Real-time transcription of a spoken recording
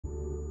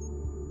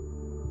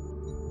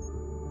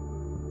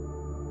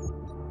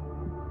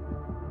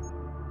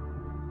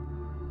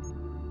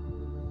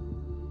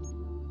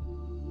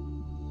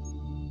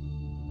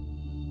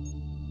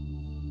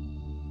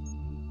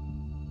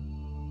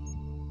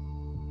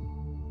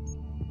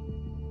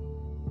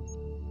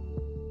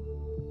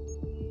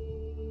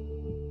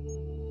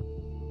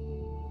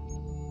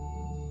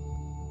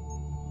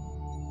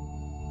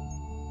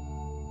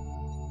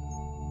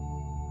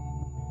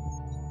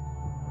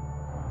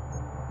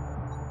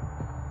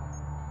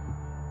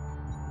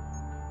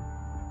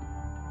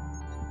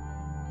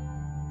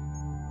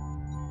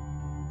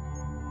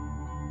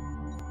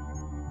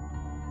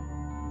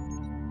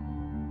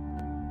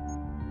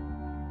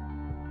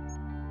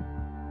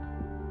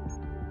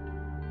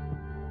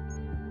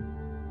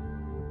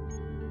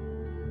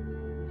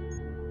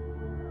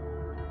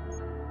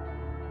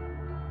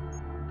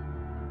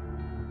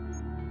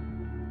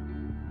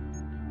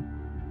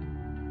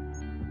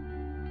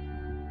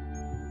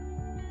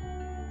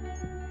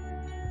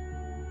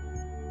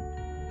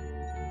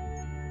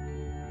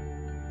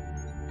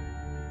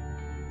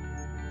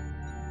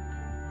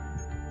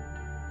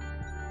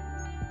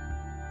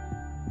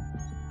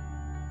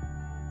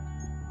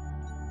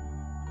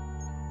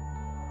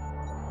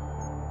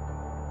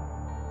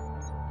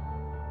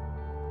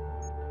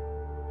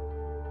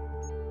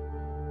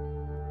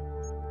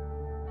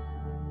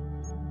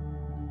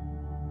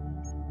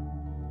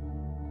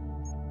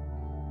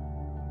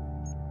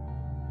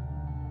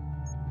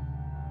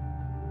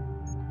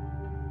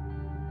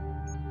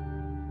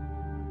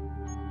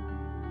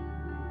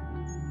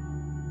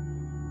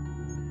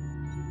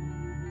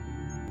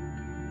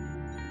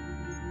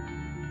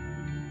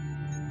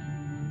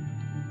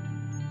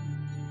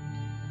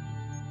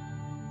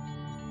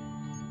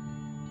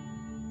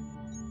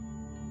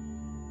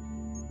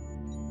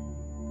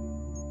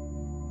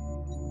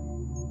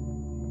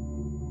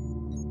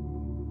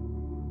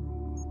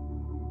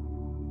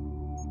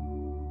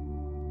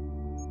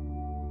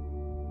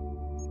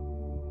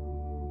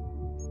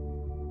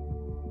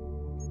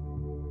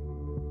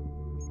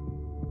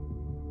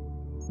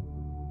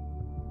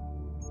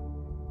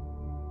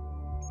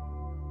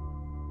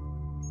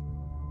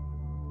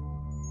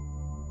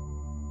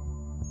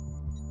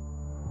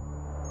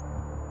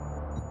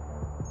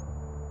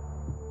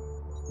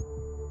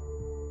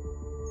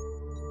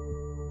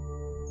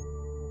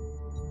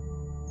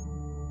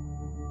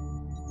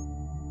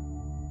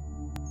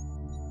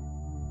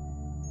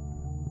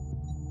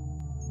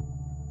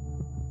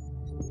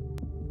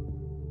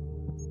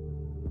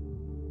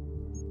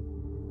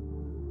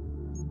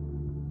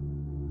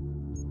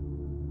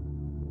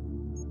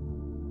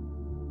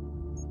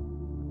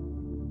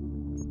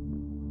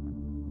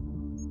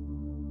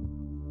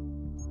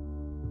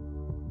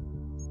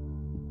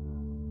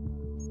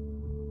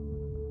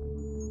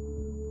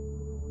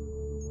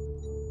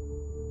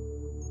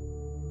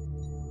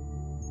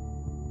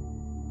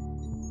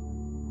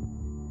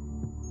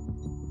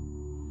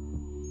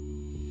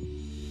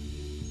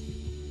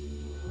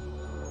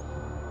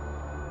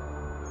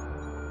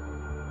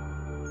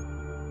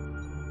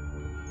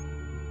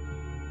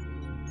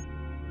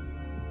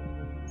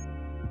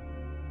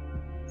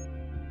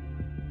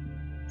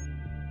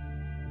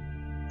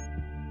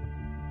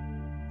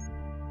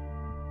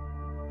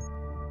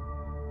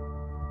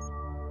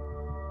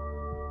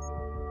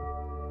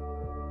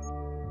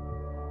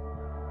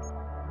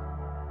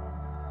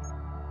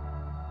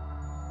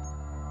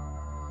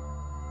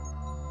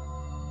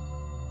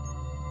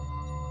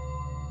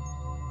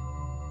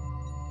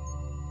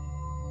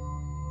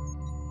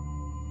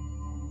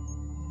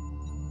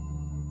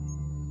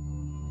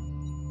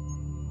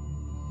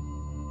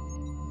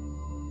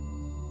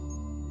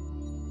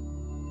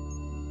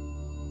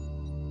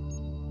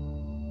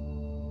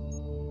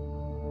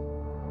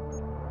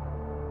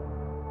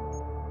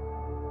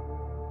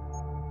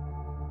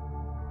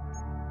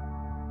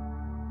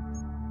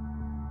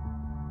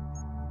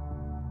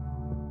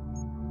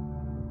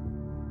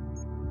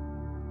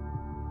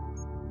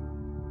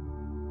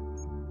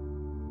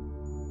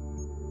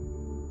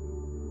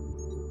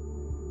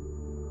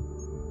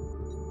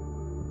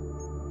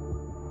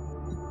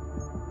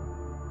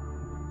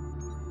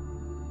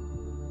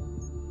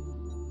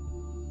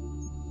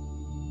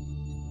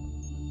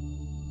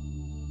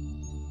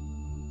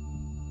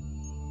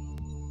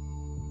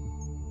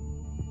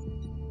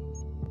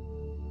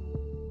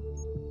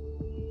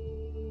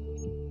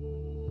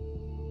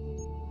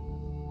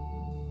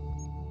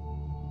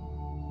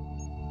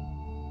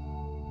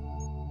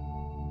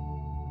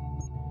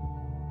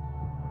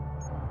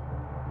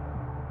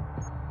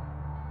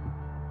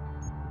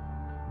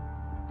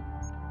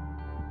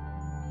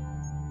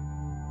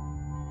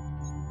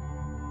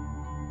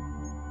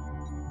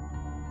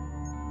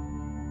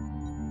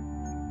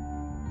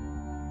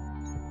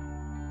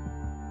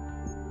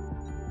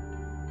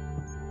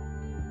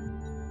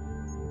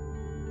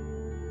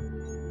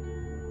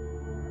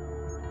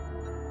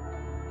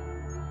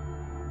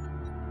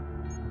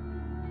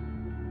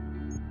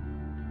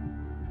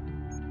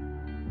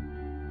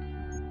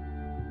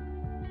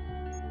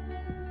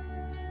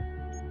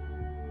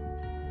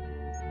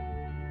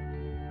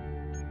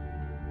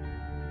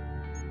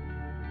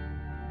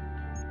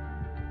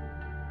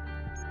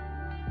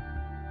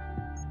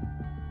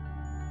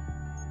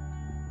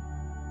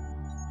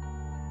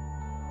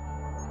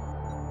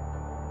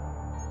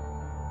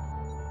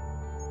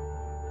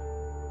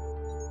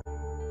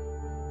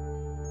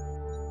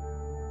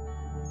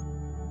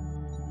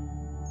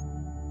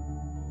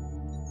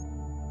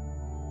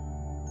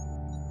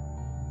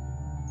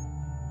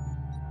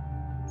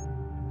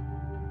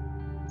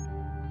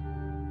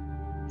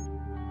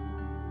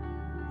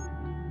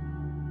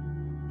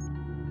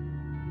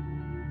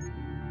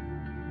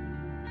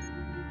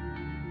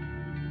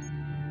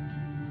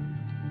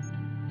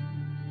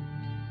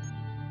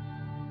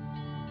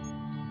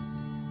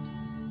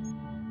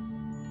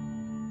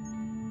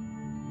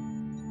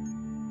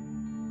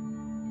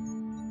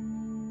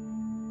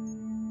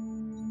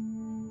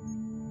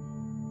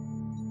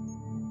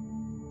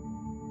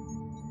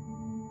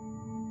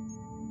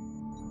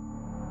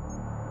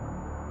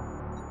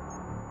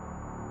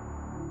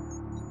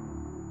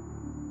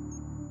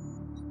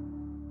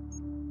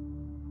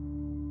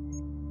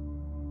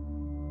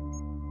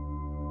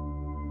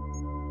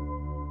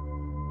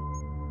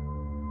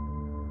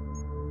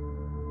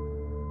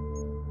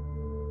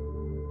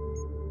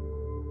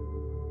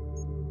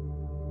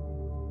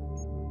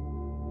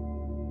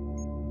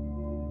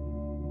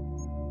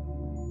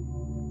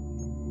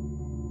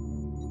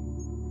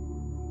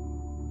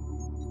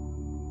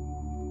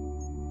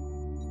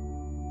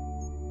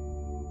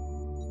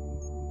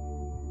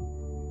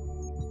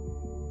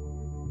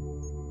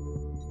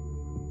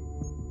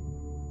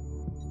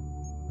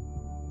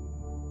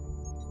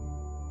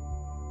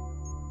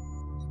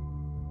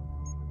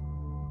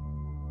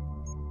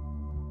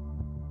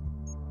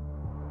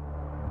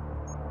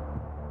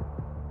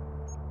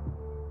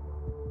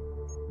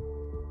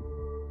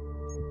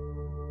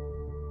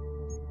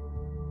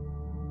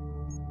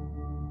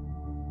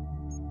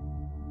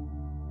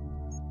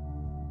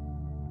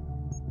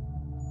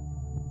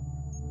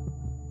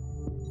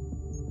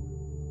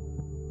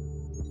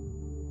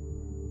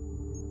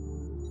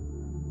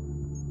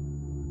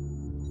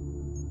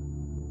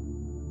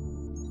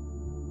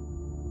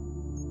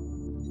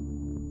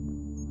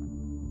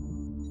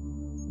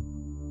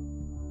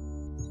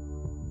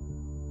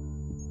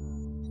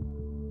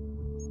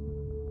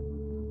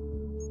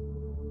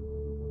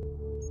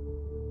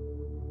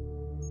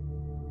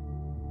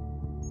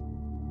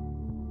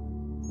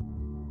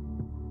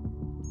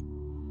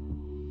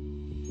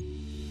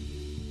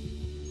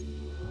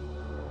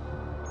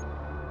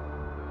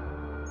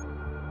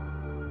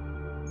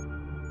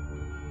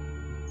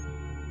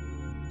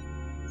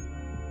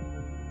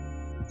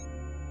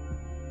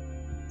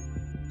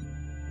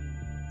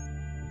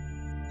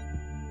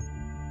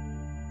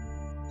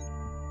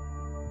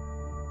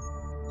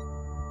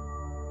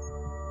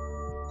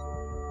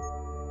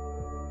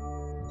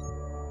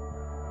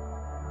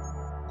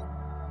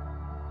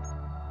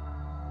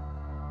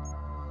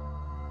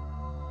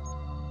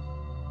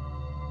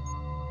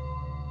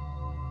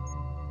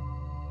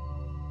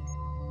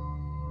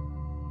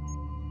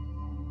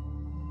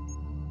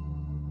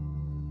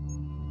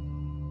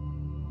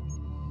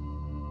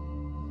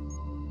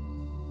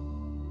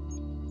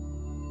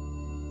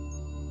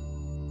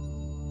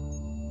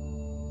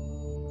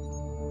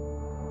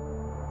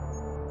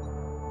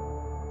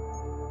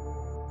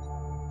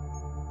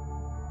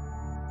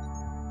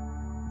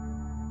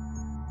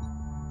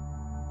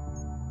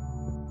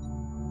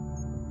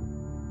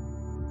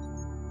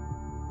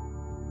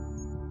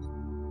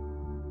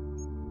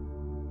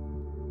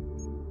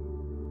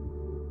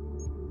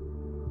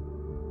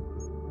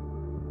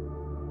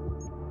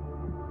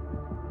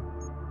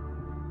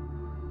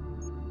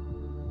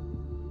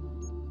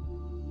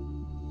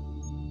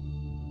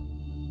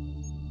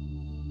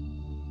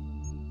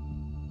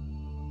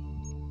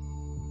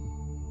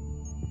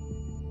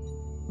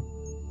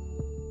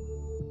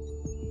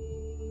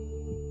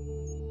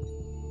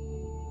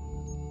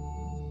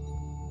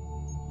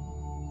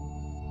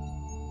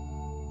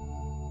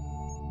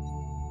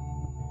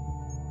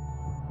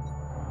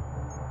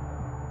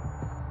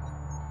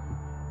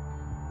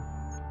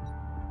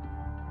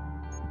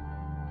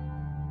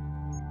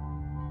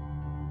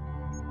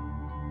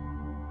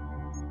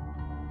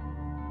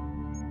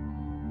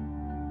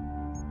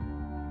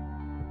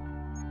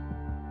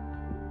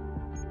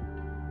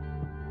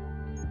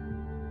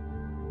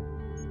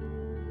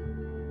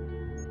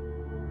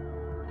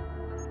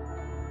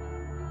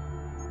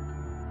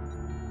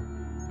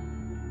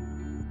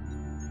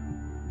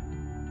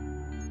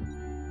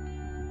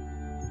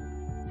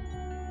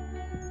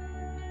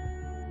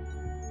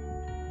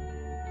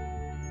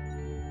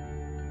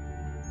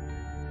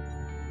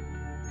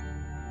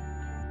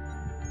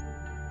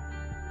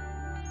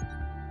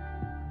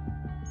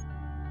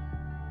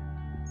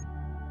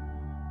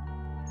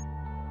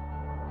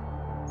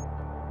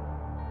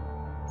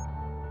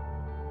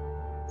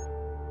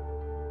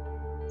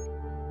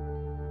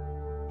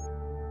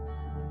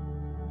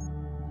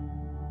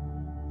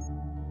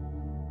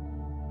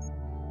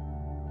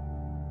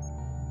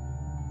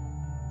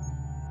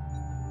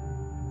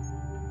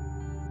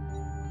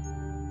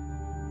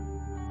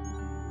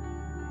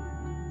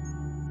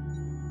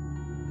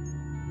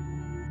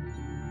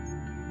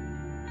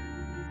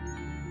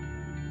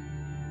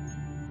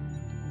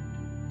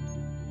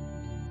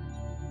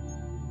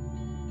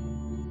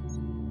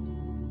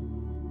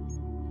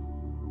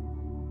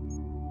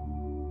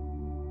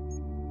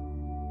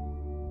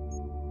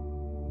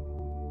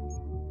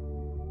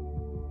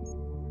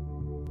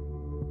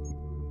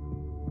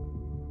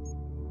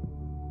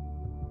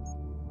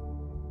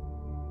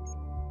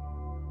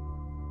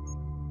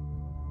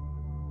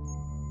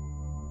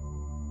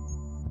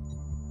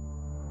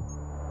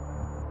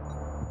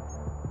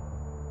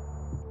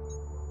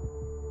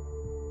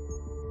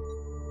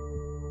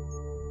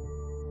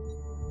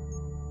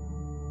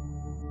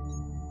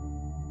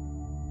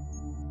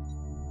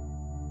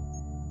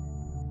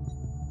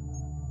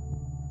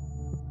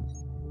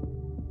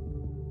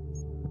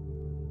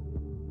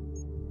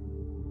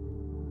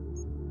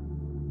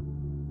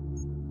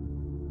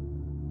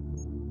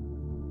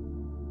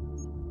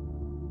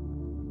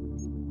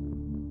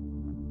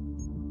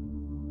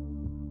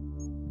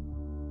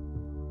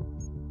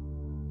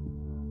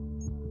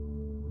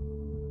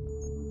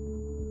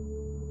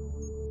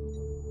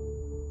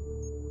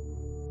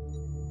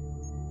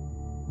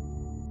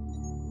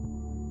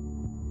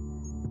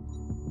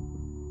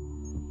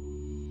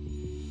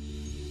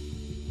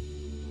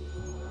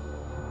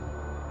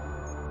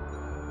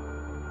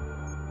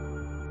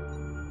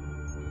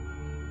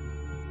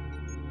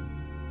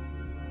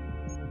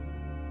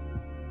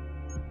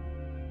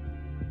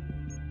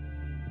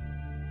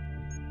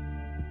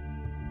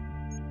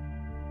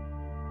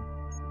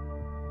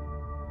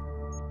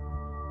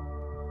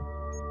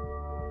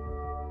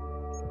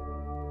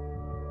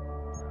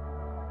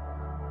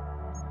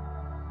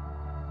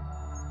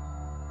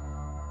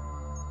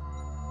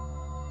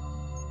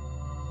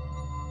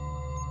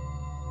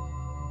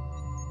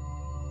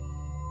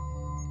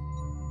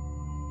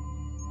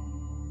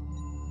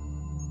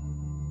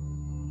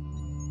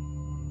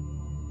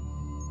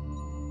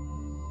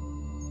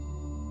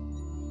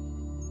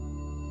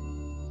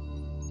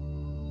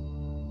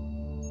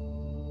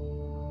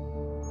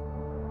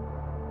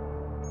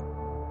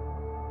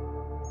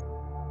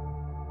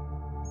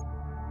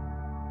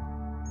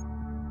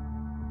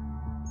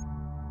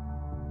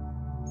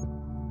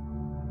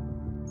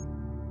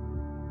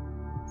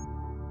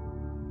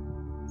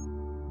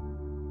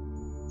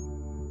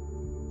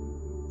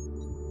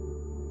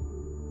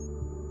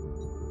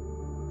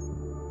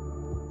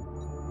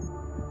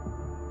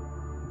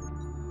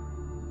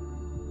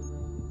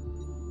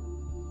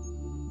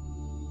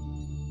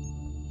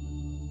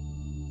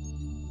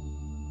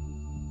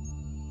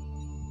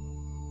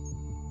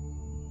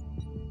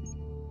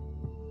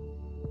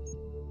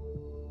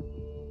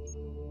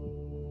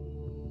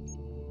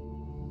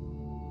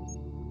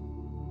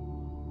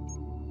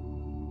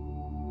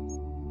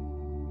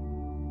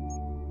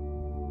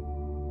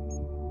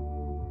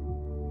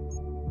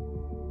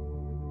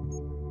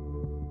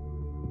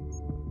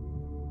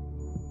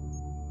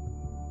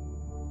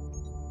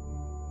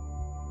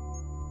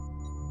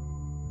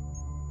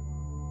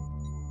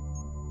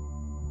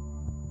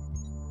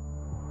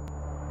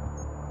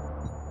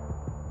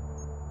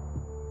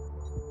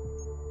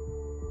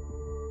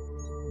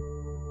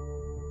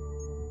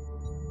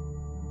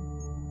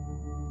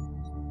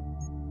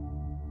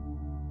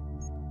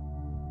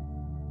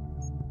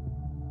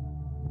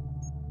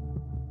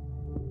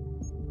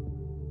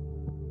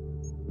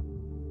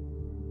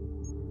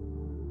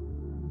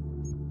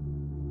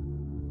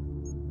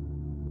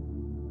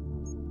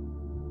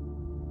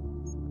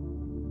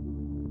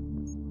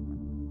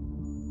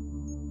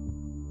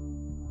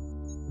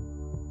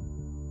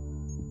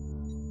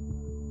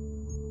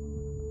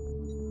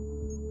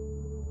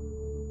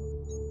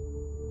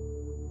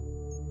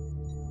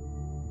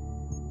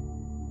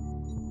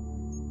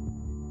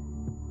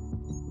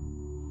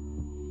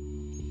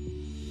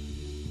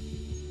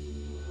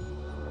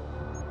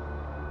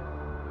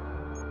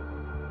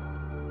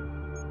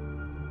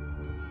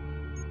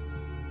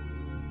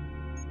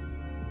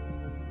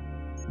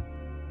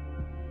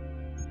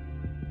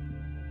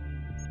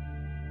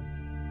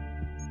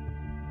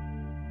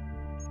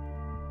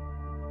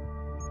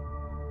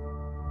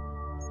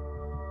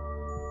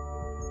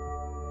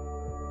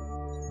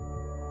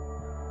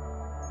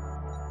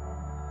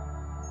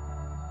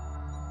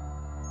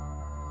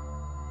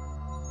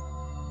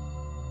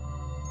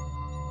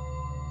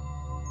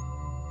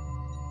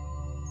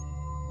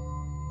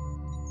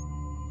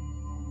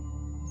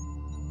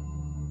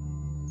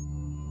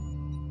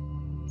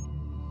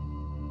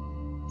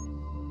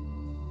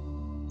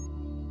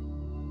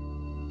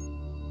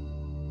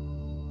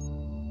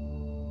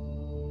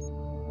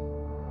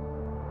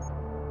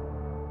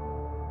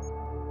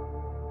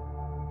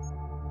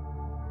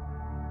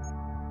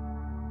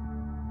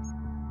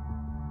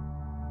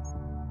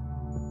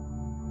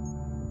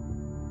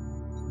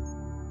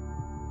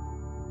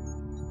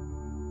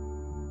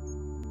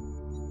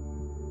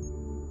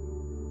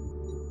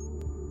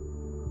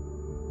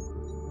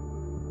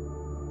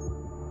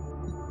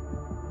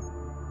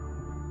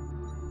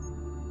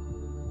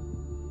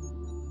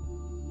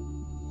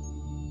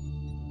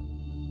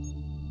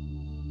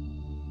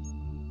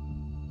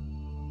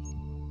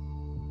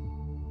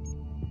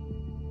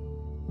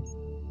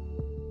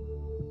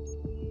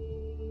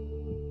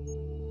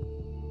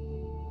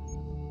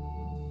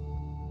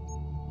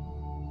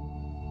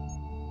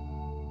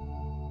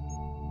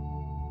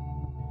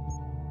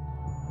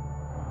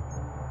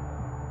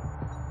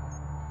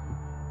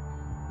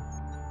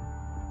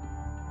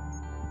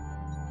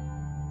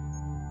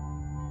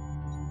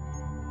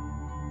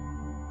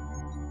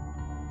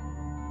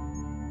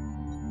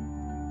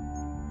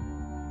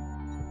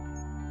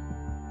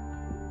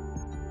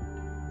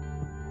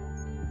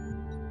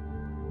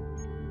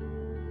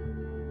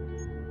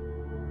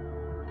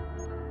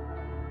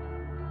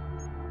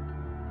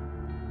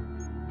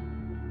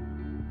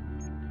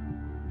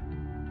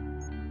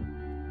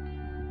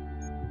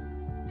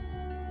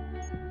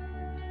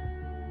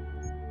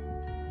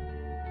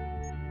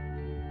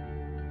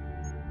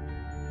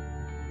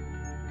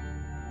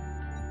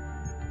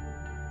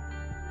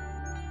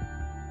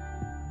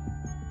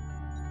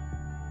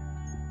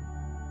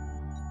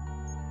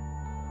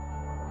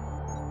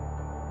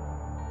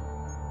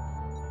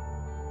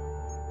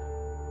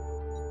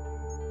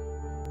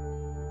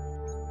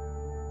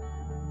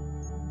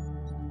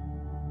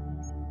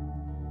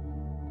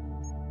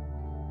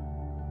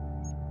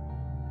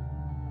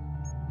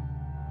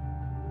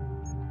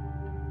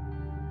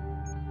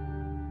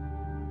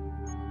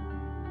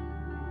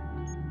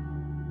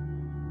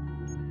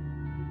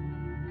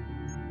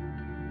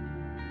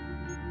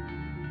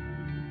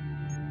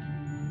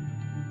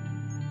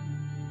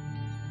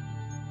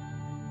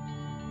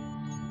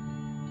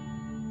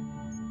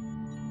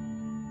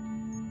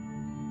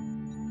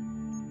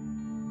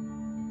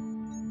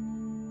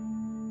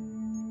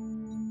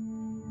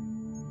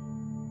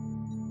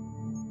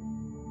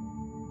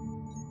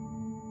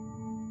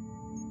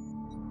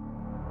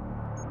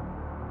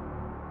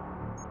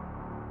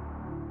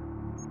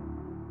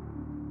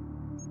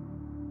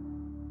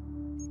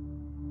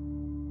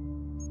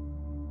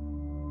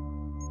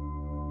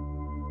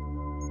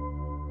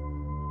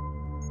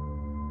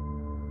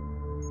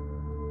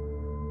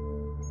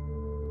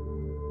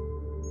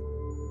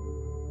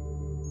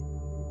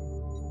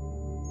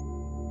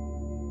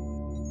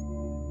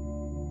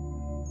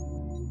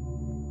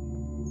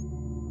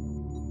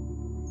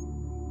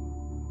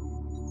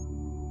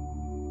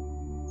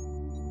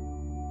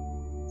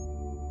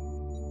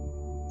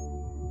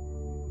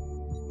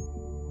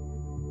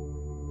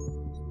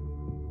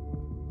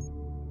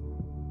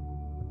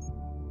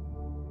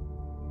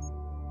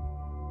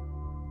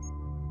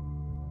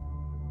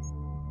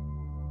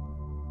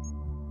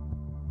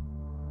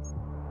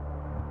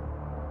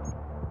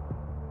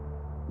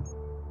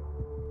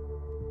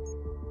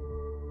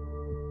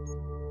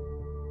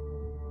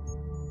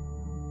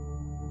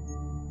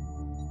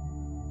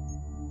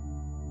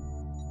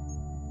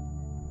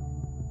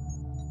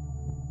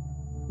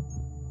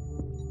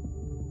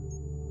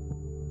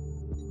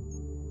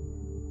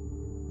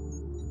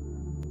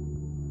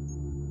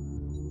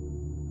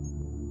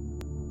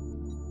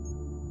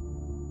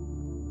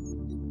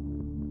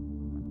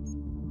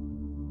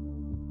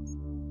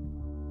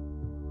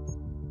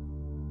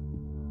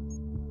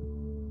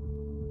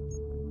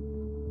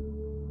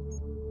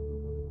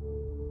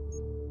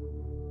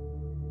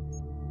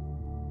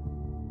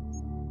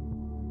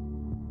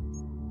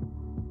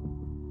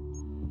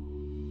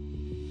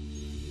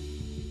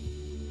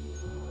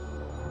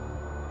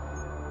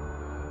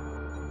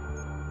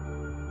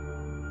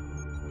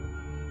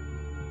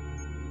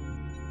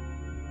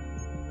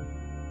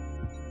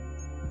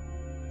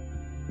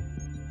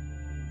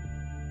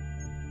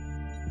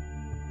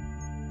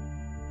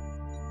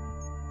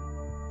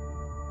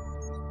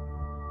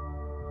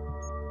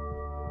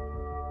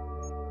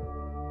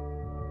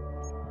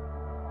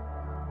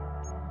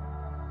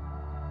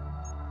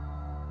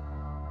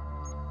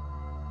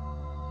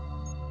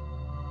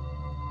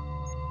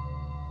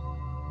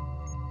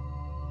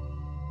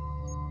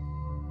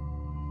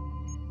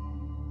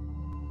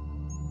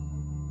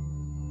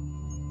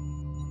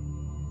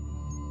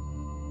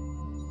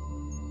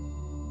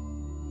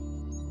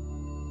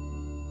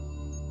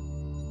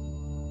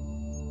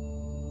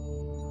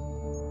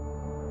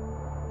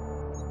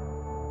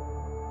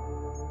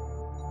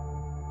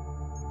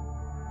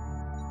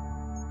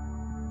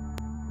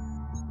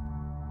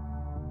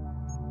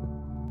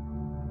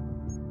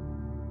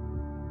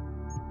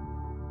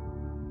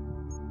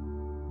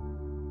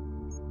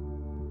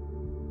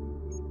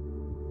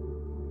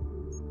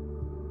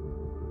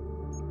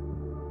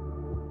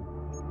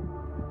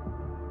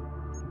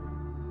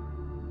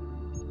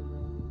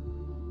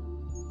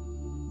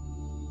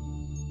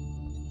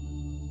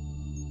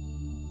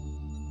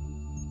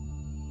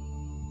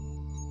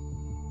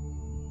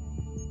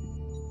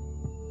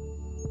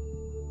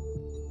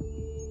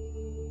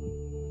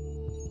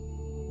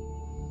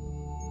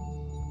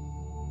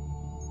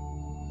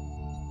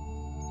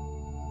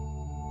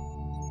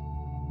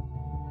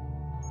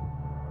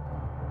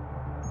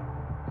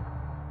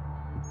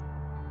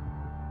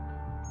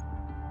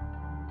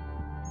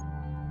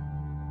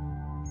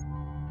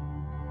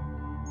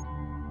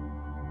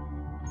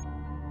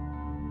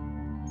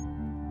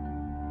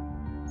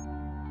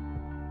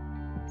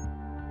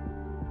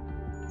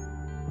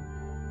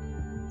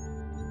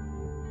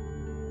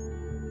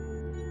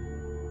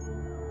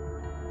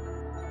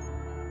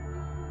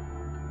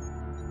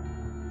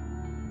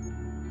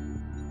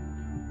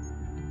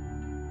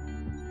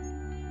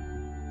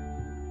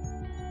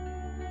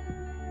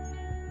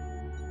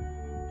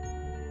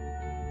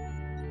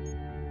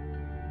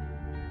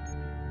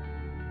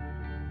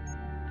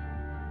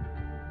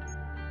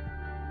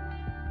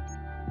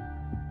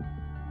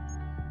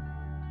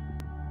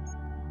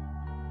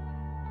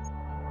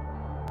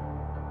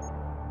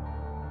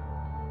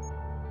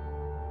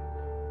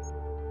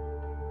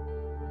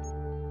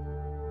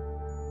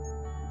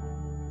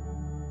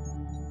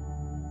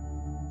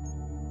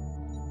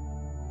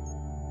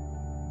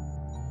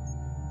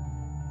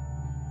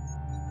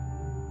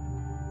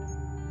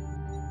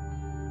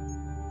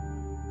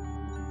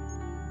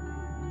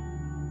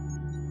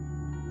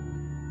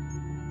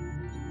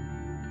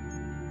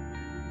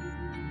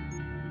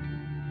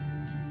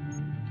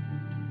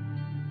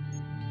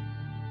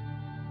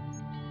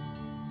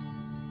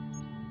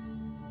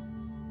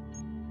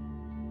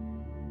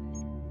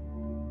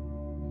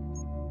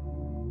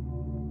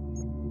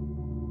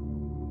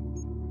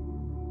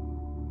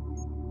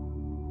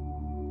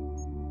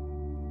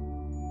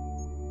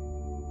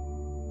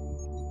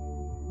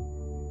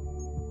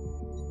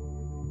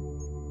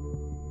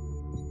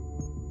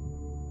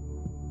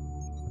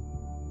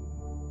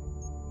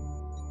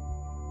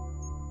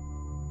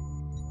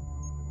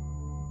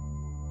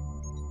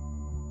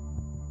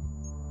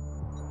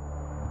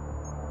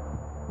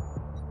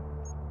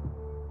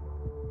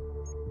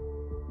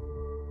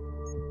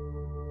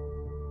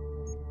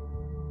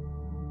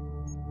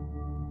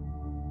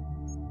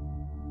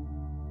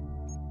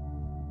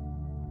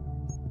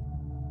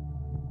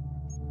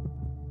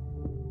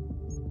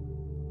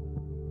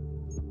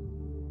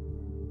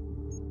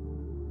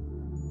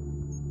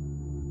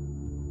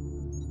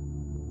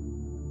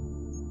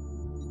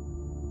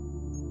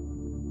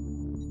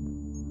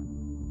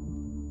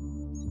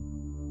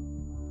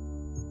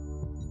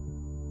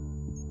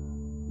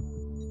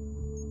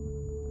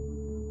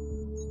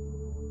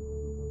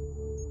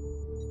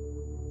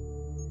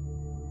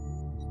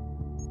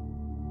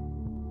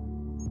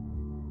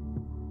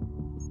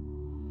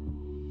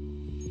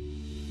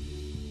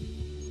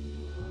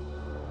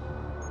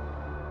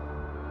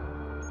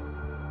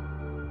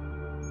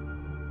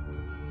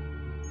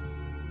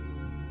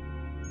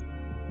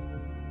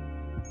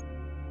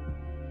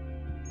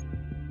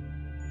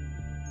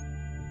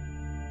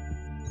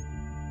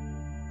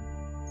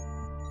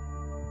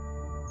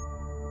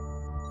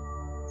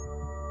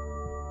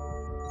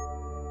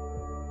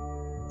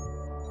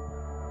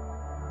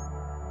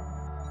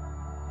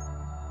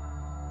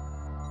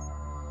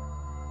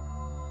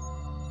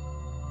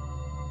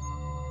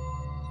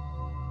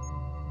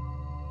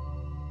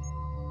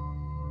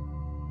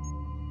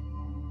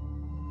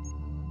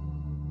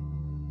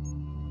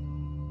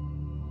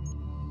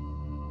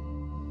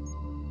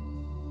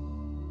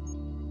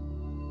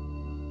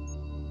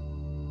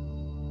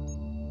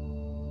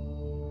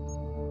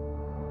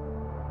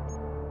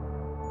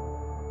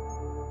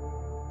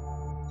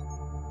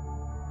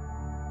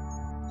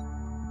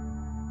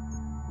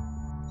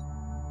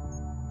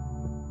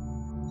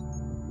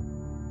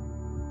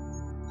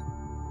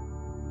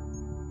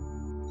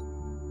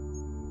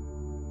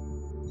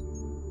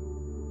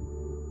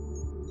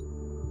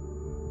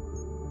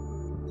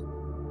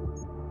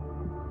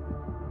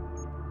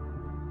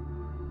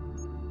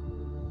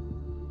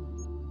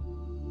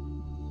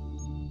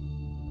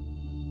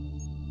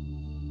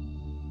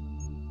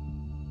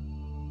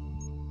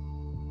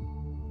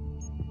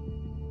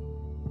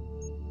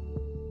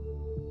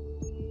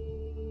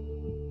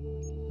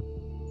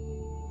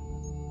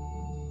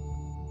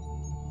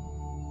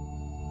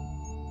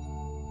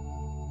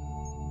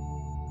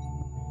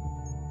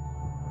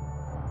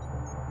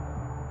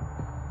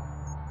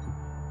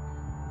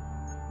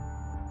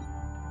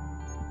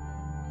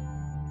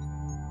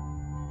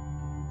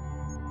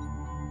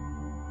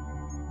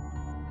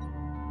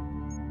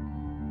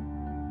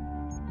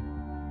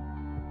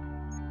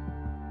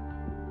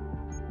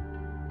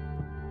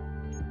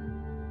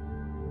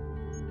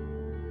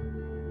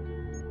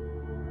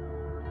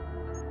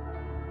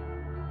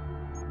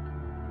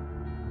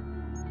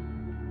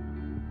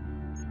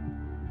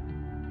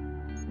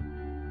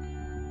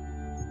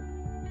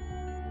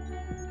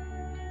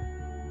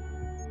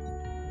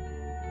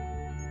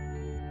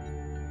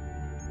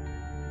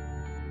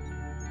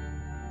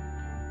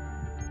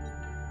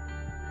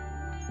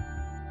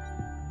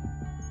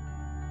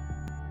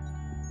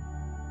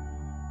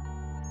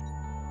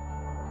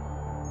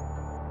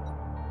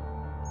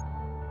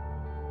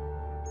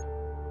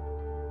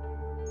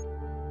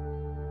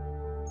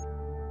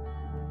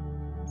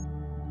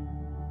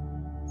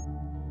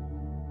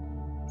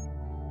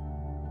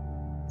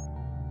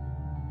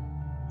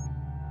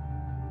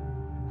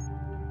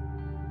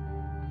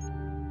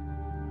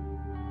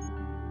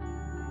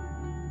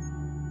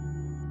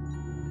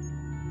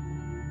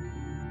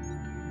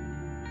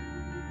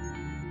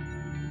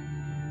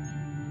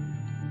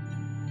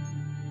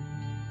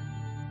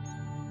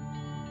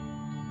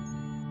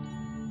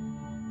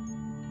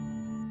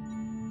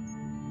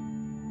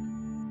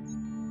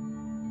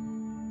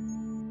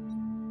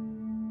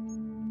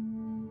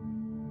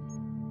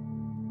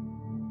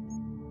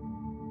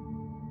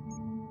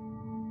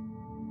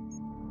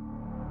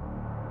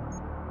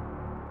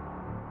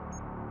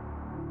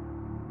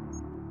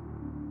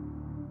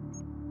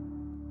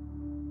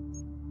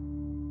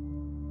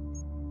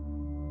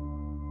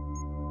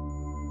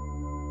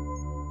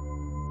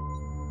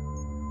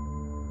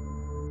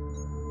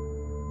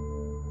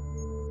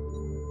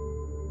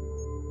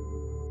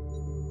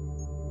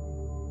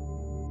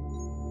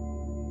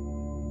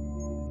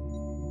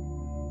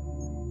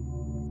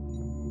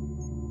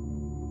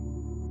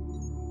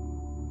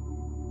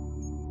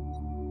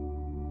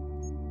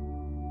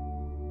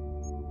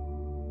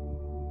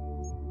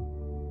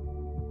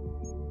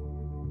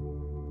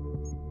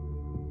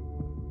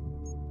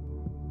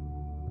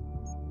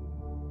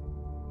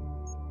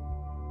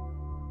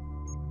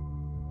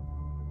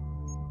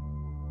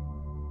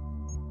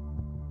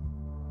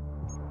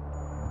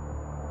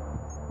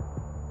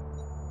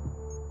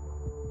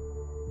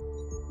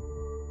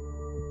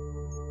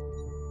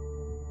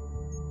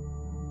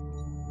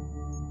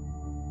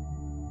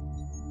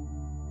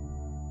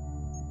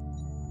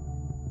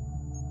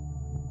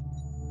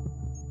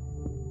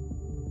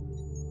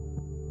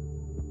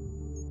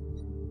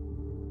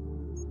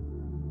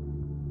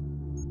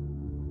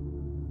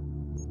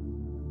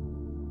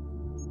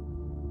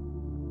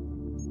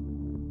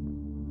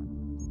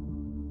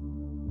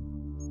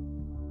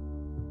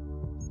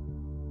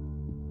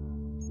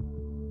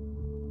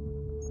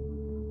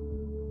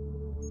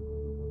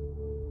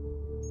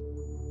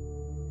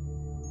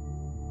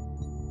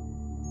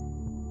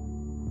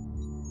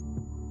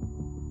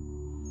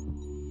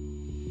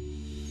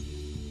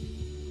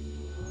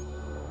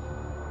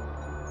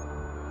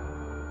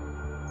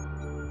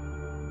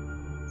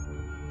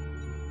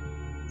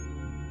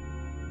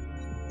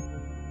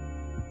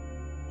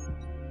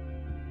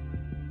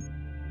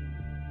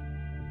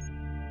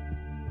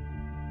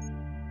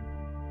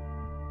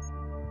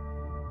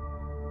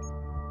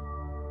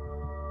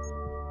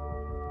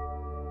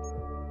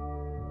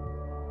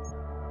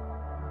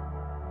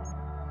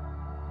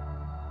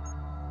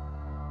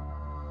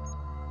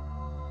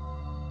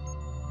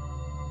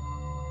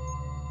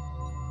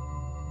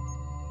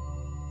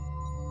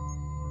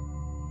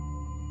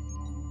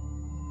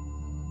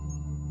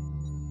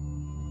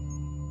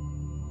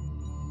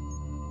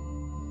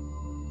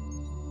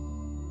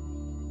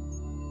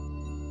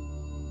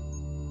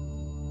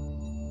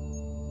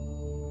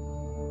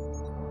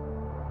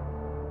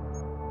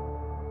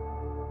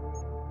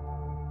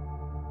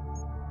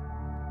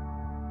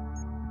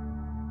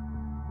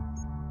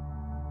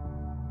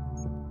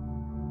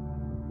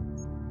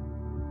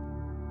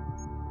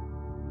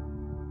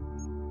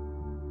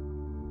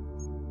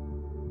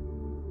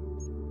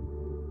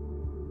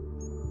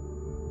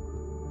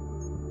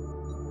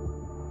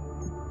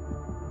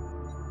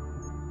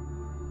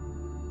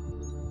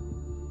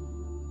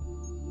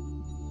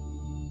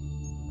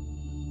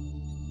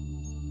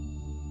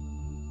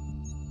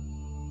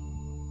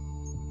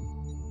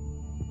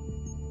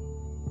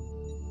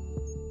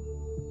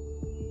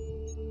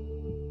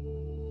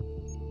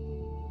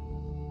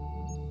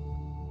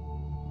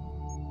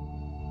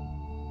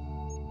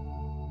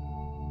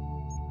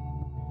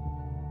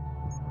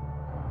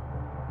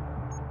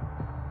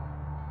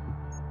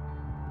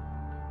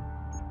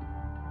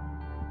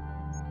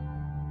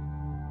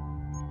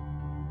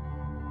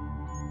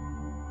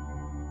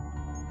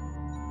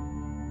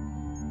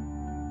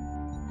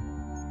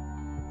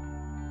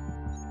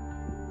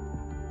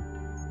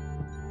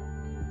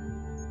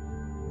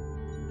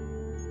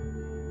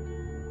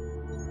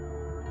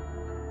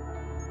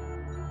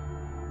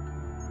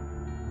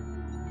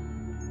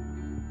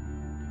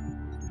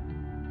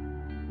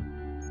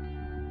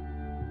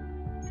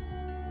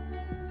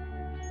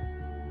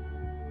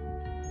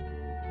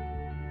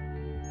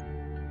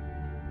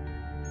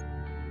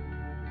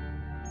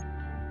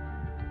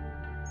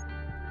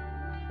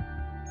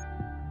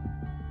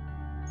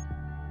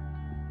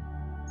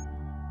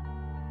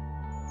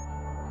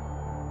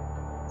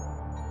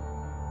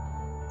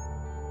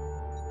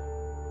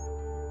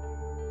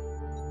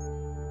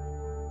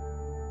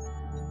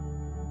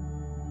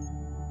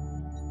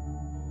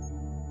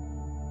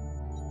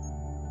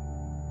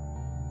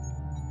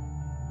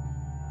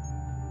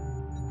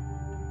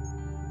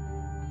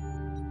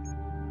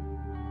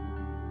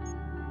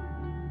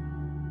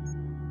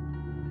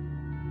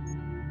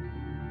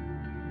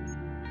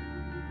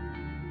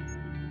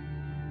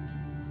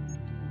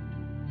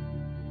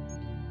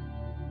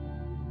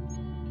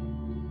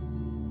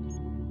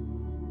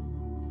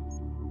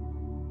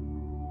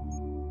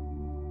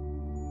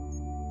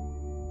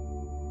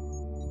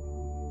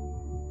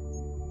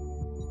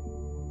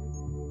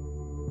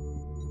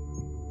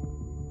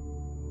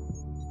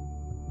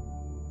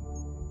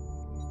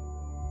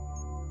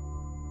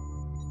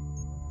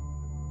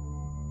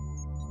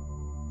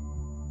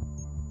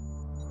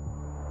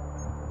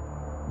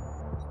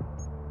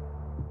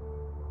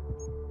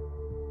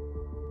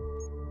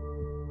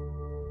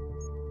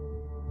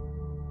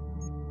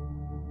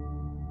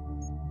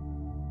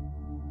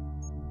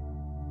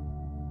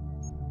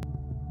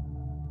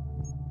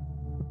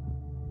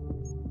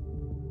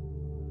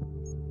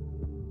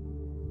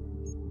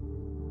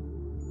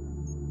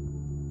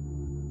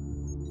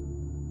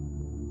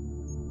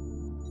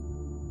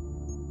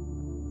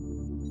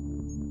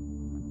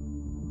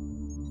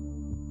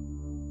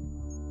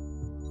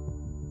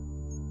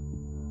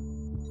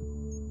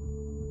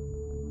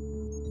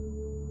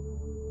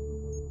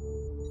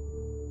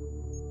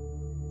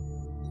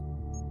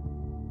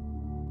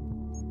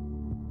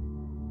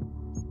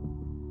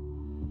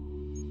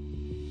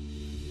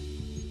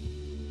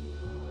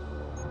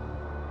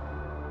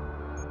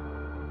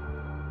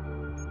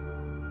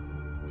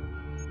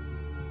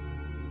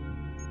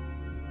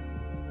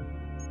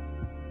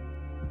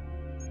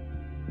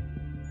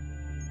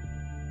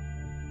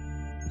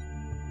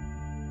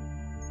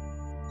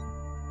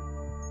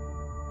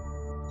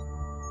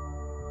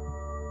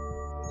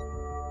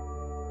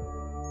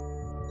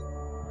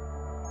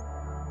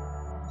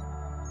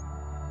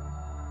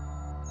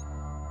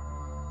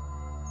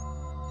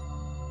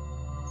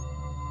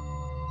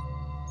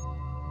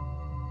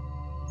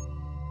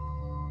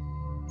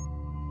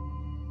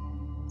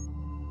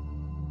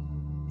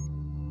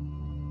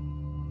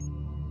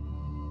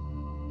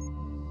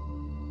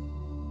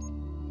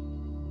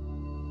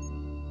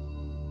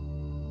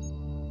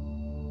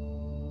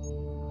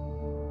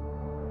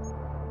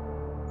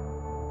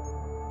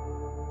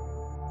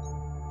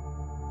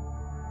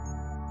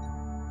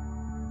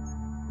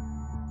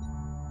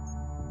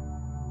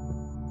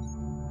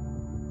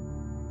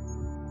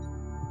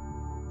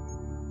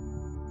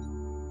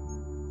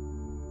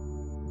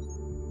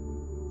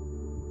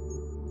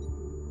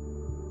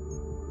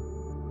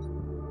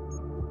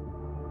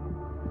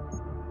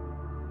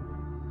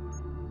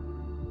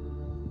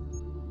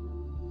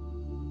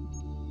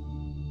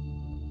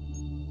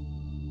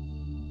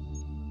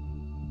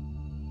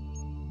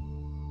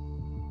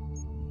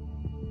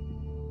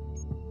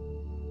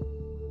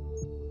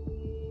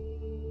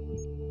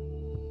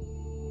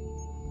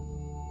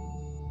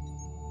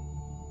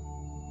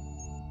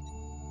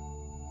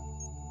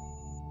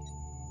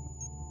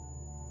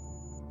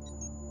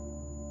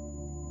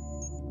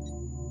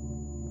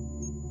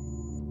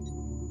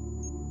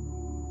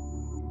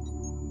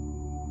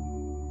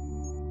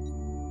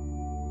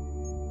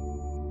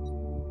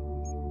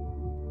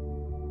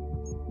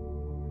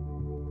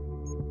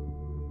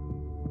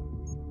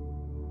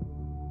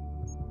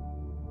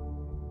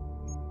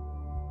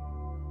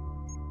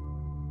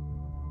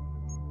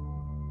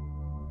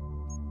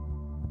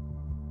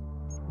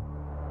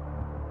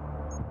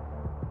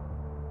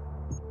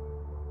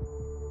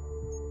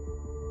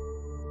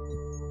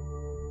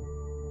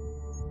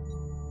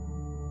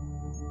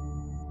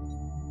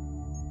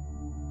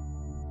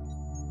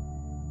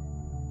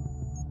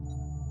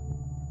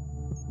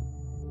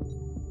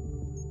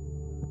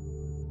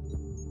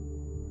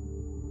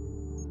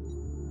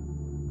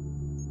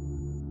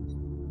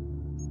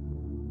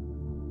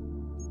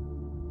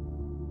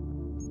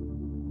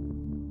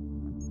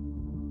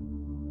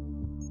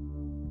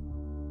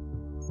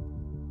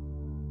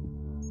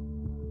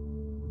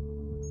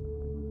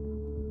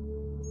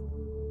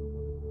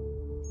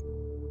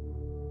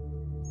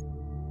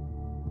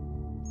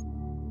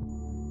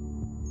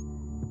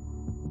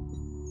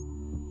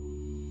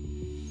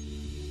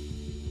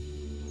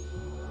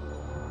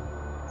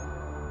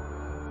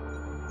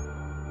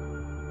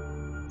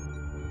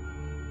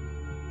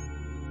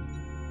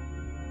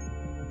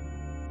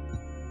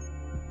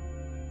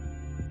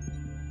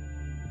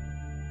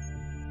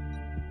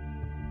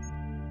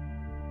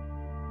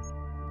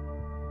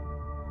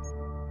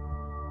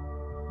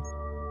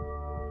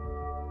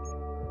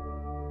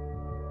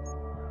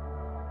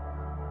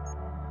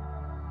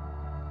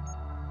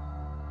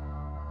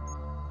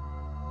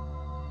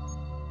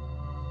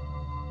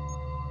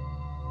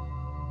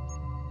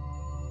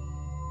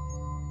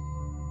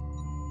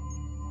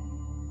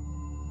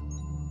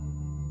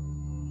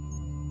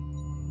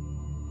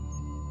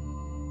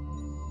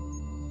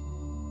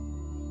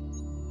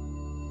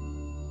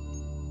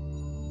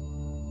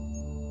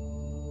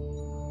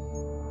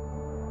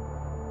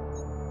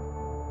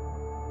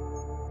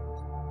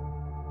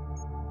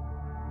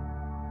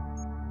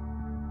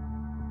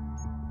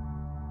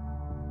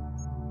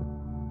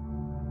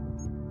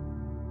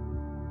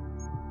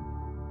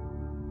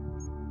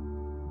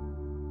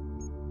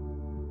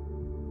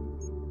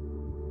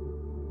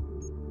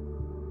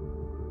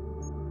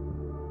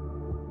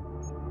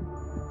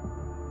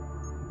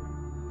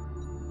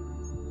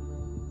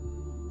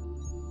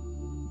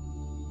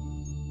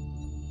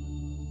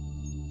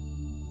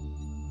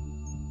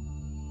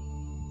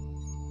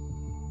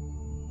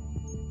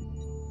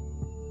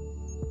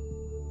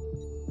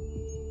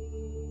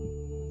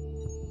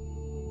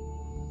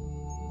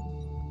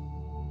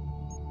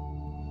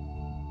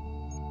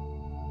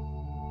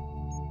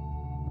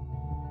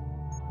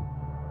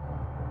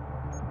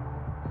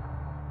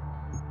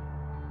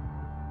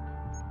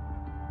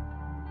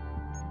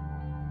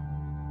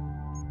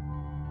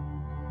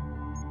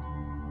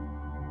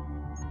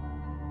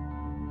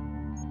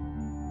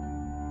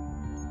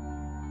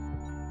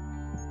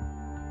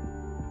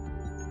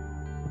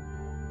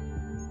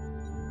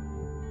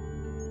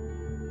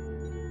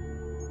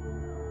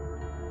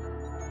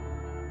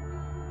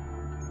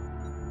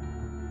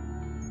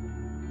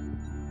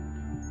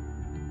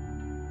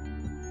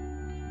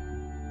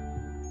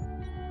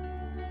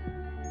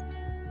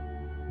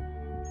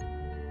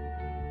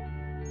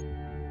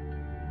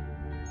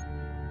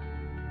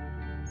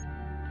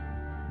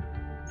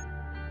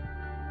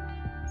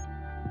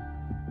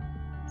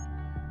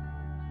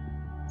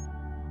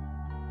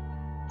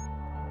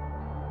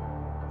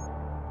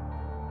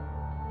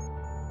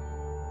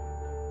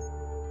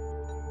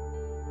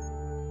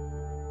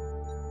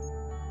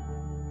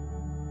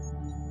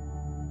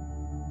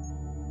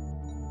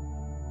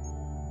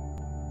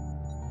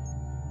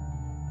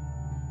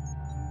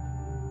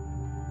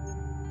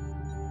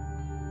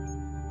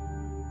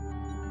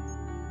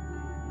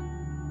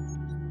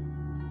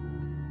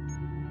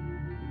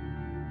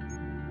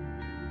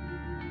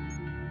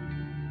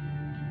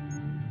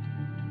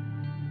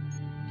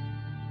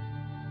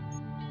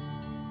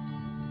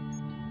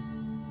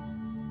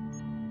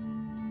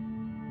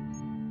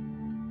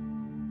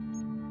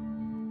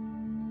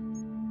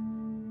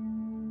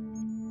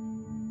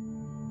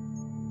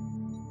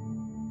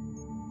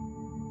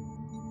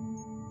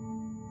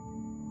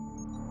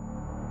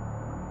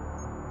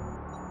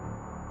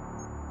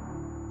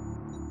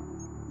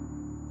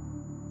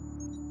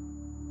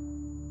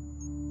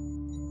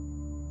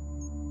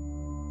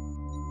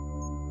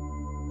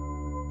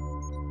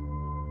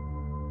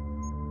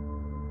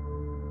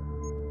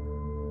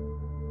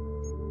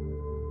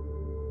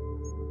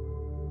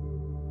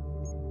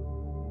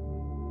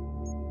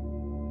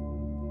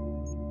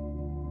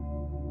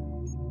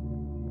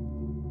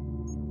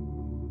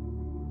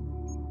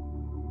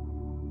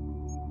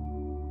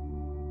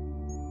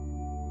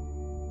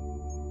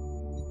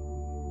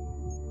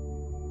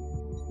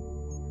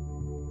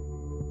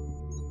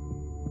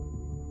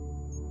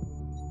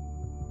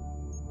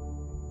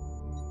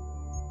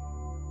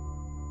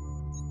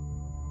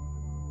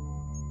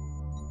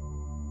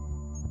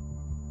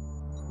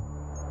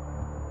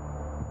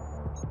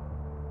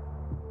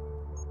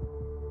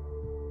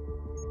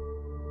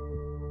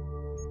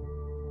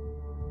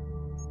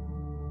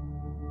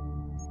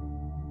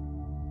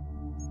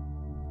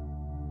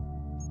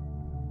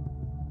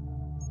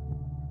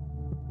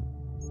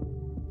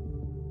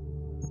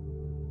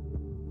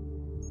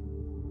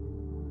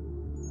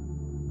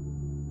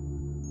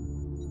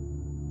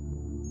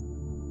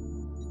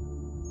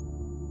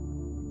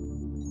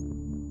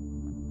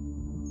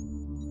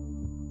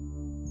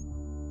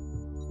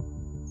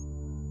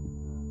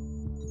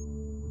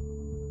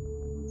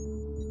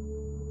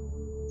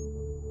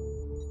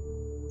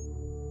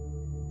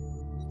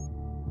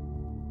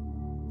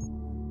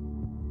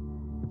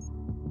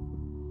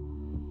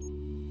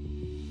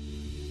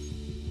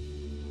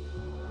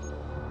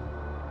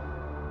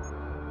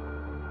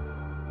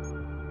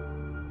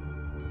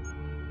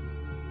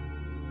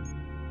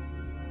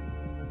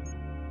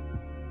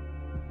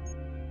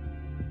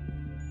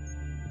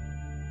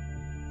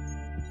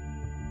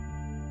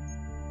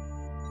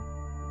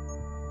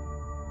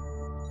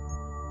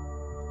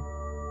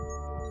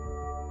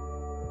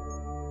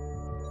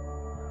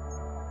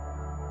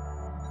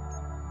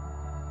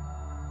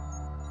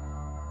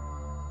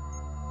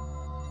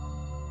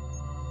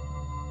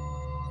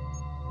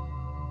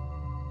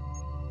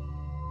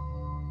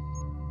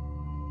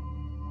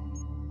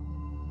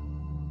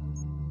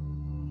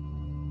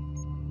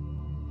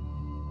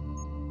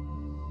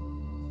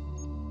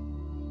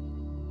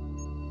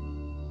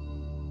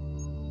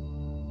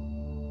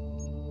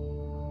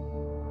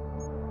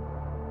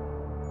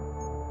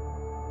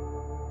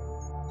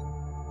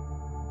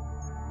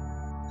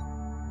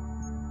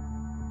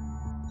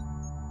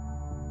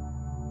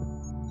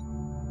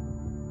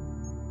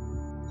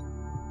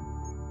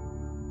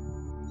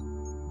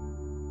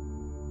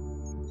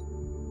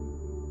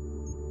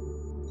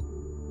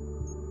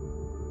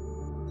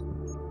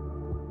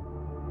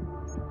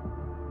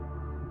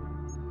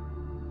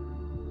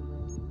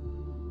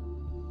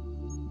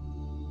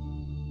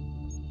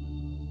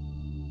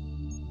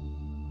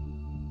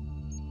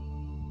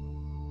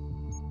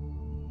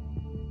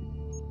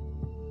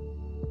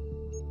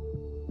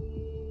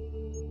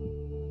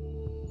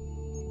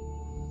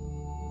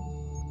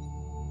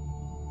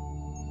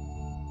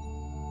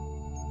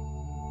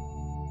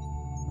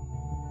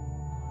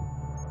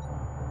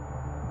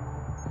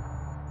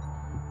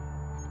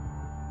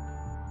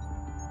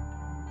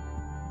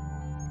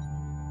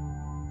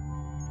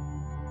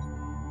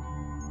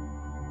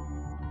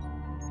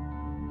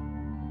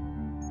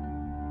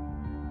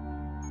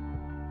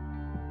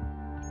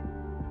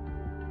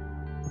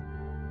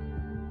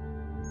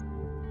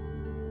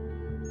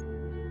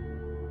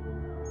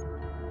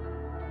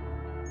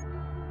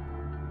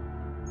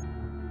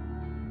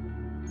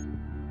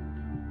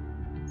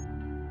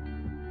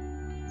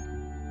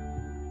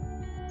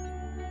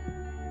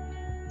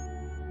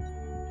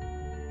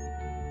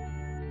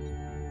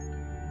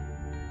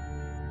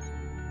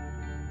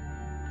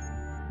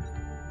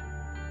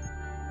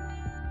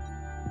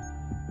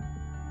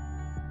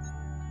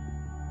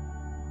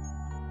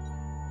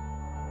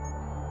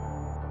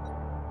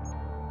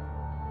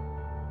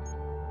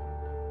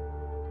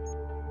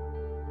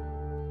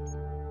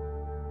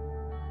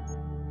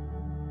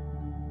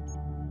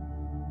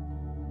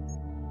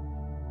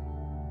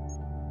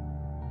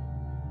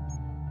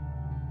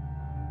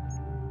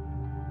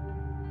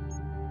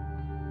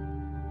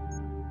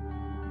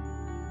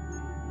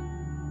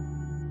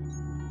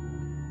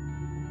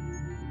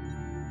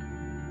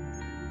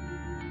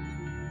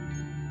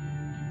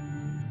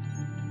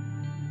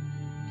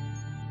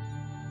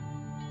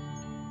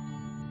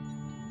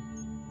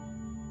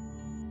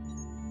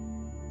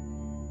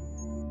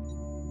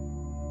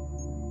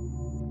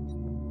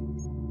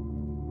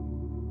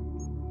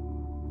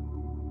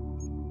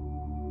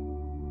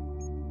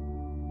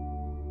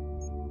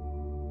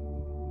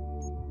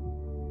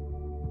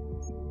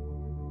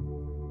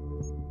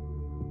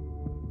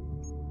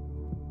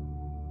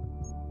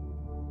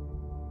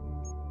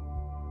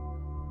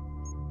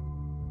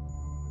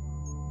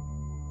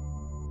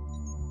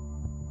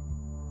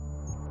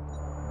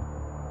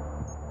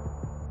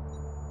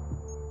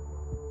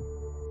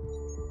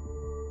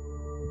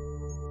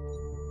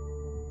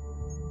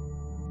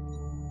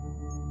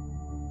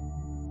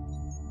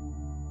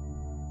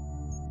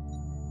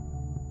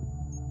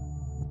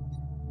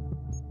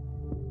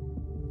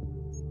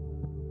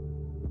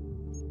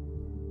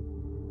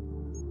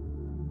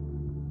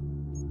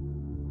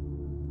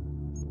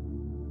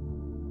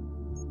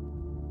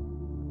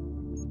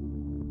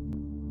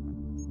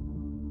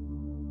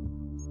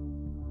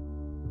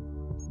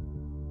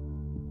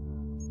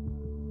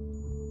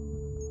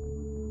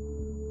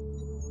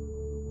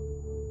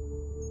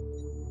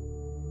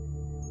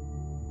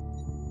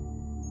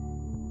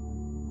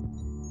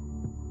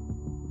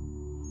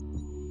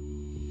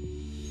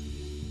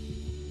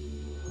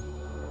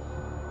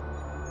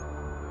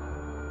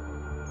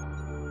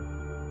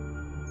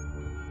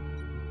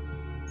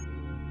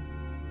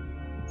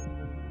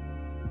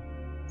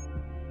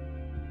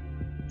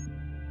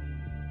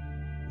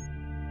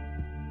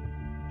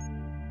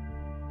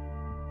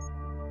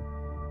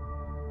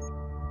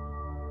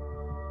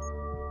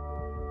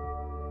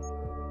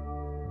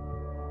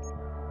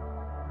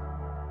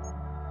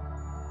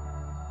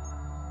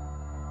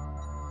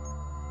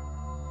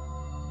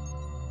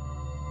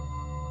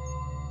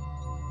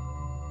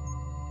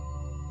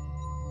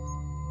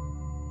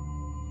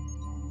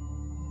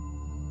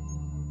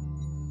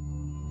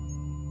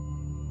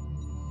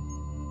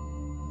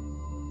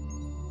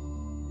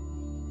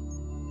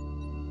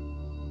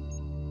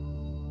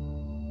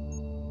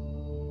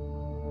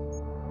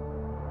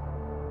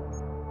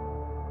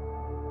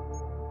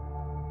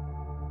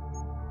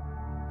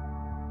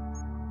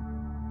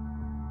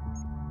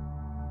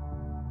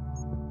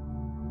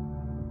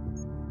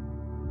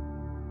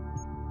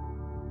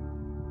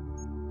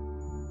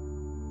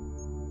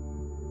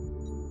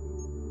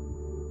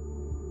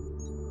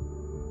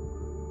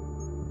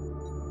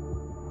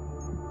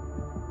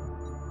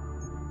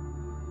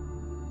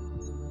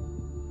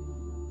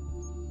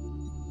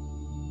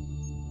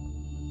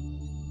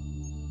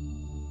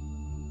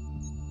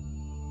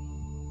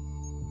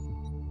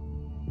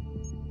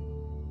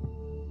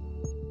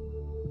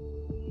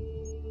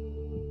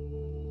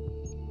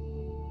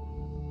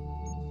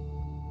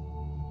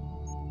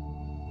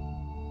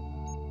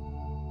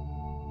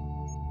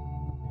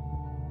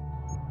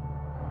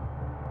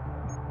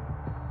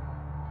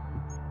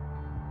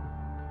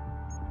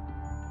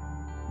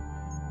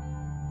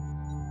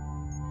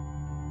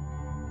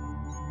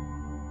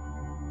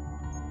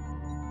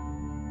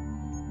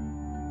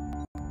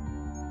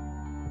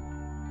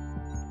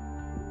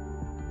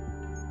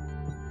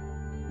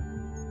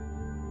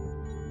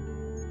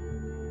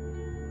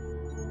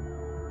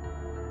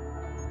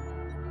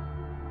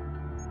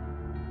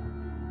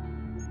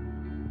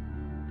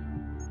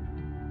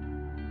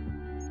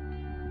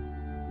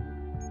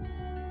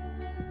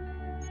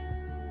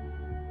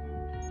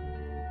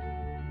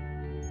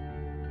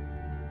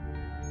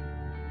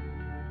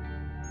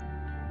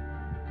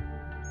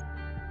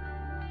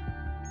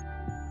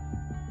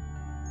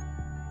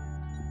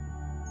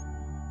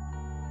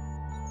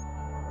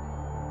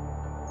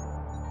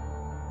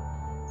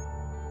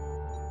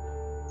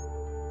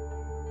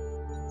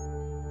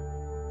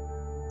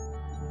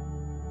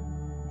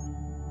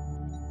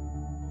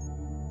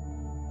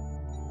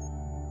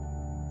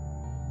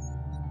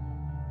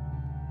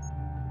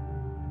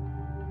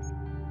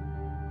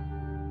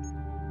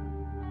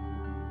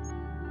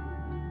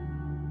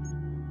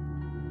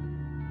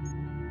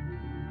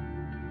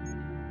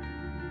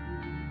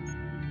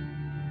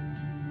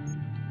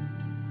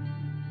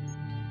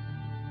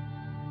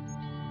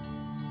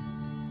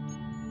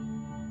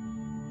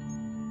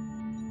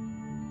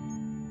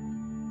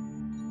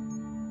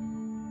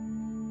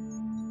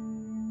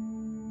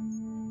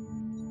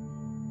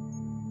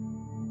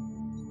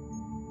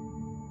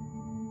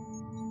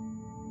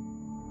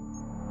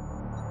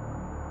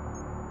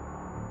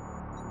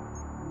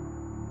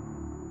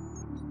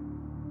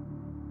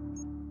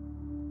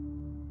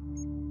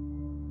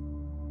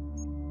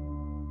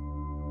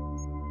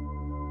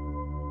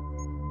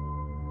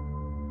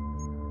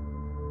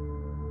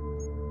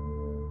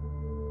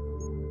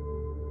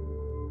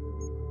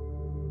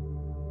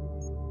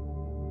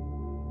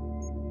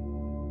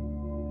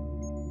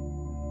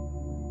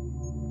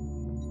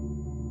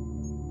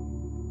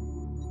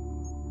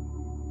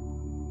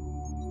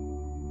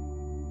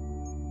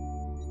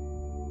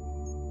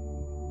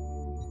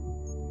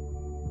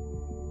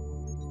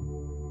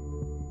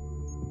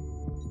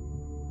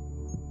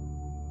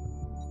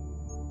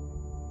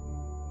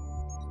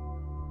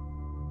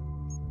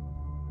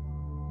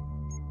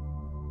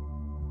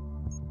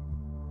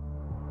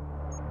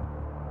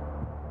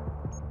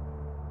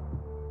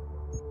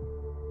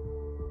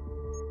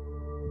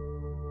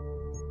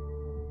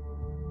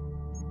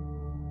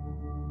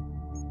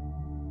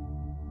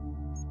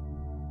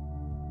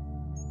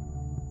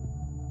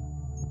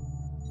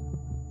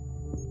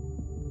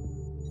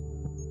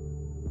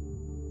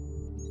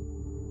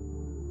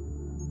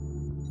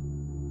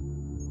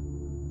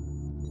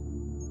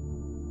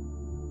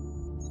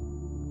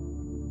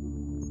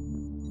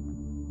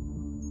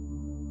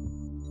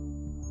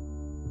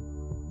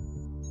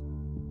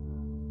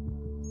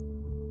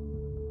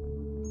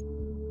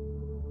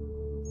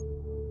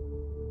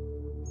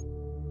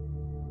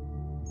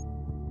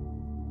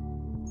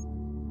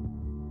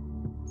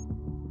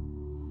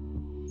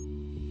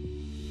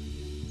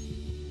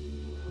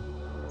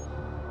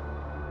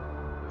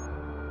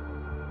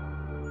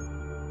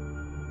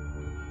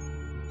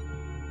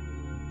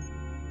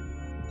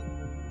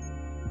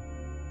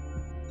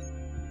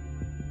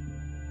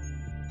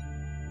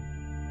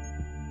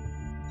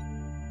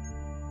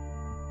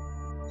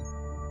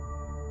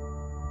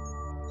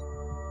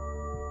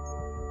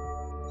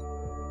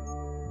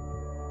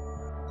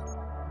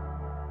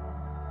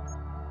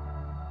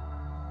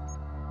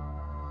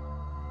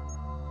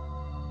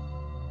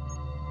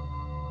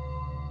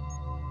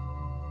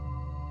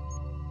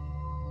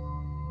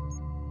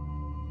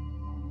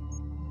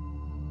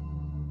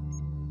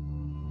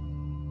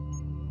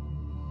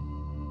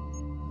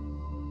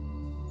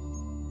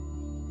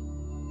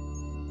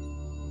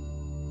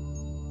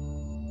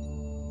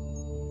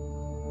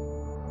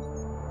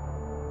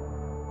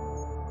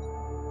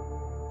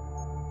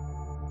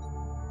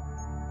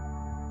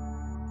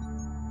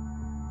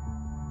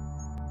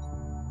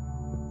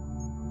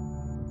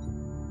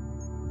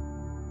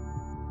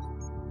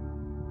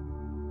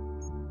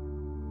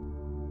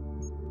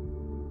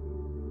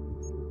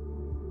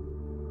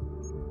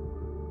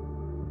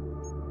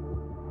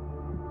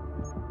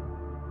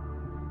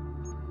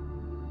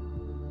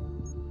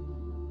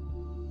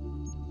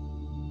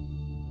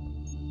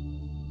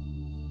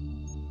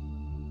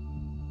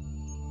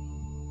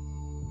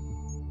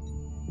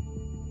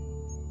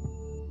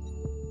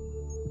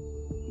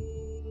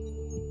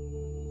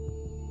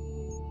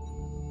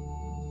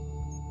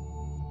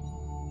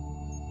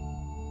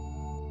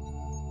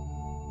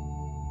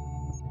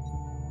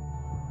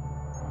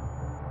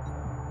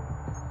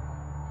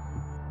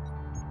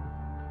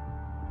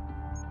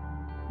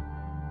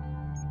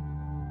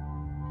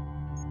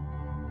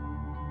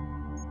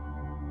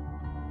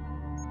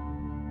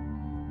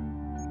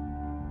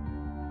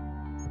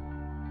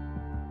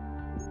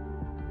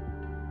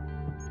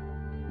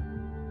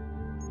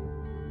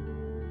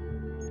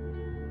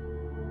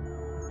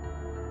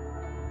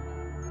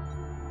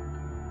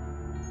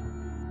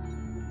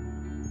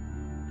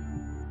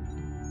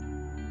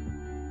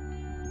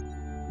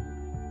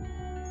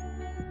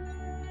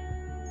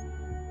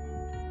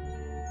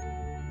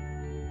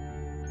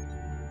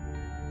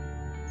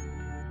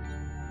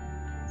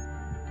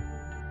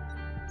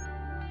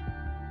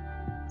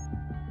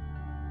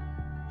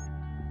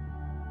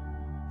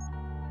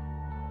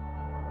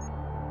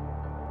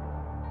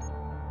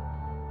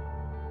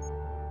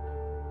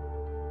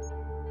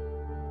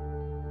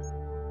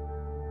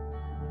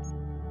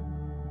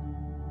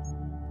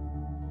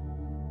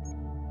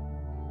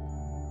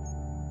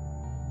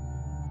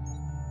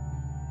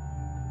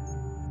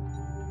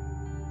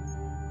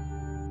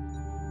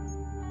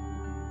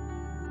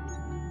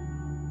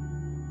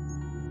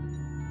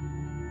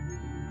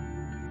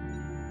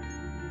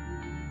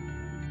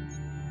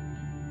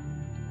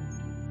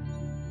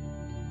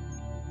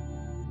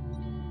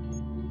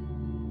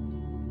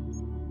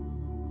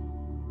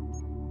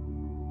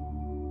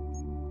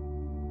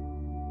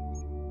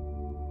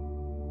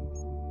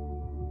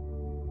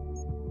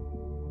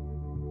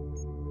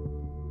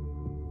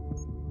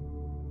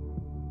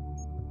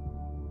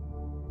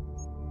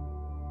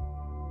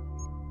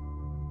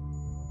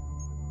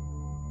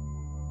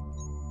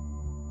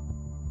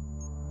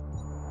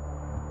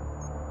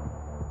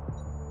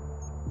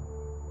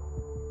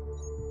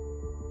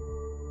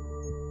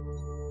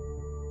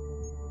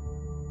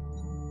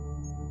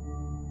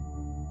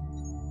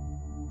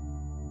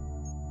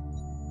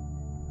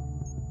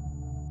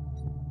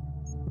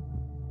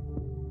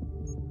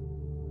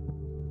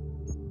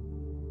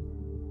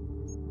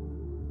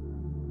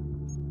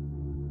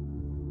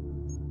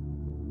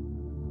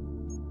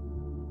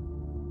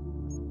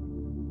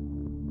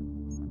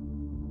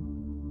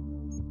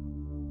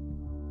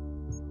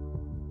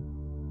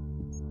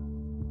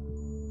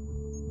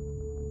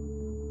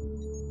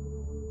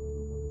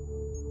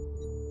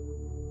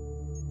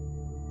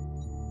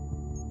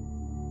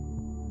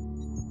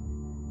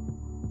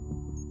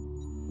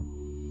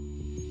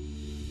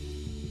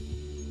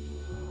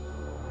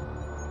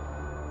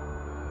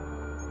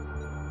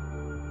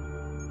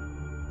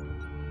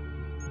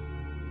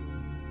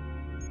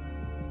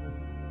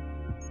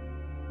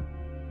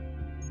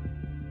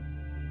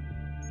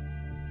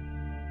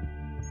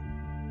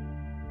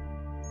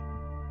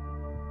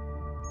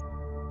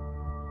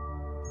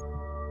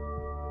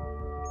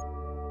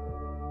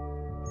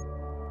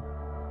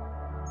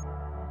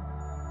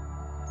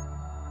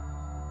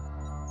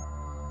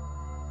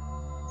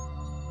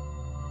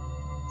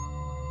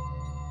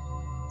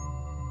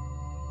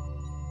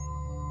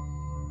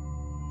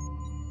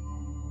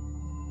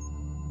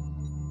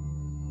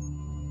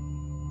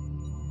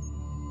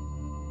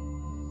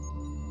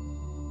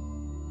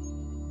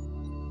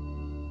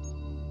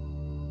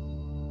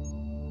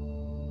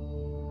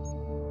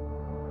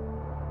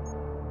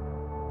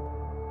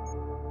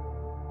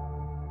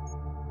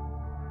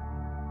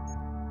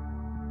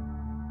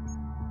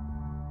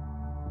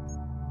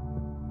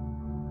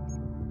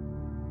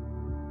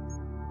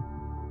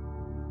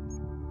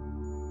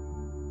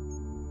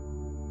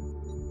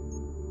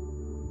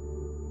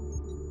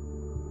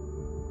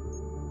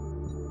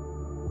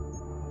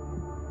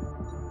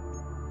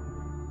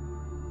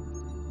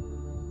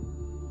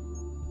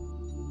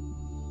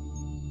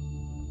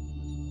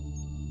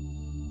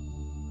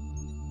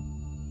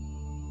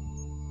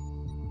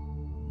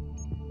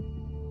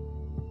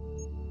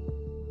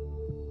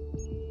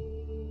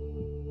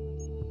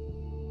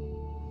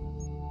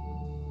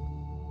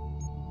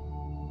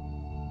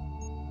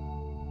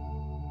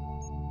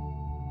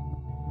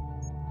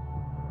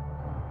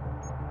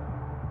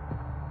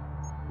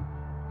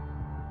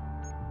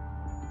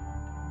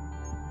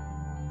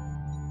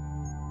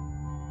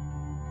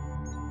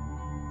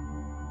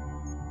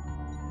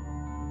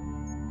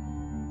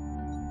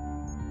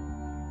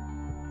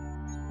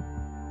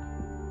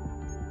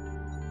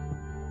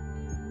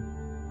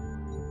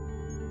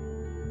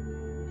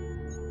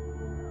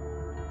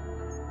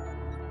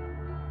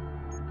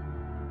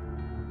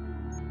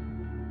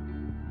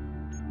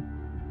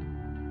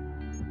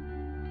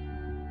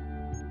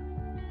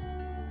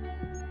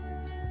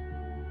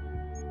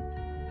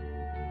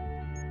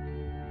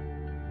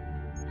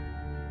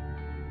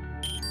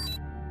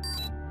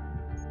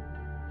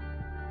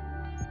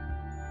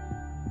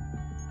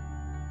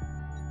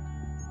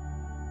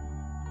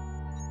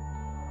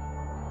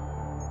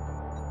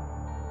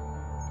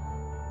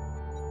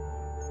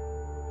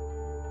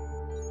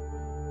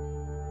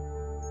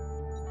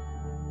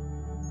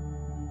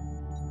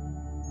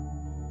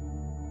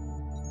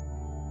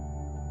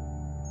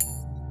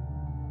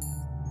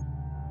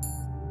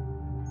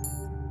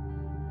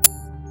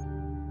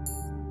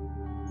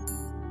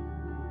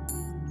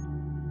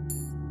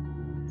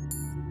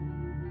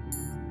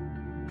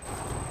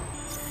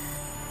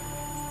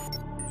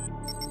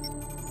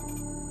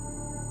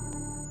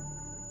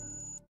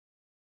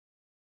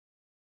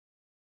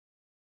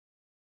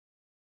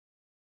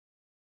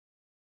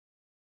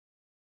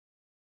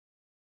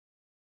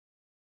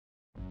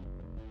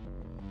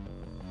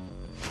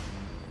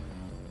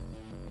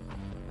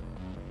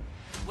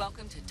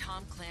Welcome to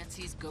Tom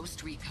Clancy's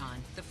Ghost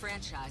Recon, the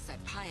franchise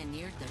that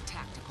pioneered the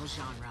tactical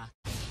genre.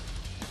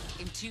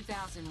 In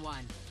 2001,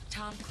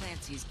 Tom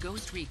Clancy's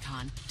Ghost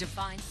Recon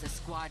defines the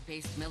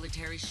squad-based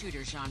military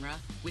shooter genre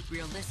with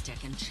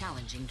realistic and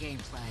challenging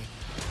gameplay.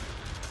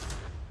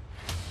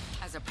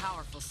 As a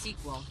powerful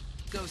sequel,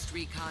 Ghost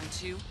Recon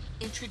 2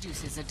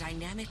 introduces a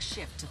dynamic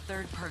shift to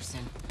third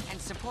person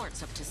and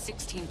supports up to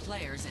 16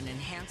 players in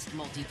enhanced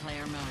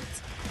multiplayer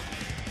modes.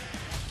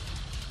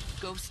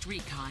 Ghost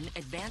Recon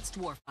Advanced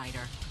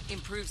Warfighter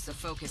improves the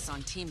focus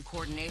on team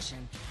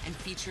coordination and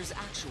features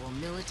actual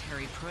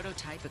military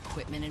prototype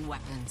equipment and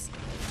weapons.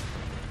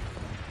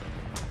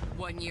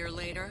 1 year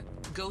later,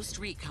 Ghost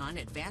Recon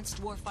Advanced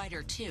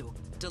Warfighter 2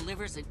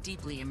 delivers a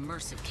deeply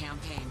immersive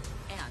campaign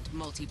and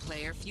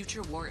multiplayer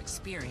future war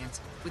experience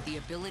with the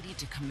ability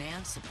to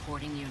command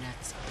supporting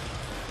units.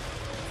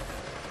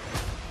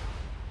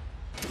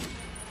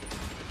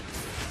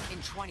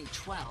 In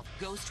 2012,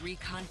 Ghost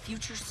Recon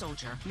Future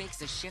Soldier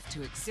makes a shift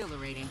to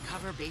exhilarating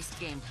cover-based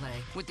gameplay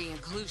with the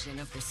inclusion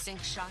of the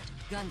sync shot,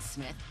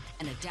 gunsmith,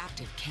 and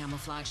adaptive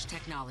camouflage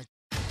technology.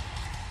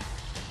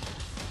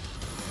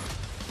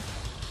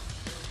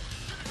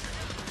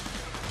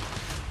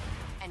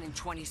 And in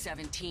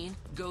 2017,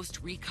 Ghost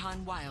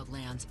Recon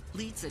Wildlands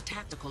leads the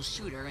tactical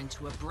shooter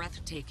into a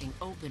breathtaking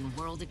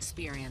open-world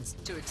experience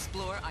to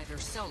explore either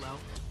solo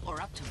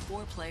or up to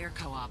 4-player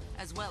co-op,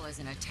 as well as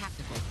in a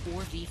tactical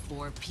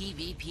 4v4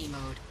 PvP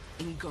mode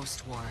in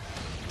Ghost War.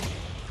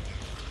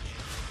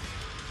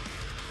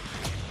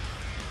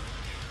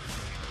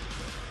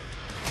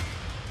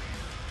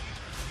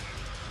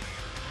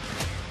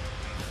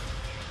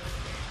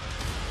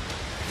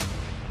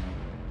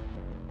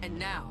 And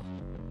now,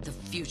 the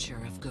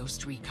future of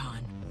Ghost Recon.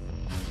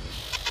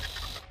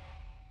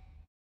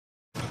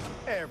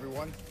 Hey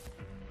everyone,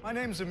 my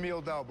name's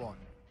Emil Dalbon.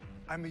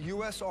 I'm a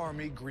U.S.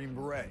 Army Green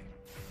Beret.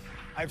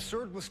 I've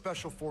served with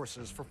Special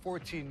Forces for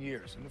 14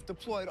 years and have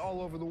deployed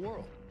all over the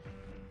world.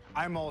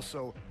 I'm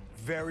also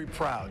very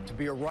proud to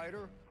be a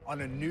writer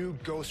on a new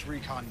Ghost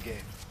Recon game.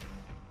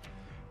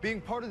 Being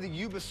part of the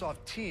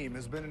Ubisoft team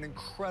has been an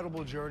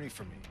incredible journey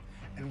for me,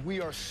 and we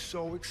are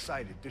so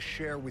excited to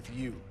share with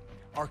you,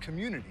 our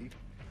community,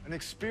 an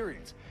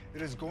experience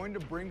that is going to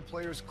bring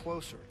players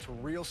closer to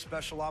real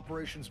special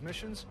operations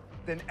missions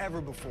than ever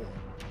before.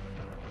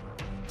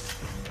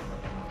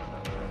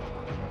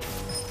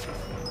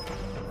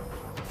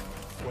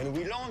 When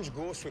we launched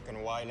Ghost Recon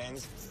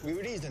Wildlands, we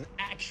released an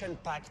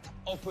action-packed,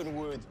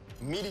 open-world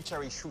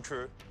military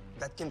shooter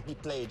that can be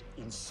played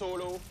in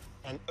solo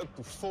and up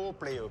to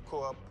 4-player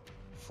co-op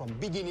from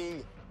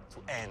beginning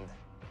to end.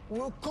 We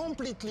were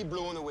completely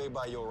blown away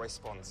by your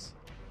response.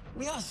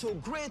 We are so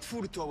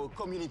grateful to our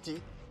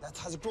community that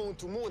has grown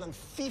to more than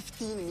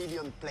 15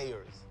 million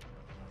players.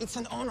 It's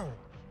an honor.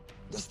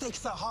 The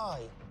stakes are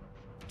high.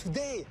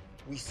 Today,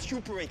 we're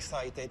super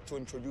excited to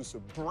introduce a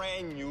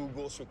brand new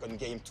Ghost Recon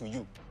game to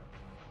you.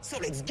 So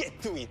let's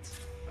get to it.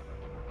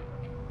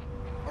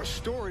 Our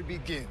story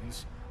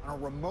begins on a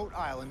remote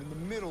island in the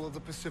middle of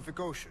the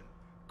Pacific Ocean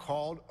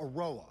called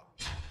Aroa.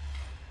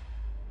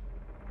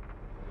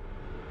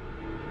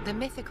 The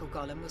mythical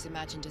golem was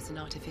imagined as an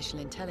artificial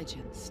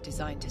intelligence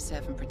designed to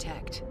serve and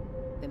protect.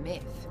 The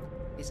myth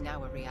is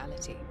now a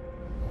reality.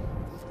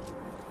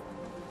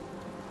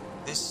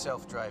 This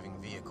self-driving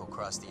vehicle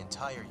crossed the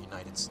entire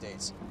United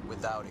States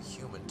without a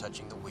human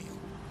touching the wheel.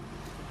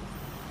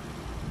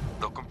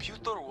 The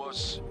computer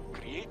was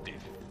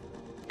creative.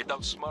 It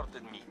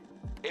outsmarted me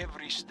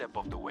every step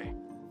of the way.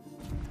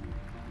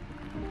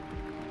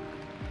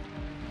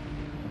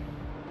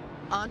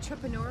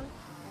 Entrepreneur,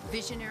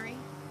 visionary,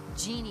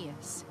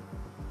 genius.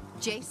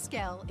 Jay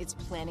Skell is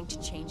planning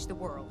to change the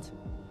world.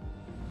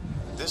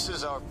 This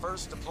is our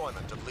first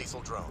deployment of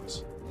lethal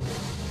drones.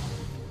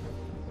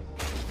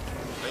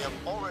 They have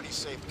already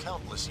saved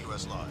countless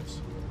U.S. lives.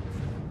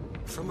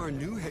 From our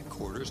new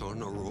headquarters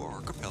on Aurora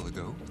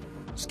Archipelago,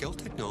 Skell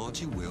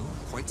Technology will,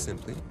 quite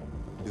simply,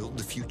 build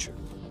the future.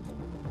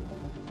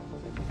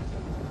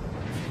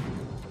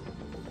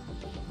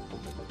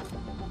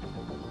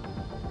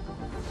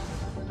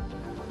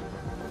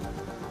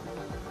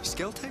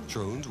 Skell-Tech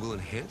drones will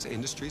enhance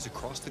industries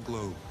across the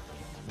globe.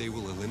 They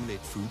will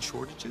eliminate food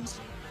shortages,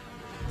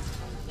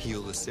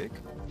 heal the sick,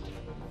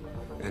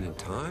 and in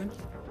time,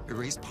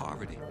 erase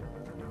poverty.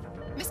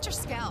 Mr.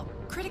 Skell,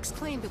 critics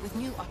claim that with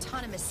new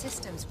autonomous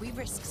systems, we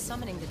risk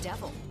summoning the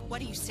devil. What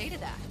do you say to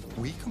that?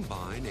 We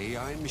combine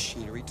AI and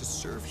machinery to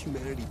serve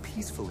humanity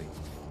peacefully.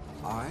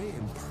 I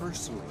am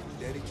personally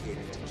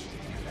dedicated to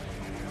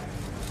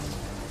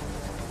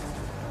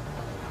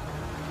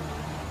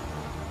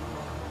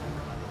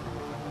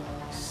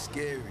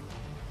scary.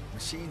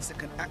 Machines that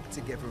can act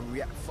together and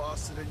react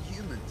faster than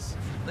humans.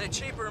 They're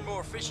cheaper and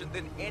more efficient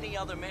than any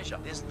other measure.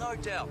 There's no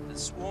doubt that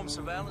swarm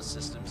surveillance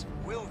systems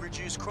will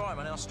reduce crime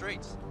on our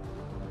streets.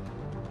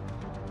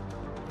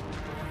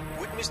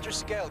 Would Mr.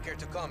 Skell care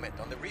to comment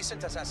on the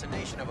recent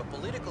assassination of a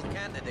political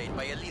candidate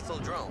by a lethal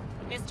drone?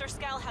 Mr.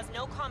 Skell has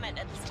no comment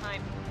at this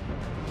time.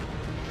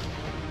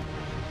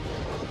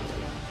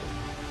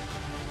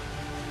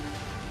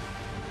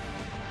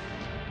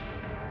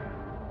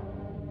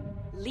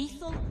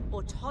 Lethal,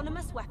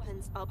 autonomous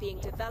weapons are being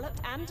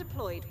developed and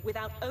deployed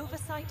without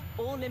oversight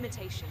or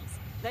limitations.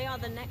 They are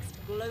the next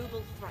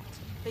global threat.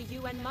 The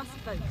UN must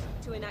vote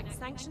to enact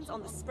sanctions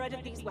on the spread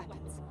of these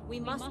weapons. We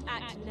must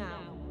act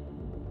now.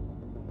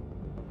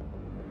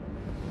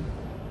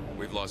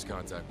 We've lost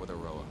contact with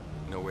Aroa.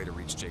 No way to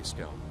reach Jay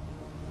Skell.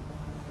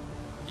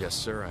 Yes,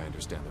 sir, I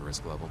understand the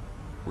risk level.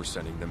 We're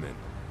sending them in.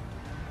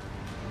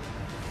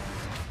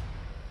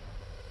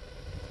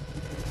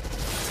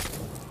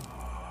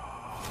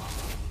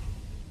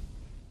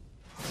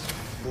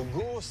 The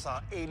Ghosts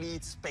are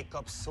elite Spec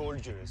Ops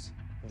soldiers,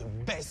 the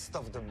best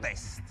of the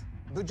best.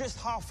 But just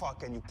how far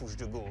can you push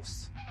the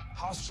Ghosts?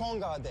 How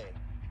strong are they?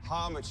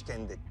 How much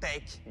can they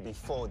take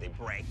before they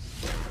break?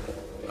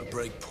 A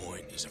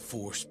breakpoint is a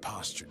forced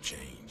posture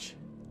change.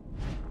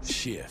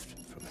 Shift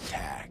from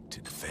attack to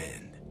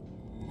defend.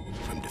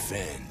 From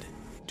defend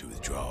to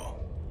withdraw.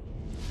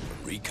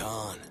 From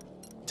recon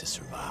to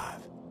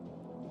survive.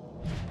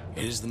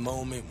 It is the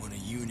moment when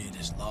a unit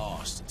has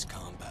lost its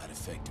combat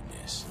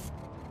effectiveness.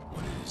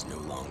 When it is no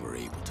longer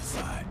able to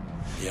fight.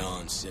 The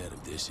onset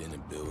of this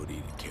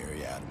inability to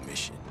carry out a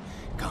mission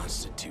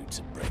constitutes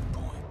a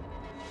breakpoint.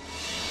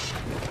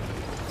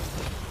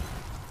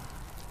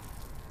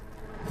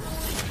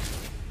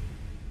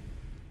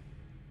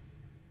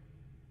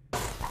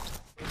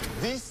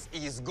 This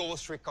is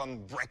Ghost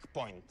Recon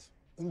Breakpoint.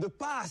 In the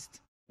past,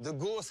 the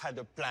Ghosts had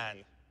a plan.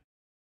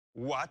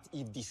 What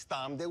if this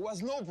time there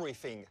was no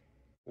briefing?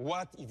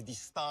 What if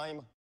this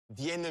time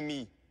the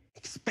enemy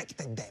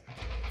expected them?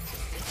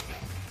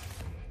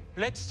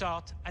 Let's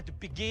start at the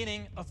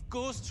beginning of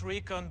Ghost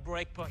Recon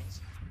Breakpoint.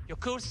 Your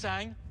call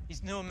sign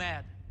is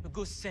Nomad, a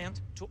ghost sent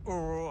to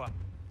Aurora.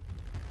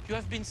 You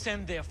have been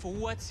sent there for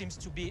what seems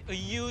to be a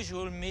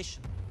usual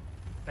mission.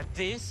 But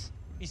this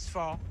is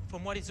far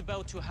from what is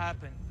about to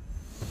happen.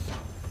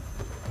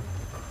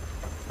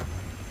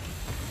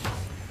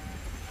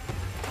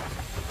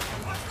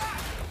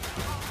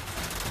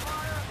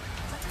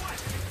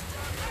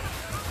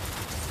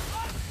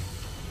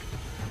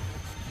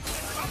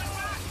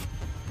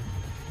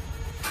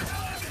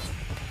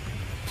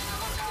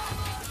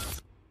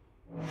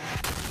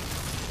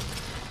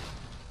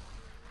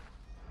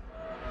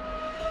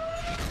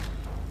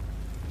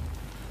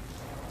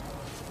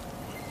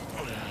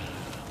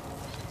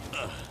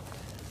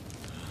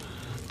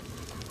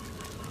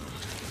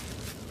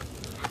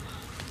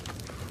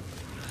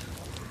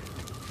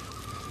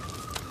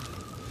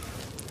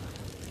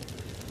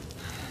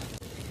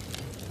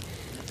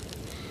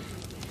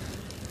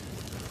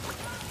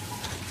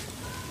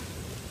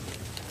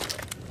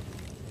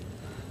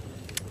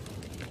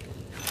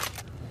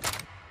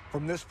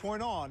 From this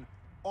point on,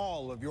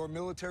 all of your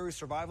military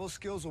survival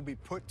skills will be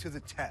put to the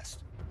test.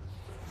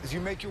 As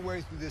you make your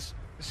way through this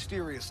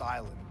mysterious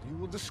island, you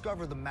will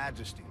discover the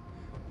majesty,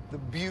 the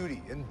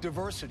beauty and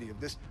diversity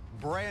of this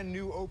brand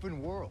new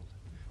open world.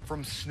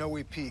 From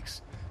snowy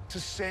peaks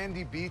to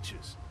sandy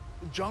beaches,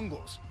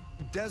 jungles,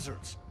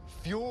 deserts,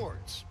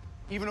 fjords,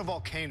 even a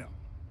volcano.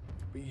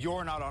 But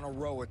you're not on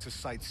Aroa to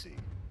sightsee.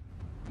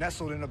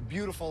 Nestled in a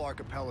beautiful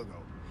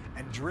archipelago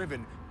and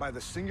driven by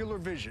the singular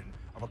vision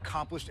of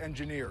accomplished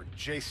engineer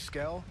Jay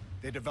Skell,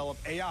 they develop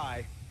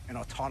AI and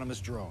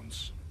autonomous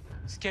drones.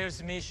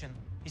 Skell's mission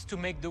is to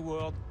make the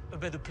world a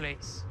better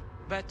place.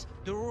 But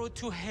the road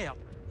to hell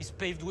is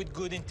paved with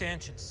good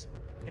intentions.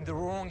 In the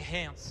wrong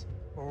hands,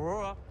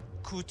 Aurora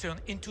could turn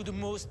into the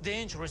most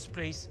dangerous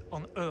place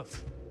on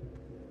Earth.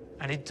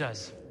 And it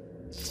does.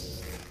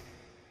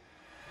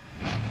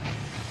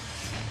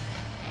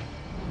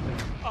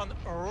 On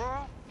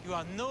Aurora, you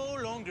are no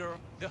longer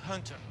the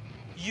hunter.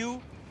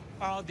 You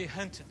are the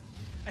hunted.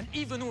 And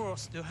even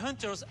worse, the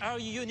hunters are a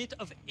unit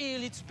of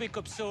elite Spec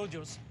Ops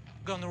soldiers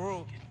gone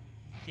rogue.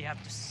 They have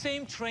the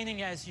same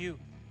training as you,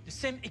 the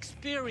same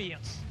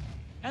experience,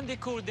 and they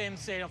call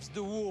themselves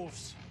the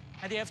Wolves,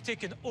 and they have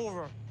taken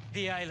over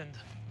the island.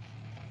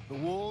 The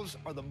Wolves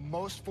are the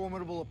most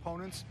formidable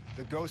opponents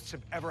the Ghosts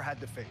have ever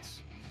had to face.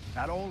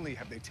 Not only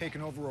have they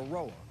taken over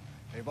Aroa,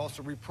 they've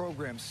also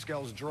reprogrammed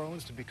Skell's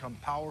drones to become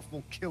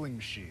powerful killing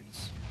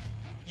machines.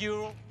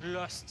 You're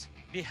lost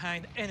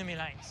behind enemy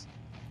lines.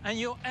 And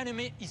your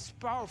enemy is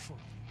powerful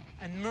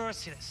and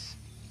merciless.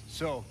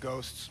 So,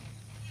 Ghosts,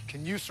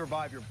 can you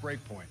survive your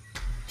breakpoint?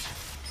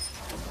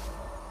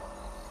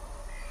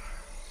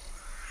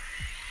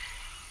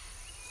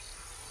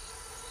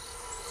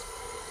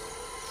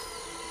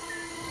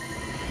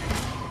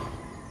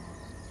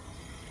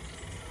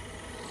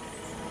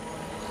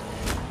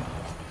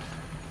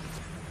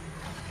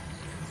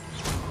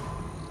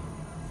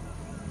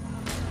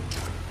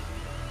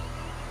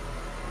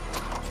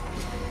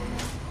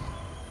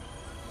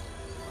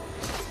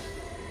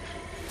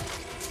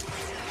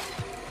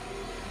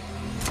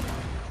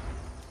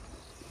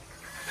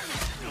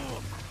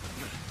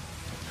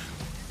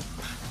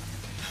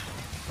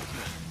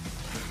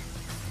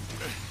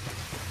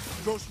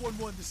 Ghost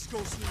 1-1, this is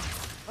Ghost Lead.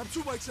 I'm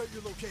 2 mics at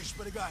your location,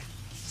 but I got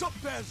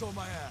something bad's on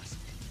my ass.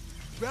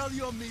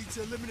 Rally on me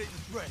to eliminate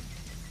the threat.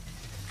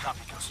 Copy,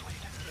 Ghost Lead.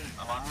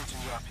 I'm en route to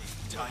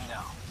URP. Time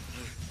now.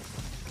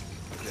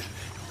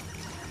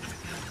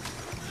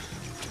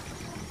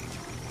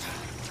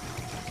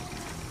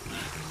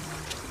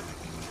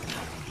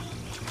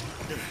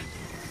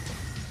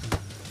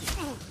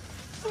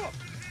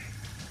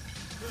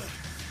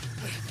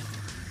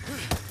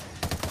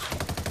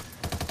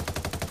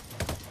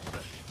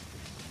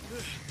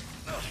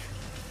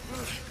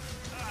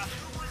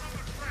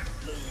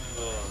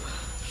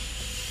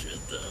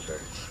 Shit, that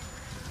hurts.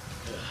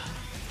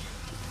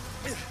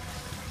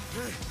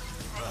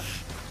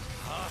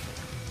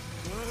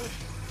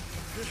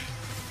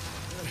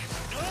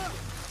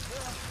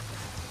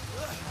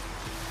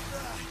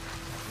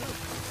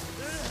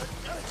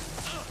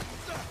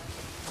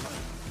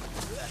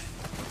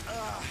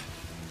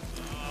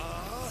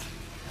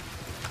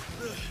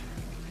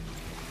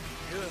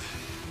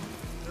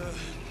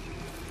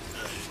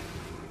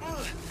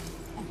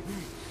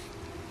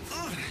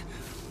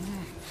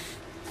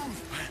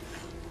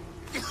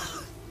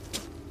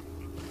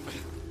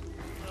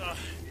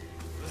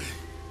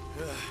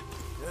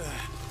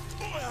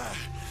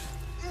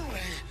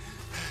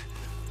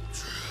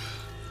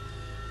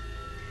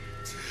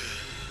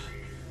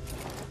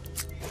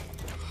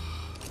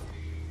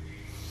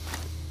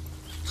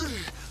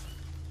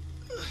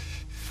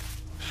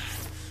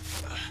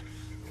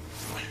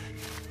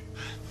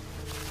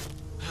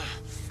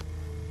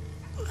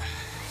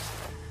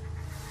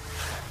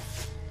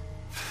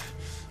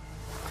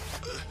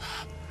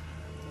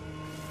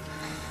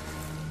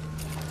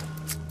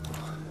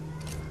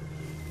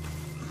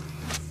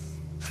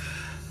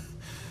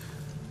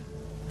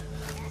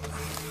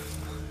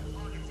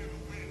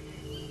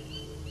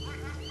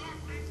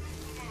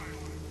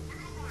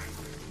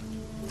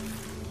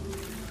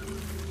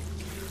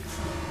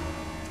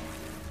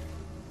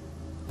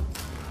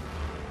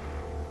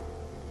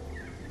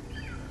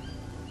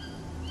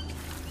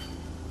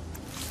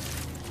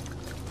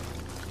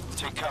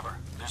 Take cover.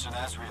 There's an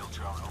Azrael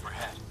drone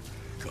overhead.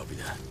 Copy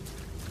that.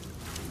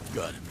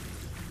 Got him.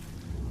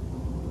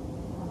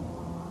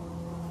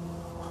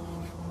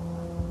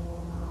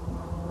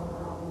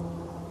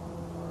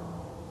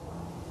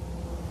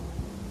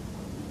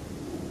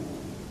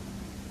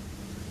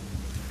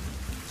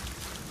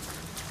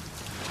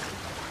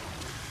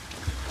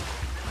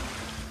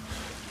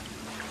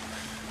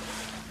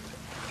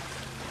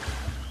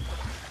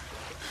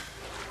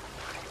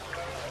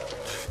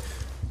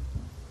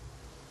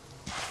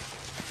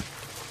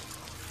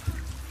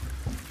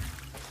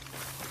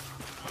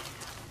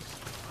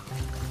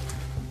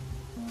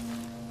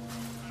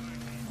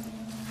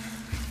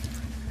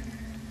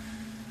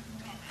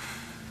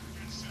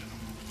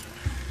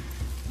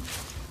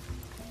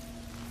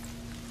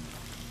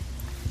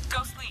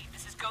 Ghost Lead,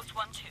 this is Ghost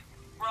 1-2.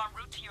 We're en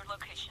route to your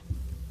location.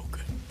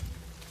 Okay.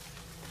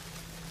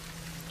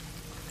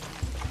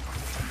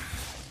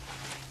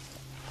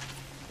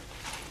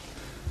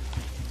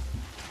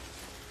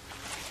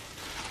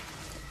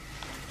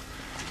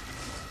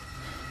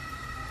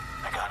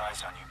 I got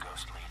eyes on you,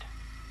 Ghost Lead.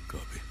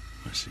 Copy.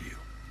 I see you.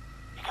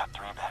 You got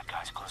 3 bad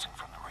guys closing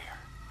from the rear.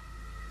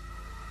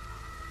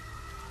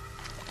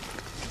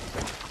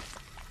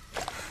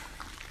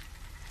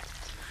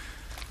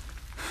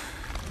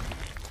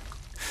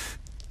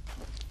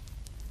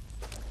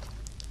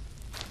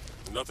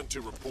 Nothing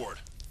to report.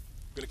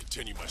 I'm gonna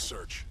continue my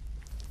search.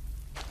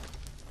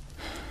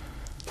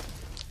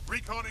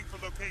 Reconning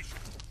for location.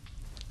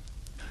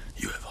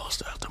 You have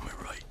hostile to my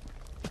right.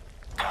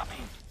 Copy.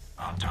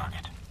 On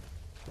target.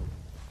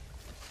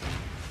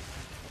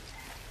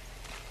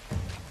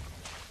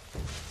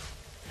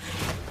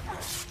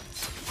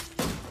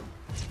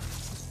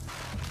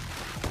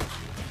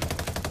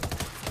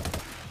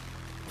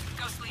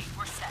 Ghost Lead,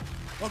 we're set.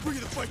 I'm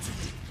bringing the fight to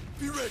you.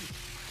 Be ready.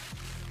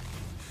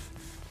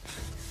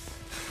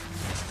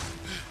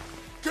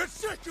 Get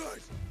set,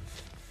 guys!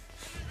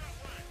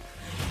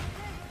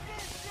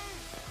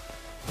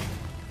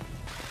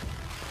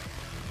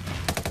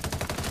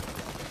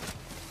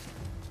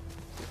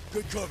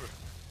 Good cover.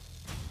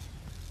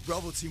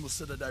 Bravo team will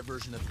set a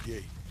diversion at the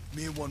gate.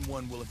 Me and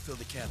 1-1 will infill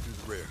the camp through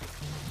the rear.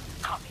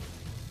 Copy.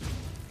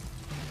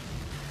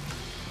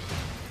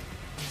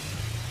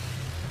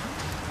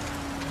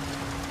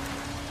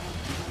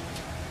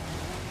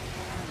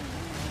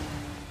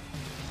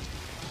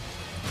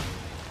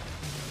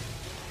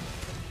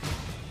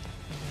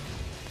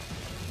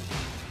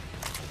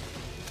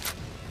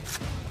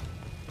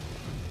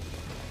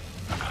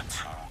 I got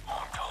 2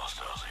 armed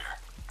hostiles here.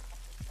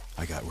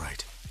 I got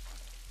right.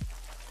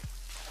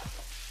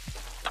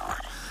 3,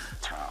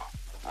 2,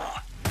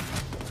 1.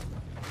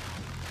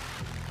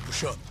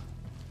 Push up.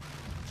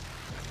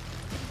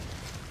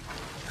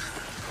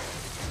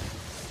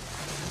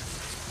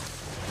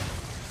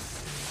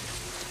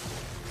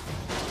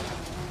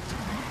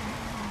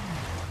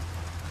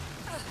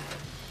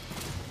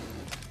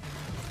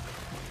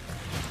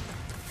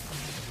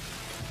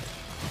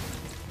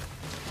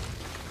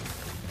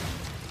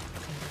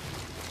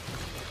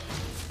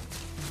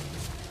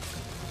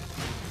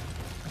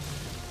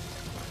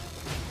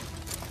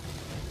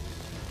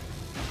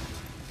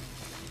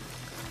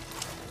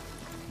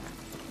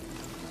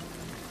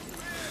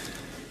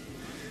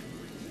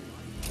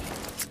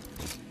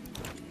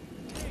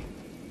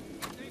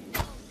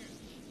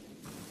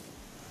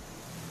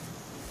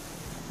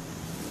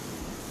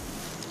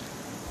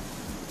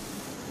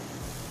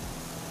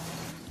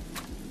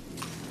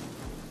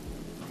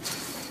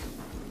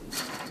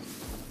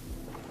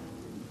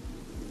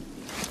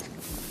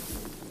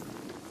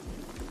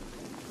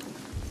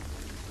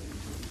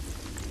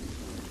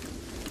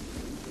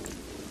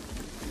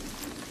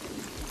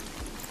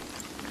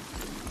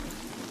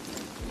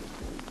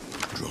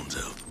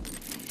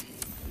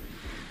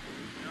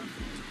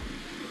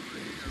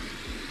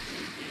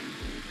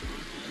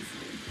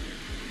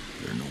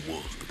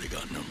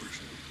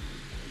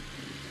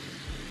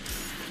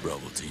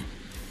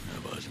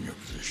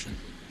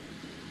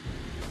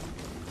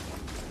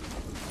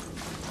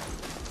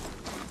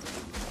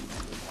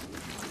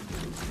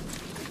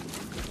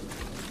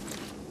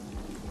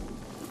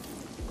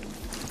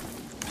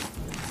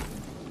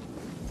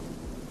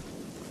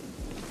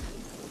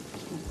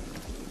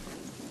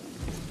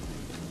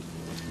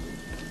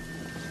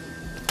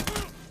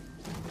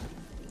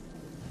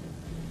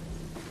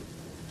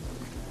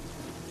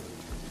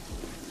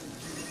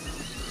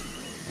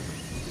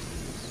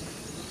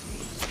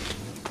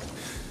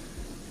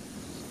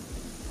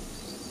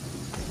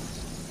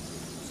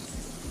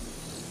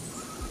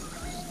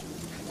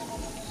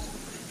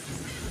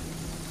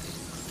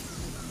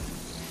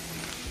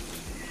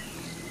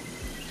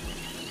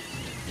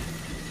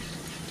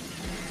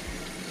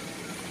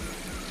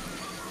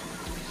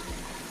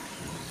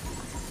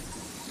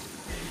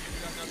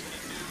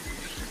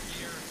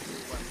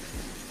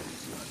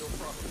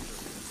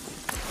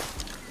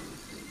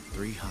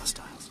 3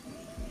 hostiles.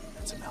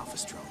 That's an Alpha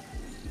drone.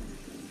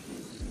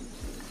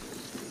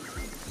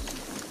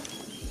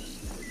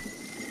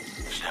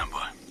 Stand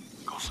by.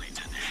 Ghost Lead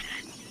to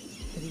initiate.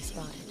 Have you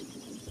spotted?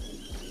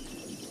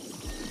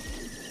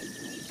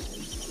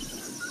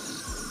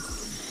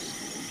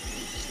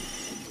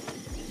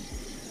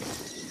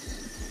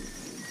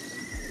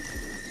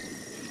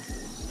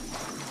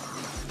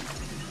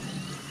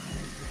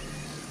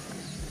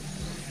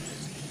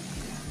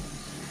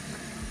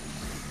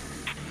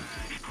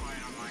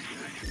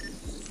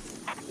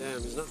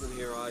 Damn, there's nothing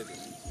here either.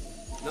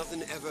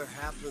 Nothing ever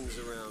happens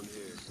around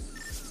here.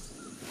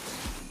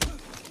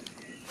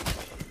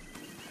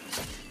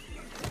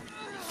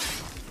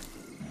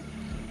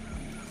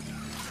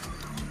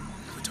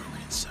 No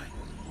target in sight.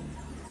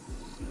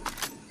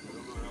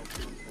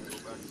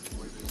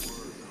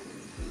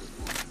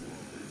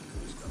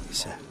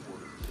 Set.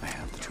 I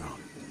have the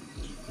drone.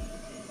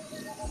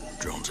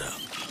 Drone's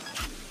out.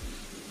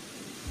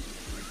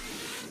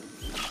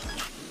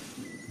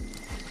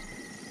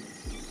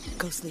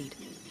 Ghost Lead,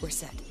 we're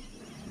set.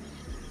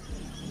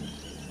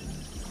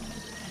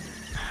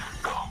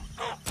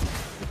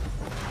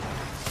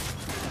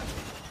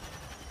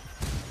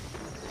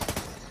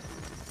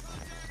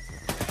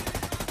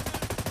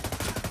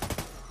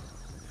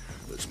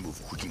 Let's move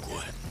quick and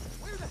quiet.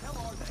 Where the hell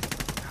are they?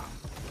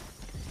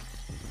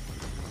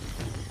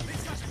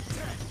 These guys are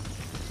dead.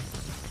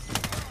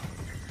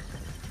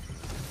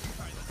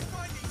 All right, let's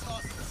find these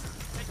hostiles.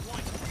 Take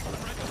point. I'm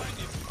right behind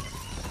you.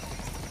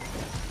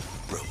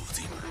 Bravo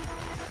team.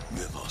 We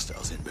have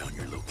hostiles inbound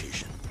your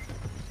location.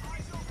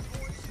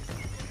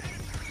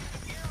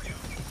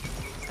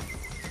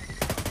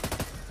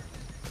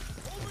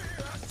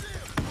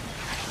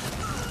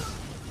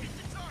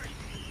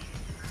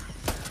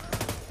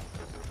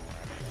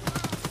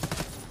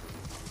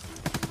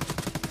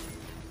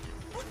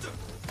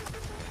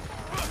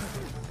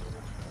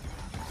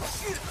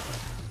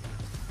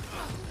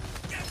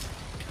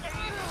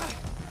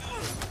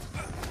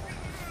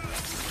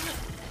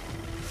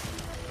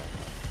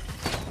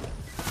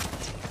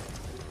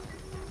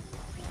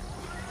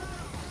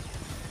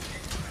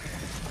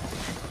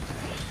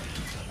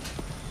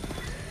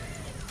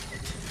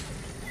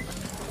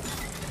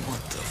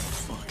 What the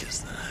fuck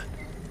is that?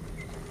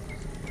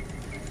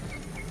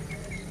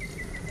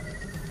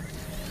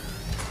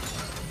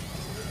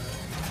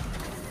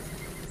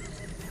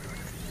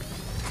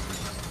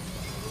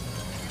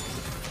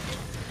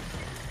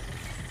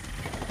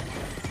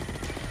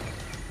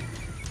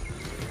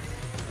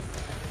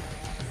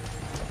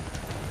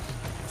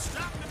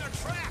 Stop them in their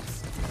tracks.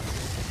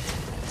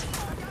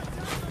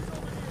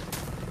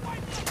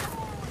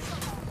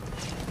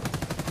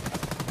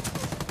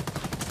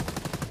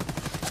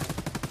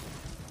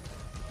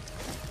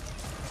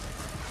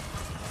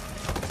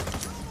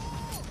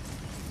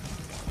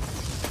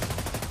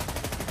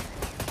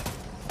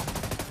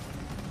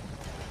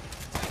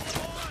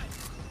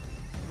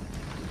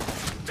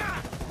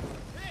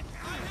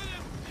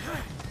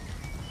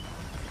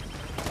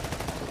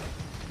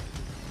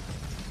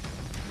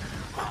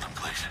 Hold in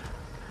place.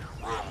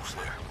 We're almost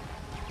there.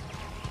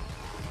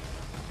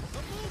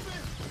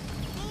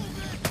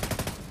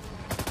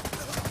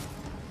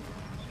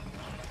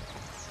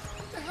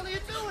 What the hell are you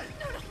doing?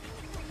 No.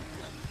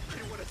 I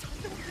don't want to talk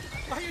to them.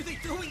 Why are they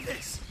doing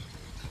this?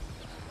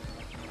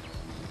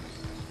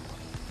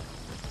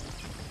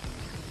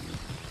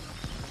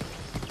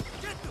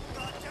 Get them,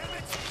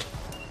 goddammit!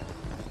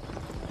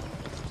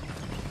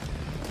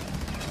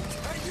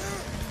 Hey, you!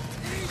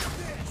 Eat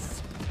this!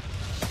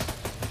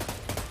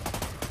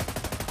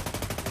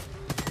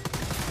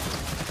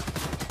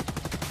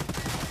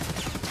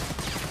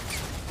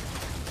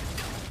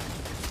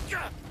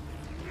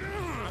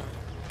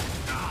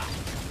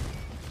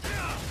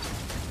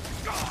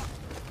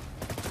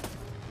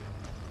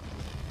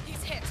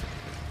 He's hit.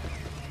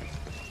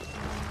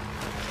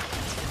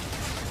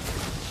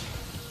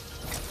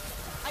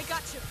 I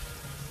got you.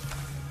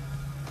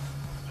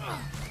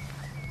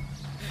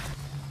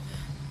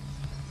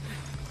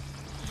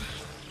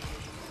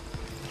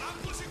 I'm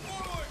pushing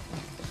forward!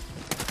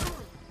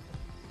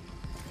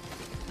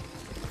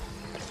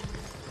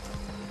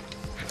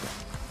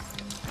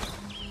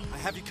 I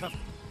have you covered.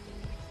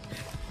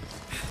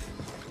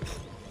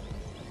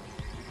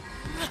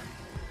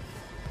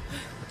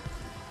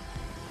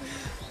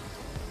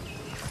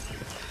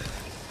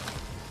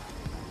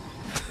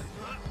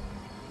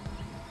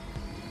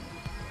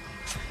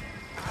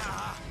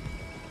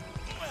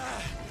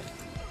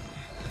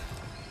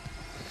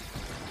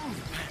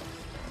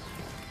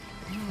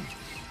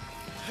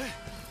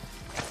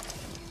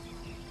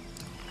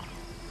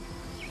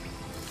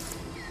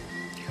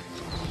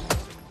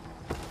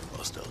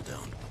 Hostile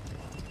down.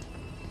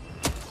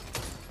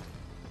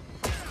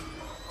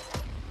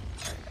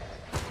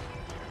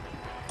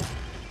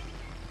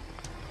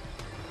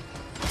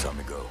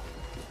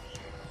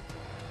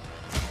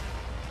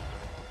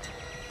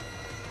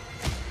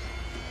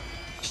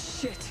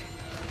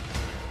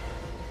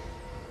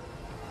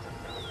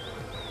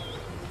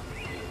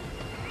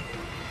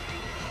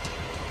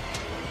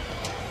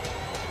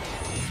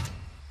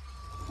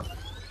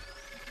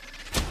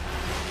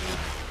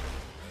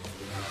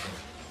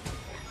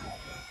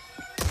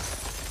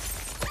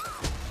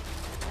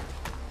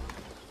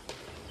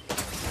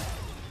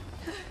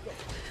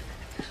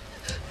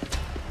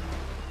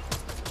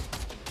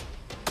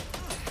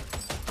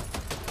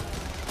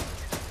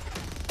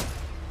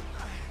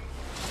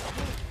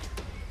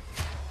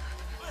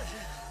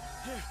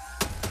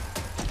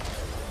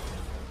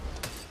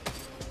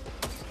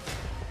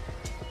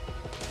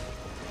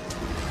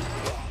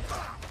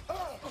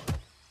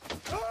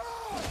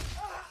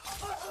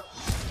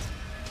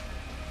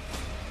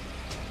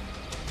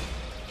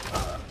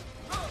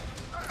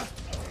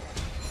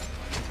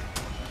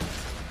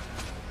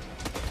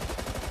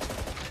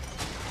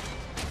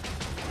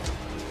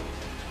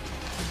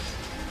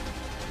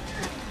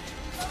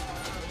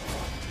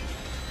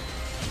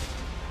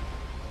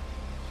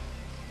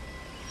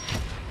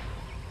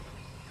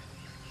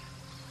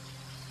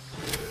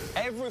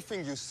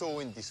 Everything you saw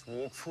in this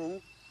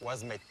walkthrough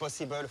was made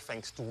possible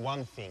thanks to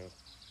one thing: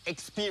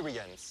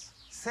 experience.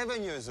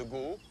 7 years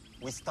ago,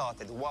 we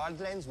started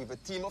Wildlands with a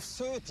team of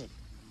 30.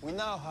 We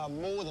now have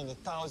more than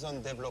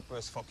 1,000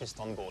 developers focused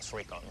on Ghost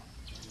Recon.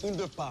 In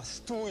the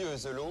past 2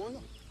 years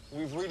alone,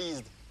 we've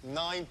released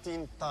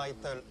 19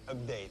 title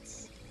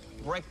updates.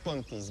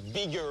 Breakpoint is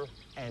bigger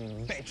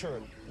and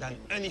better than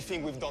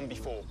anything we've done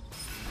before.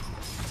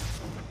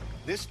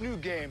 This new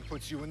game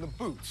puts you in the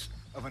boots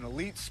of an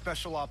elite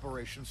special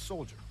operations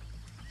soldier.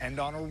 And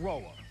on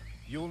Aroa,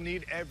 you'll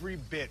need every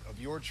bit of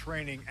your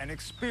training and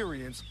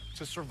experience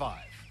to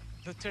survive.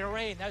 The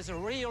terrain has a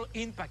real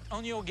impact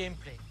on your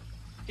gameplay.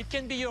 It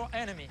can be your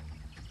enemy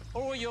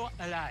or your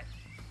ally.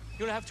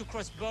 You'll have to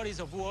cross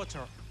bodies of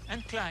water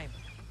and climb.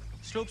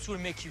 Slopes will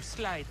make you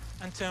slide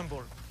and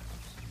tumble.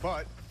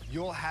 But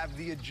you'll have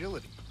the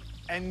agility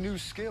and new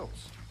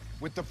skills.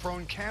 With the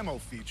prone camo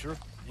feature,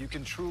 you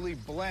can truly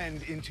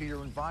blend into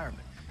your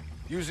environment,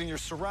 using your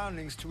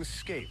surroundings to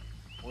escape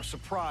or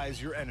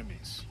surprise your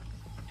enemies.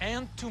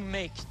 And to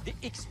make the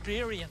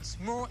experience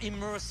more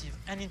immersive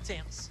and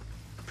intense,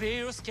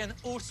 players can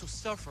also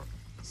suffer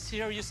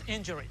serious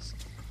injuries.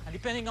 And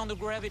depending on the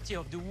gravity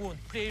of the wound,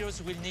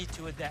 players will need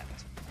to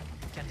adapt.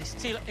 Can they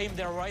still aim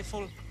their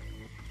rifle?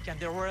 Can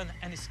they run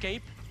and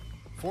escape?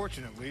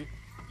 Fortunately,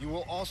 you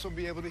will also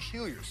be able to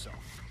heal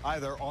yourself,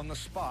 either on the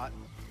spot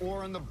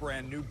or in the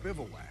brand new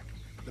bivouac.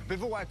 The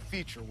bivouac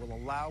feature will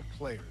allow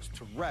players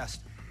to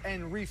rest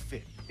and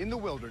refit in the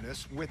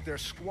wilderness with their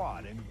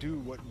squad and do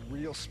what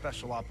real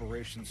special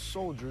operations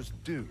soldiers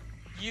do.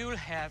 You'll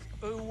have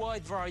a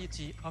wide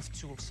variety of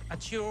tools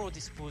at your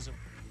disposal.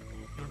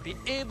 You'll be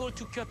able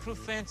to cut through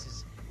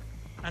fences,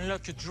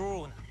 unlock a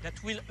drone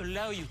that will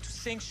allow you to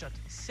sink-shot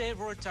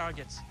several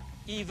targets,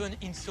 even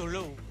in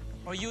solo,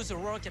 or use a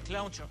rocket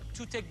launcher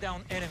to take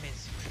down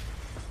enemies.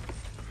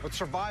 But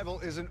survival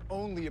isn't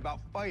only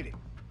about fighting.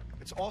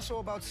 It's also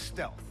about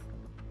stealth.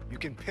 You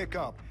can pick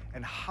up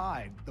and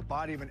hide the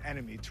body of an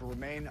enemy to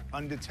remain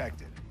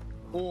undetected,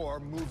 or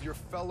move your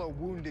fellow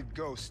wounded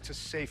ghosts to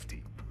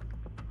safety.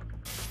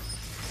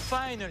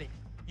 Finally,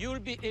 you'll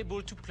be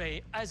able to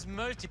play as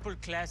multiple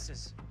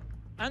classes,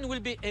 and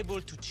will be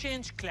able to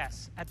change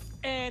class at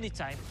any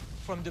time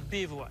from the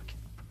bivouac.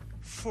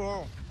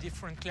 4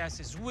 different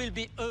classes will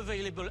be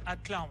available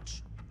at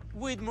launch,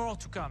 with more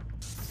to come.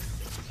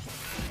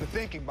 The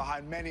thinking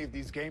behind many of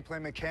these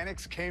gameplay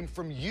mechanics came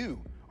from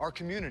you, our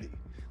community.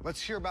 Let's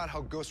hear about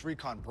how Ghost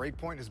Recon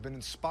Breakpoint has been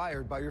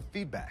inspired by your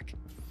feedback.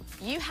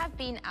 You have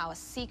been our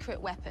secret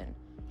weapon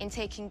in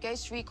taking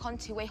Ghost Recon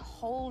to a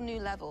whole new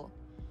level.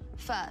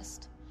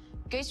 First,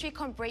 Ghost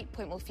Recon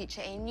Breakpoint will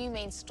feature a new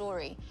main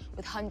story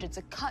with hundreds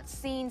of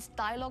cutscenes,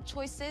 dialogue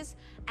choices,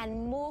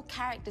 and more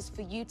characters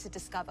for you to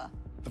discover.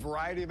 The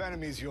variety of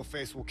enemies you'll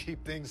face will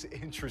keep things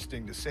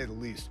interesting, to say the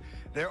least.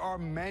 There are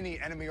many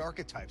enemy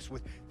archetypes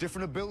with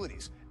different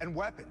abilities and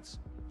weapons,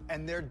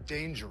 and they're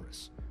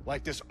dangerous,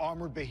 like this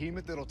armored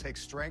behemoth that'll take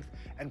strength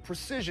and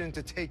precision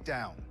to take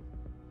down.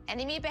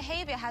 Enemy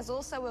behavior has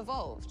also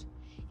evolved.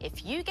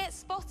 If you get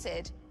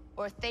spotted,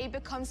 or if they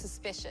become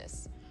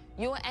suspicious,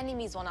 your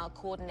enemies will now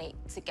coordinate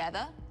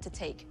together to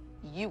take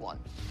you on.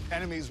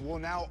 Enemies will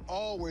now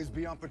always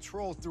be on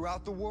patrol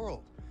throughout the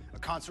world. A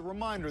constant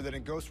reminder that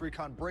in Ghost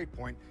Recon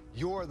Breakpoint,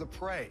 you're the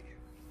prey.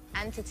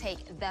 And to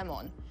take them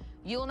on,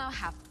 you'll now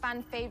have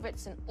fan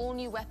favorites and all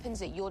new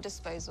weapons at your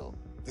disposal.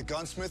 The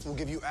gunsmith will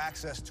give you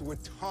access to a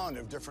ton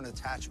of different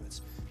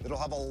attachments that'll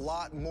have a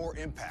lot more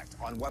impact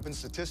on weapon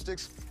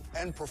statistics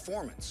and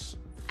performance.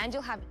 And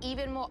you'll have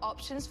even more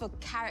options for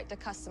character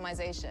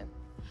customization.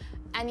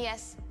 And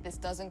yes, this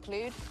does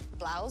include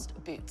bloused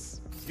boots.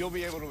 You'll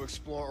be able to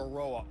explore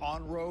Aroa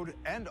on-road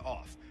and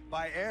off,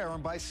 by air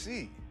and by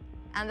sea.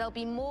 And there'll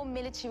be more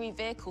military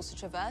vehicles to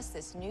traverse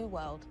this new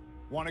world.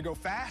 Want to go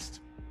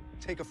fast?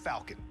 Take a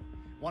Falcon.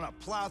 Want to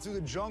plow through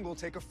the jungle?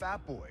 Take a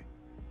Fat Boy.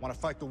 Want to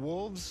fight the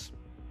wolves?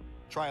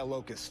 Try a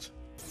Locust.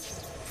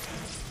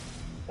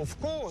 Of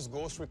course,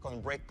 Ghost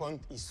Recon Breakpoint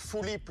is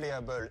fully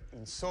playable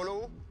in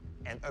solo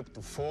and up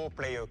to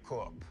 4-player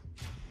co-op.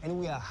 And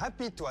we are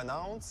happy to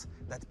announce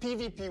that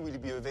PvP will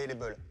be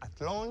available at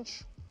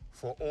launch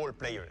for all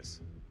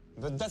players.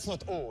 But that's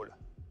not all.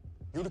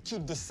 You'll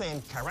keep the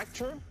same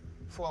character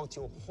throughout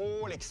your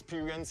whole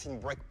experience in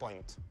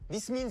Breakpoint.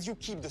 This means you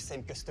keep the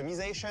same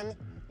customization,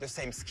 the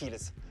same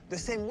skills, the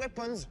same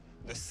weapons,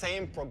 the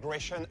same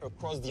progression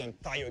across the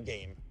entire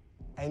game.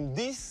 And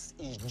this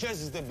is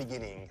just the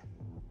beginning.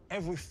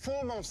 Every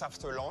 4 months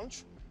after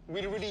launch,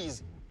 we'll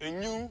release a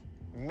new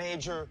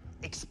major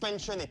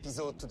expansion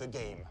episode to the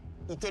game.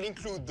 It'll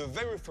include the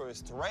very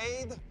first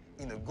raid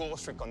in a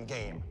Ghost Recon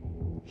game.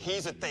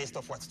 Here's a taste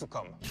of what's to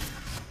come.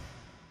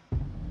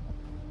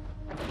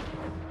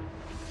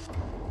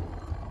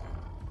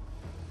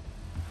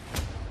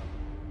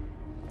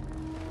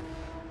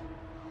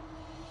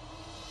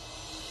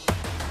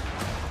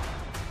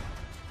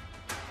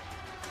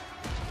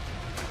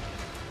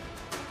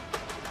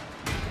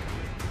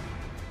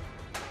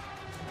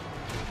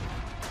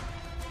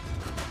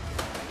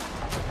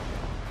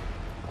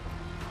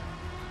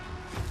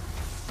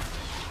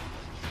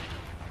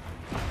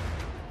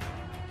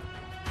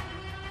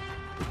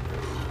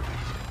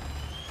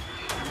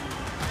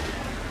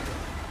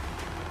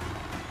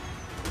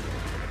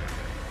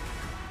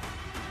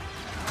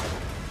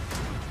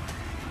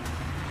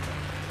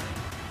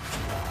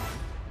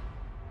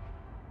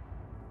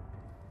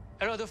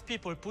 A lot of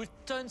people put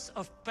tons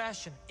of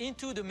passion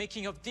into the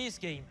making of this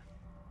game.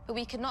 But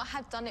we could not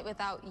have done it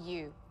without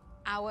you,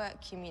 our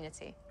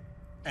community.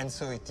 And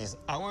so it is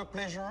our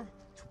pleasure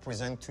to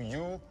present to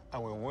you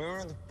our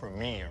world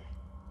premiere.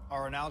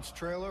 Our announced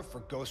trailer for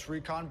Ghost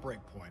Recon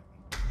Breakpoint.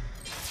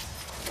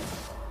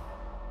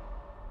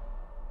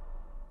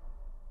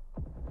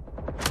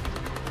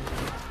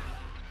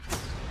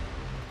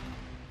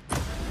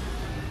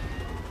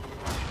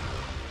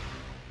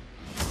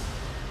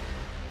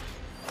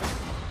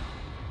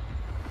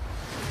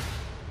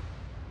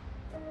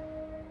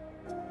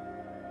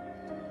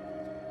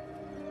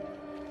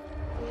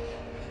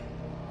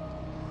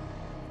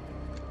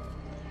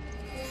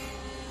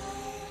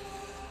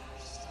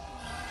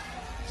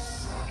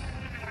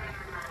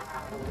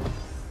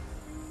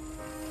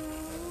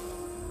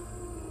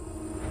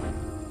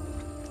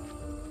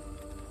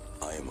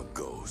 I am a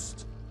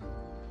ghost,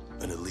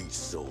 an elite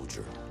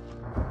soldier.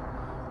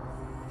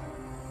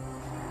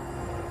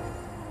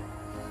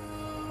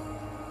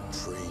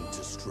 Trained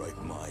to strike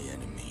my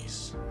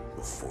enemies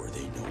before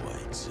they know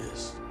I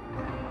exist.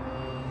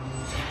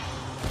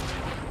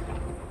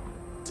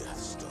 Death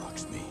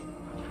stalks me,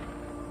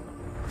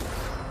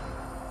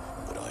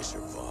 but I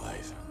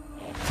survive.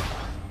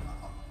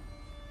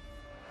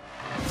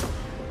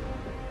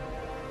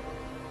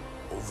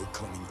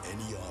 Overcoming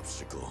any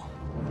obstacle.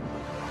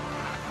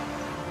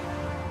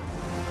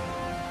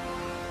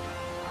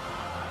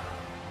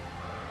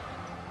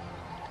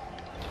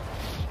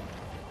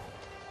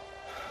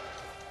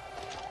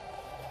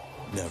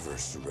 Never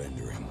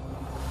surrendering.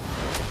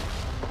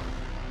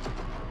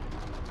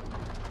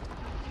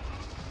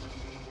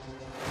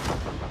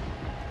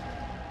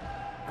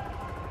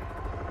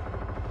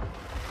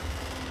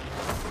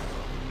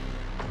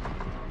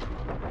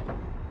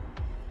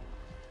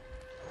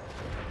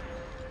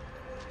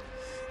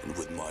 And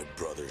with my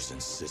brothers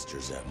and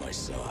sisters at my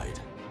side,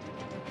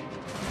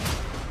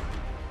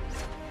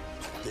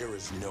 there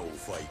is no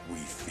fight we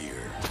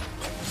fear.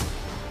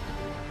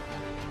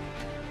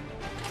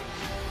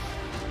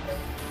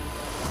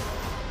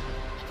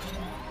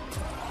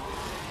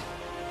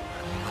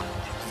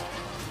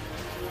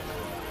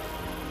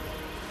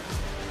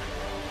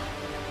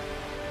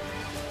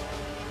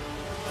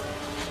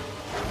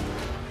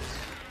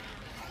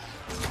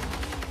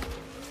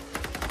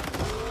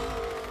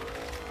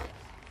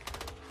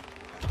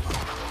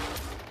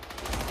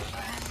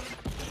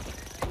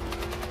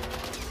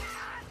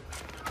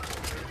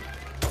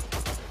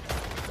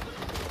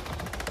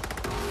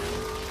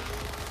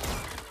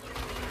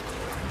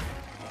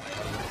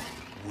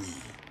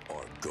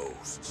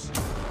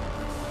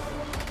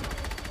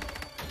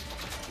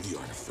 We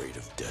aren't afraid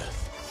of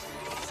death.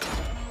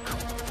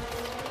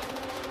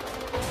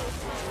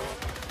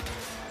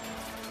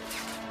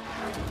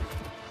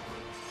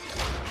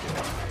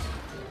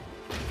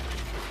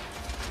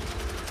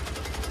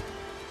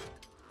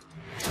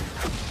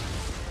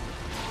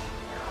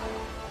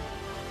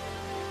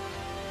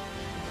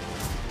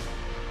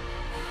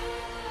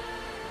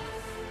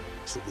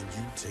 So when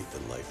you take the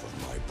life of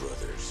my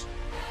brothers,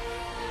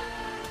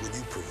 when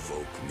you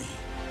provoke me,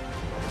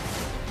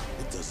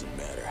 it doesn't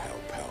matter how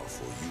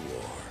powerful you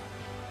are,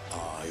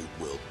 I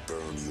will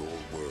burn your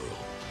world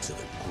to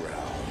the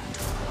ground.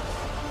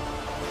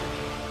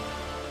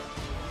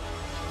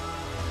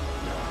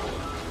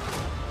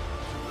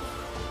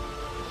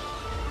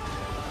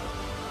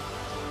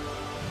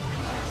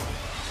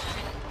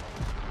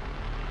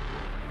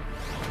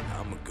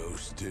 I'm a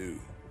ghost too.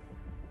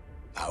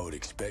 I would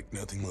expect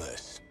nothing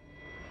less.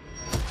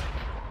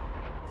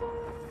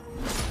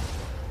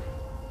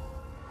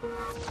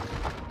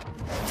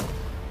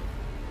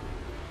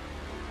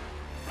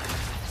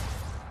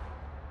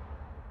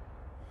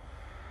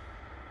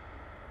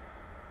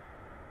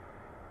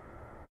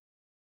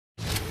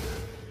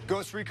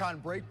 Ghost Recon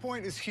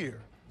Breakpoint is here,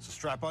 so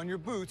strap on your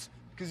boots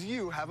because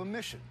you have a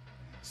mission.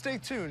 Stay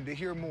tuned to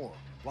hear more,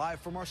 live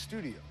from our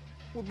studio.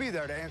 We'll be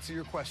there to answer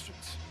your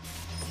questions.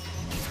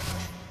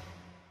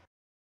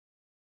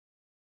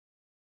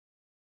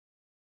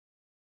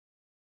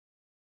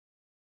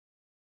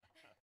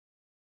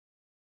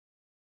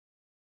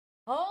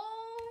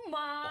 Oh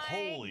my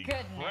Holy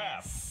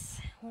goodness.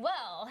 crap.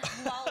 Well,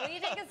 while we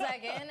take a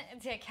second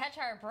to catch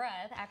our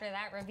breath after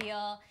that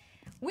reveal,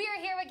 we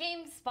are here with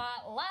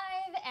GameSpot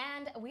Live,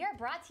 and we are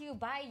brought to you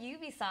by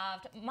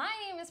Ubisoft. My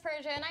name is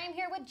Persia, and I am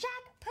here with Jack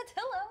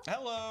Pattillo.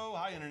 Hello.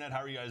 Hi, Internet. How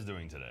are you guys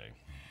doing today?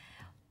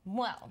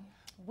 Well,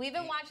 we've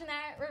been watching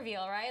that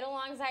reveal right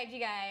alongside you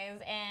guys,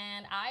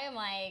 and I am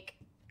like,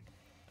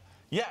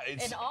 yeah,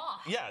 it's in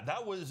awe. Yeah,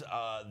 that was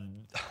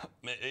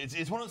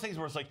it's one of those things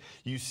where it's like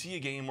you see a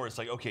game where it's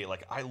like, okay,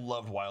 like I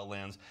loved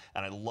Wildlands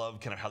and I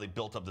love kind of how they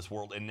built up this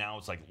world, and now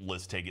it's like,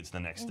 let's take it to the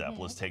next step,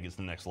 let's take it to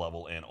the next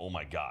level, and oh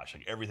my gosh,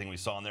 like everything we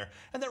saw in there,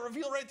 and that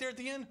reveal right there at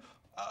the end.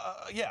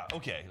 Yeah,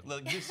 okay.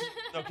 Like this,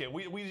 okay,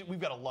 we've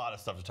got a lot of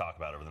stuff to talk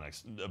about over the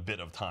next bit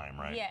of time,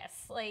 right?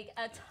 Yes, like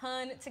a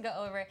ton to go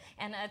over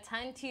and a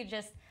ton to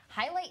just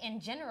highlight in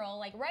general.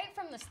 Like right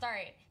from the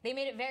start, they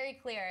made it very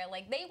clear,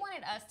 like they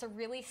wanted us to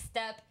really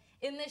step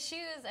in the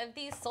shoes of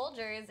these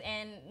soldiers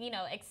and, you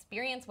know,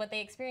 experience what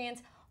they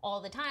experience all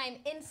the time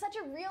in such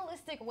a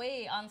realistic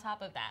way on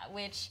top of that,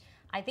 which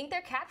I think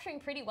they're capturing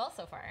pretty well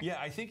so far. Yeah,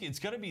 I think it's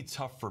going to be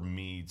tough for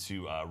me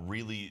to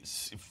really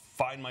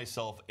find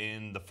myself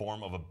in the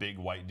form of a big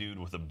white dude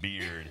with a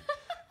beard.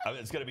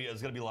 It's gonna be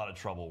a lot of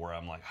trouble where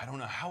I'm like, I don't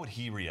know, how would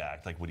he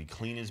react? Like, would he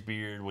clean his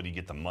beard? Would he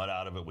get the mud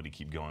out of it? Would he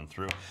keep going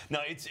through? No,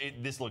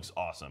 this looks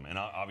awesome, and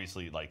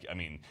obviously, like, I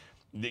mean.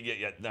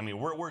 I mean,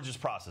 we're just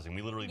processing.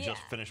 We literally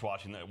just finished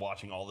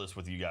watching all this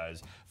with you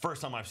guys.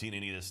 First time I've seen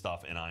any of this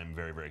stuff, and I'm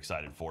very, very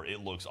excited for it.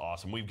 It looks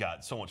awesome. We've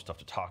got so much stuff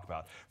to talk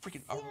about.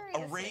 Freaking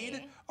a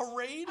raid? A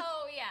raid?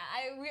 Oh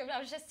yeah, I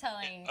was just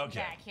telling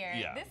Jack here.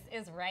 Yeah. This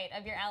is right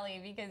up your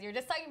alley because you're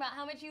just talking about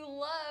how much you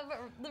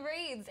love the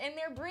raids, and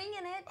they're bringing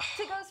it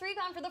to Ghost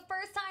Recon for the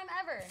first time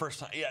ever.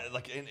 First time, yeah.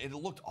 Like, and it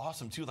looked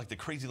awesome too. Like the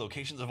crazy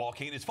locations of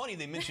volcano. It's funny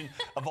they mentioned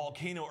a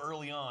volcano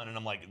early on, and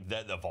I'm like,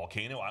 the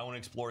volcano. I want to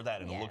explore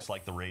that, and it looks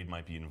like the raid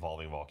might be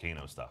involving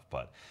volcano stuff.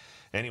 But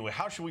anyway,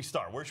 how should we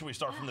start? Where should we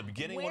start from the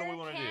beginning? What do we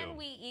want to do? Where can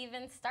we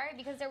even start?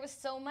 Because there was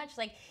so much,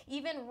 like,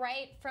 even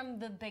right from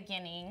the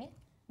beginning,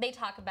 they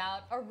talk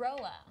about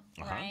Aroa,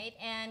 right?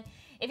 And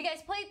if you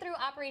guys played through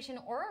Operation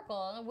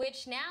Oracle,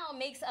 which now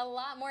makes a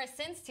lot more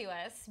sense to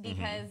us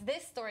because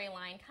this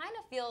storyline kind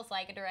of feels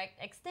like a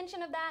direct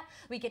extension of that.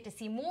 We get to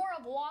see more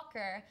of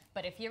Walker,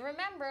 but if you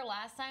remember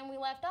last time we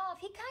left off,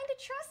 he kind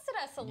of trusted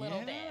us a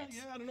little bit.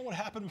 Yeah, I don't know what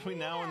happened between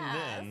now and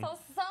then. So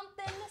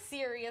something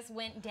serious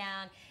went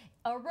down.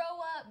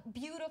 Aroa,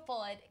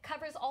 beautiful. It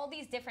covers all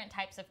these different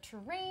types of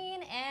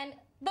terrain and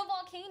the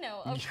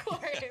volcano, of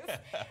course.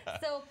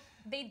 So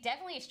they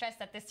definitely stress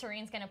that this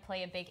terrain is going to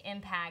play a big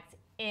impact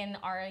in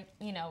our,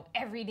 you know,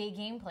 everyday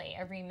gameplay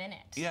every minute.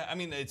 Yeah, I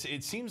mean,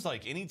 it seems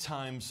like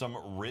anytime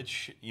some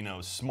rich, you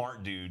know,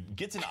 smart dude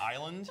gets an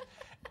island,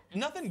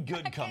 nothing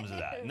good comes of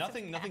that.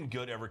 Nothing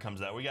good ever comes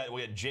of that. We got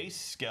Jace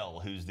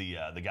Skell, who's the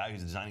guy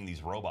who's designing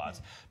these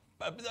robots.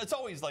 It's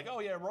always like, oh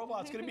yeah,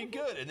 robot's gonna be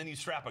good, and then you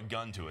strap a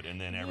gun to it,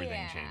 and then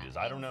everything changes.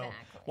 I don't know.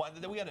 Why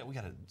we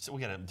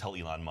gotta tell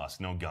Elon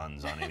Musk no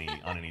guns on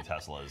any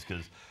Teslas,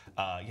 because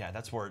yeah,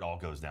 that's where it all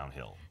goes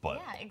downhill. But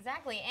yeah,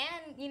 exactly.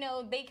 And you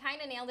know, they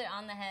kind of nailed it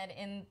on the head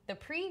in the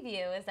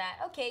preview. Is that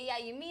okay? Yeah,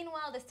 you mean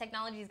well, this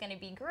technology is gonna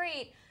be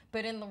great,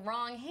 but in the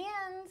wrong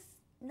hands,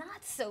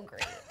 not so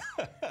great.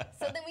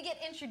 So then we get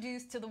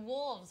introduced to the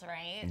wolves,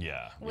 right?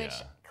 Yeah. Which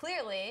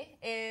clearly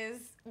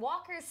is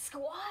Walker's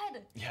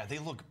squad. Yeah, they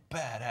look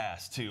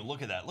badass too.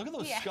 Look at that. Look at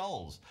those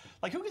skulls.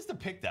 Like, who gets to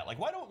pick that? Like,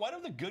 why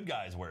don't the good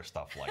guys wear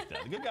stuff like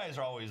that? The good guys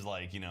are always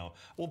like, you know,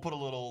 we'll put a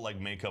little like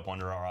makeup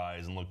under our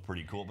eyes and look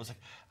pretty cool. But it's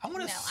like, I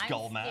want a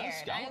skull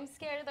mask. I'm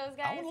scared of those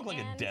guys. I want to look like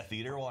a Death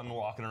Eater while I'm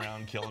walking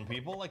around killing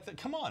people. Like,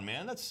 come on,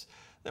 man.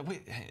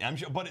 I'm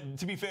sure, but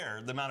to be fair,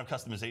 the amount of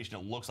customization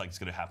it looks like it's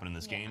going to happen in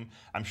this game,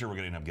 I'm sure we're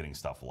going to end up getting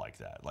stuff like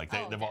that. Like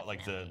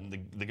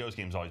the Ghost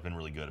game's always been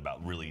really good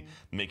about really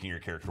making your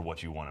character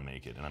what you want to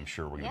make it, and I'm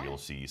sure we're going to be able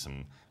to see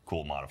some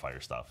cool modifier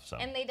stuff. So.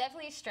 And they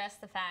definitely stress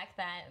the fact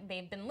that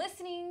they've been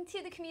listening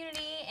to the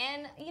community,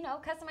 and you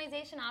know,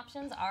 customization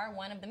options are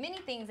one of the many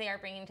things they are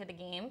bringing to the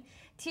game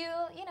to,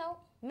 you know,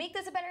 make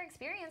this a better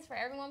experience for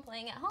everyone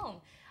playing at home.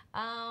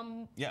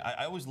 Yeah,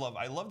 I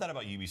love that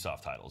about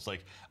Ubisoft titles.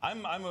 Like,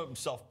 I'm a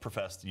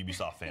self-professed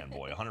Ubisoft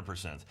fanboy,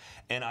 100%,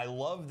 and I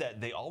love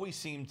that they always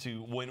seem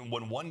to, when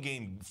one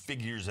game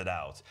figures it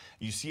out,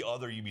 you see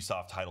other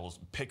Ubisoft titles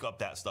pick up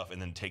that stuff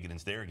and then take it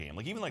into their game.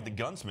 Like, even like the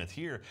gunsmith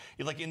here,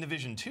 like in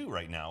Division 2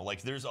 right now,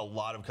 like there's a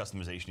lot of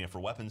customization you have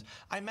for weapons.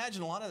 I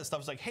imagine a lot of that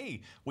stuff is like,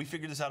 hey, we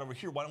figured this out over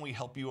here. Why don't we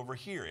help you over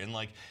here? And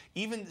like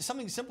even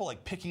something simple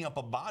like picking up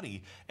a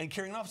body and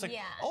carrying it off. It's like,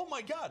 oh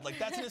my God, like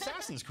that's an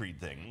Assassin's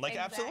Creed thing. Like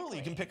absolutely.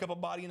 You can pick up a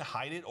body and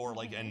hide it, or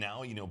like, and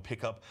now, you know,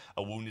 pick up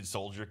a wounded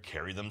soldier,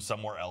 carry them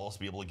somewhere else,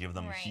 be able to give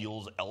them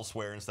heals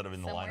elsewhere instead of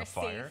in the line of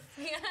fire.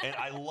 And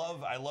I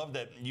love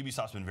that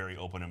Ubisoft's been very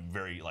open and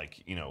very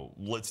like, you know,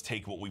 let's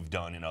take what we've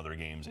done in other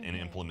games and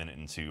implement it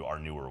into our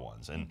newer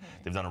ones. And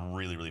they've done a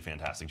really, really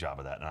fantastic job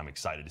of that. And I'm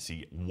excited to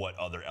see what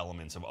other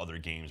elements of other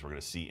games we're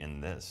going to see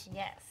in this.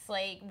 Yes,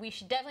 like we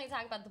should definitely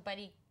talk about the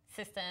buddy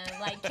system,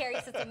 like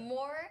carry system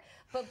more.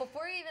 But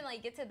before we even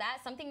like get to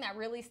that, something that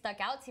really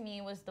stuck out to me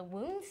was the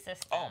wound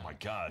system. Oh my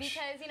gosh.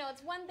 Because, you know,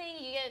 it's one thing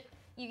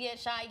you get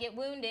shot, you get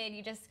wounded,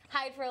 you just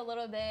hide for a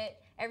little bit,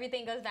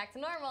 everything goes back to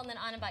normal, and then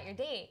on about your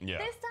day. Yeah.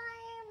 This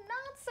time,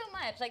 not so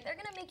much. Like, they're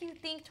gonna make you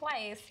think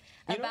twice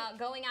about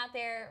going out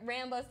there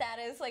Rambo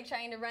status, like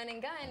trying to run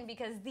and gun,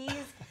 because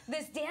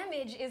this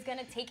damage is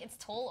gonna take its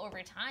toll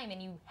over time,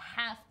 and you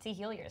have to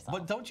heal yourself.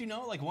 But don't you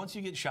know, like once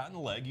you get shot in the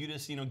leg, you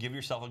just, you know, give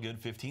yourself a good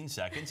 15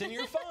 seconds and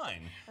you're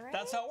fine. Right?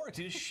 That's how it works.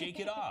 You just shake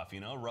it off, you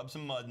know, rub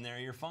some mud in there,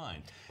 you're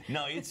fine.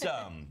 No, it's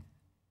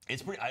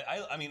It's pretty.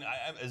 I mean,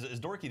 as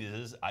dorky as it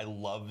is, I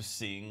love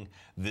seeing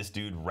this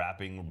dude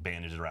wrapping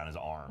bandages around his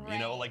arm. Right. You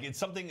know, like it's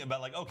something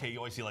about like, okay, you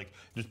always see like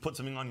just put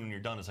something on you when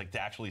you're done. It's like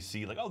to actually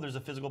see like, oh, there's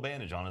a physical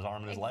bandage on his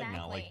arm and his leg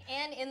now. Like,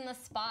 and in the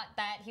spot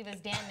that he was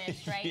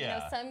damaged, right? Yeah.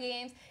 You know, some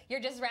games you're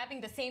just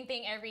wrapping the same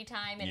thing every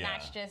time, and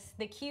that's just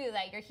the cue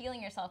that you're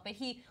healing yourself. But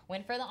he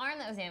went for the arm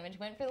that was damaged,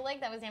 went for the leg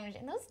that was damaged,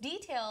 and those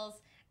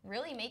details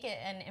really make it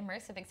an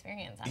immersive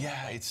experience. I'm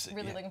it's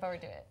really looking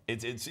forward to it.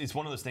 It's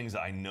one of those things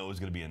that I know is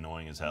going to be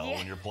annoying as hell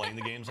when you're playing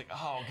the game. It's like,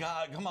 oh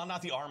god, come on,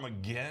 not the arm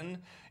again.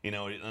 You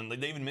know, and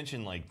they even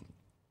mentioned like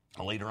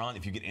later on,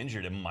 if you get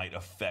injured, it might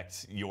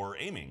affect your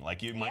aiming.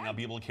 Like you might not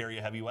be able to carry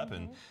a heavy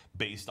weapon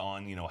based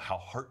on, you know, how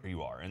hurt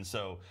you are. And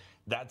so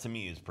that to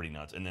me is pretty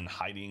nuts. And then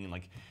hiding and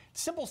like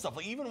simple stuff.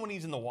 Like even when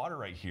he's in the water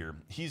right here,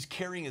 he's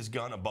carrying his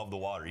gun above the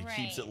water. He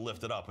keeps it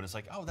lifted up, and it's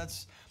like, oh,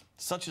 that's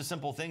such a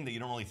simple thing that you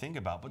don't really think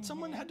about, but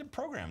someone had to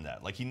program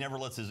that. Like he never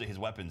lets his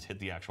weapons hit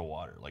the actual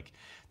water. Like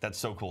that's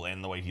so cool.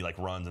 And the way he like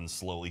runs and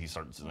slowly he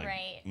starts like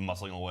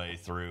muscling away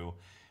through.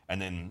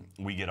 And then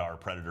we get our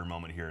Predator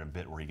moment here in a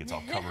bit where he gets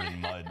all covered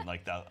in mud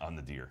like that on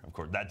the deer. Of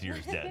course, that deer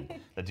is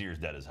dead. That deer is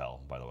dead as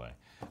hell, by the way.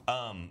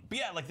 But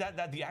yeah, like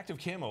that the active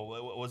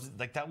camo was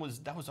like that was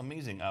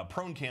amazing.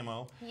 Prone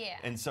camo. Yeah.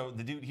 And so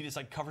the dude, he just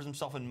like covers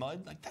himself in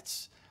mud. Like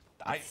that's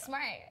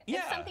smart.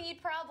 Yeah. It's something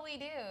you'd probably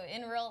do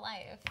in real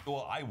life.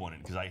 Well, I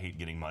wouldn't because I hate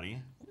getting muddy.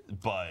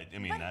 But I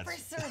mean, that's for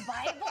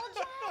survival,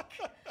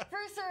 Jack. For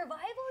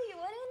survival, you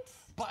wouldn't.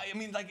 But I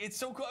mean, like it's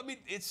so cool. I mean,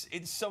 it's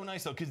so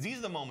nice though because these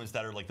are the moments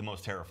that are like the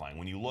most terrifying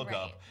when you look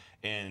up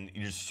and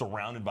you're just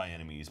surrounded by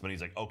enemies. But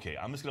he's like, okay,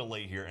 I'm just gonna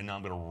lay here and now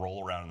I'm gonna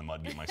roll around in the mud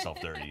and get myself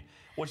dirty,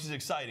 which is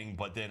exciting.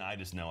 But then I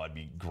just know I'd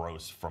be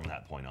gross from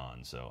that point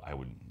on. So I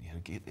would, you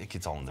know, it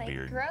gets all in the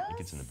beard. Gross it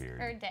gets in the beard.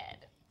 Or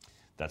dead.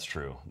 That's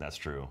true. That's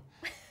true.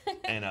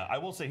 And I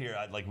will say here,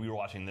 like we were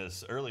watching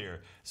this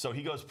earlier, so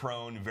he goes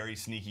prone, very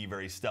sneaky,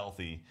 very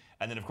stealthy,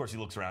 and then of course he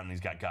looks around and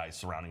he's got guys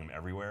surrounding him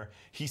everywhere.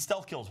 He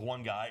stealth kills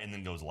one guy and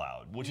then goes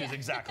loud, which is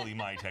exactly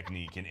my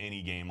technique in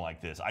any game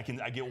like this. I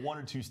get 1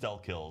 or 2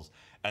 stealth kills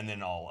and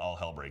then all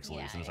hell breaks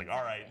loose, and it's like,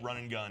 all right, run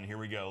and gun, here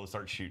we go, let's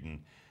start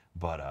shooting.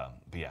 But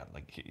yeah,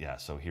 like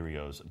so here he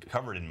goes,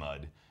 covered in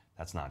mud.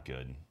 That's not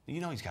good. You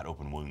know he's got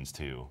open wounds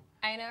too.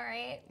 I know,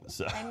 right?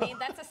 So. I mean,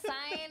 that's a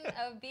sign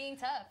of being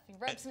tough. You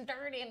rub some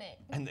dirt in it.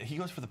 And he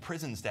goes for the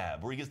prison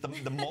stab, where he gets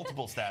the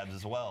multiple stabs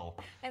as well.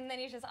 And then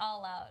he's just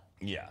all out.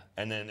 Yeah,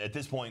 and then at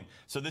this point,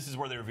 so this is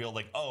where they reveal,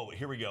 like, oh,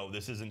 here we go.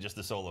 This isn't just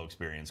a solo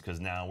experience, because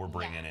now we're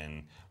bringing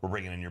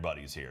in your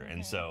buddies here.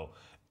 And so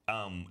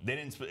they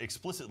didn't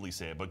explicitly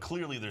say it, but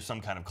clearly there's some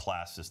kind of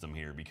class system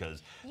here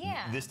because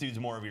this dude's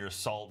more of your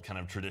assault, kind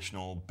of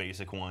traditional,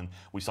 basic one.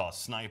 We saw a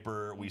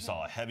sniper. We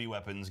saw a heavy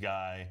weapons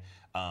guy.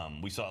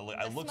 We saw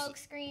the smoke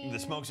screen. The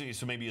smoke screen,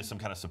 so maybe some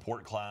kind of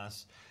support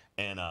class.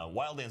 And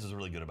Wildlands is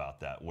really good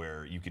about that,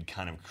 where you could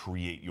kind of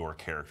create your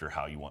character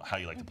how you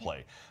like to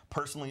play.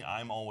 Personally,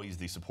 I'm always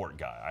the support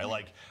guy. I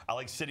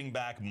like sitting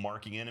back,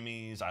 marking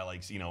enemies. I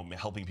like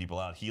helping people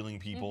out, healing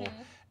people.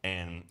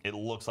 And it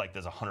looks like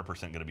there's 100%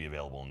 going to be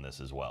available in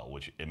this as well,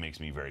 which it makes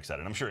me very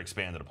excited. I'm sure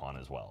expanded upon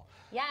as well.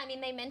 Yeah, I mean,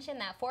 they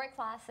mentioned that 4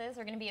 classes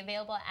are going to be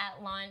available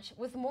at launch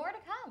with more to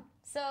come.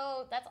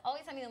 So that's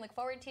always something to look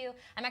forward to.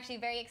 I'm actually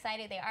very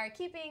excited. They are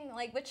keeping,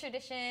 like, with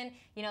tradition,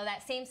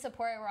 that same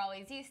support we're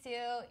always used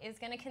to is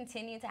going to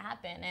continue to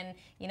happen. And,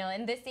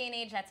 in this day and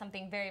age, that's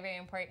something very, very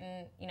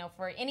important,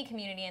 for any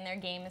community in their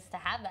game is to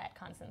have that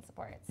constant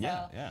support. So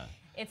yeah.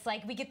 It's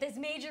like we get this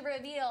major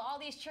reveal, all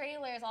these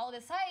trailers, all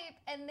this hype,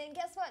 and then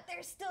guess what?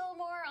 There's still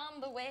more on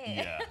the way.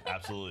 Yeah,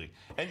 absolutely.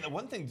 And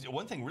one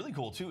thing really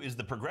cool too is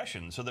the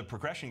progression. So the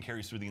progression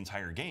carries through the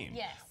entire game,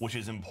 which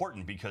is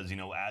important because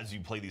as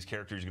you play these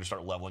characters, you're going to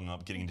start leveling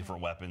up, getting different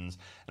weapons,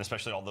 and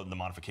especially all the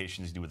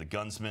modifications you do with the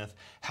gunsmith.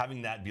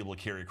 Having that be able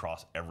to carry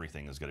across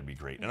everything is going to be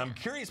great. And I'm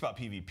curious about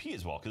PvP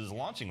as well because it's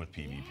launching with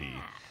PvP,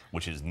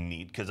 which is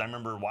neat. Because I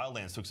remember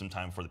Wildlands took some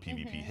time for the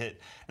PvP hit,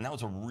 and that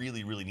was a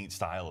really, really neat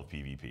style of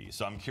PvP.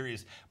 So I'm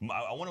curious.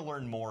 I want to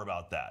learn more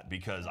about that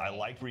because I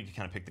like where you can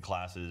kind of pick the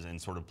classes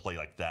and sort of play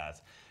like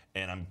that.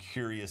 And I'm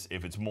curious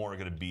if it's more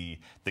going to be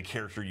the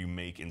character you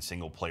make in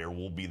single player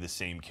will be the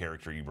same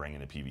character you bring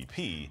into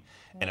PvP,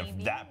 and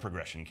if that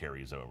progression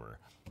carries over.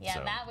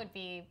 Yeah, that would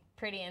be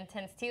pretty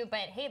intense too.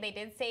 But hey, they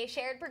did say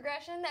shared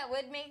progression. That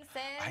would make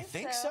sense. I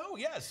think so.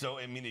 Yeah. So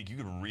I mean, you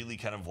could really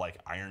kind of like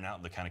iron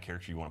out the kind of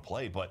character you want to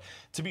play. But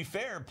to be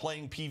fair,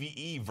 playing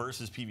PvE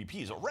versus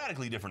PvP is a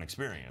radically different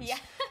experience. Yeah.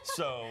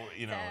 So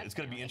it's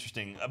going to be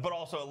interesting. But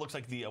also, it looks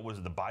like the was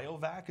it the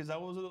biovac? Is that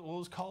what it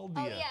was called?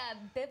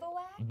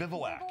 Bivouac.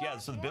 Bivouac. Yeah.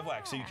 So the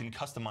bivouac. So you can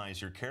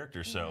customize your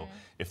character. So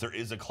if there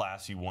is a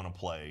class you want to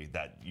play,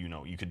 that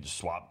you could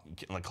swap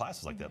like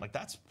classes like that. Like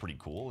that's pretty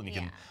cool, and you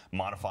can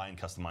modify and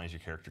customize your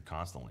character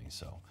constantly.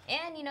 So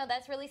and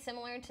that's really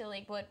similar to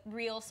like what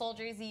real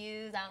soldiers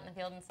use out in the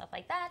field and stuff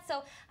like that.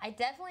 So I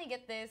definitely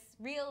get this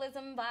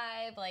realism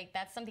vibe. Like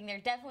that's something they're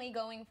definitely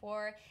going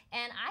for,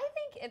 and I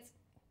think it's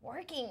worth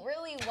working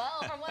really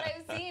well from what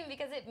I've seen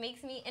because it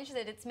makes me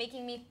interested. It's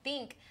making me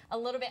think a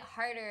little bit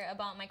harder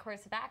about my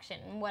course of action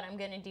and what I'm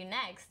going to do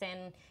next,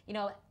 and you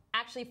know,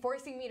 actually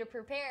forcing me to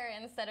prepare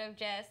instead of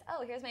just,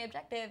 oh, here's my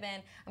objective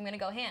and I'm going to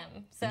go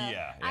ham. So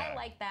I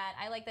like that.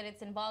 I like that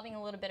it's involving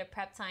a little bit of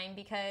prep time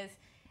because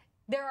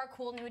there are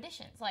cool new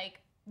additions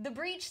like the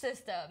breach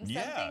system, something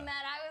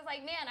that I was like,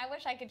 man, I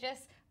wish I could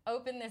just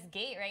open this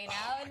gate right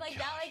now, and like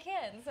now I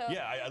can. So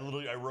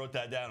I wrote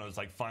that down. I was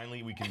like,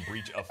 finally we can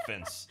breach a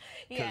fence,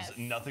 because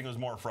nothing was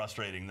more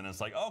frustrating than it's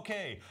like,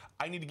 okay,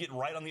 I need to get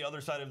right on the other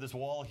side of this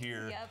wall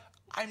here. Yep.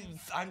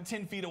 I'm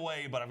 10 feet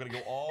away, but I'm gonna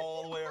go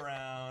all the way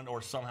around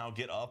or somehow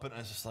get up, and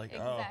it's just like,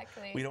 oh,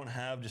 we don't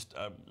have just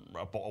a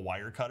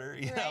wire cutter,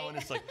 you know? And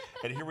it's like,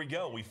 and here we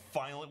go.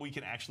 We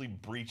can actually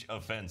breach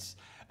a fence.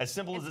 As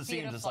simple as it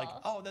seems, it's like,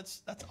 oh,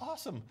 that's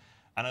awesome.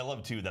 And I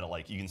love too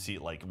that you can see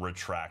it like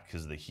retract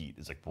because of the heat.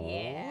 It's like,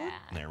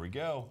 there we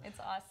go. It's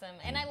awesome,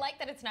 and I like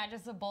that it's not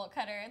just a bolt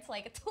cutter. It's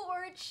like a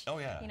torch. Oh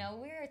yeah. You know,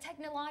 we're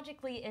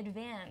technologically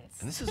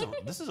advanced. And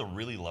this is a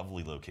really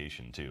lovely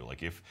location too.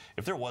 Like if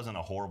there wasn't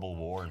a horrible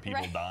war and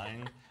people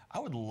dying, I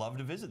would love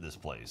to visit this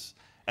place.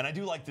 And I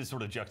do like this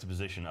sort of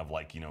juxtaposition of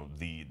like, you know,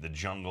 the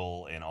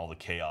jungle and all the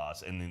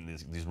chaos, and then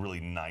these really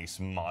nice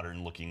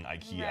modern looking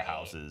IKEA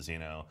houses, you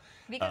know.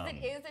 Because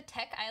it is a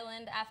tech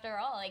island after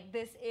all. Like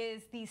this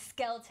is the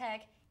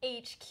Skeltech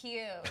HQ.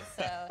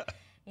 So,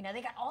 you know,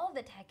 they got all of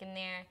the tech in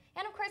there.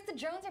 And of course the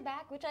drones are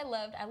back, which I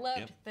loved. I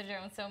loved the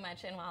drones so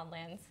much in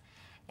Wildlands.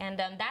 And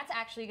that's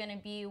actually going to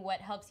be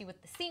what helps you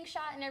with the sync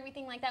shot and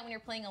everything like that when you're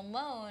playing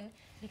alone,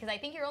 because I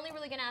think you're only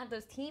really going to have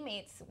those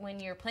teammates when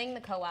you're playing the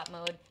co-op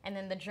mode, and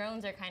then the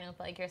drones are kind of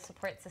like your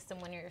support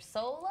system when you're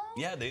solo.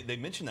 Yeah, they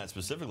mentioned that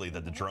specifically,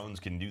 that the drones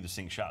can do the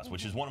sync shots,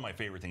 which is one of my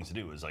favorite things to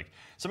do, is like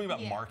something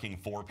about marking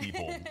 4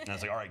 people, and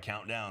it's like, all right,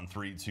 count down,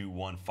 3, 2,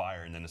 1,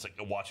 fire, and then it's like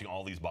watching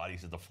all these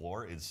bodies at the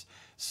floor is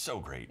so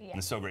great. And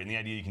it's so great. And the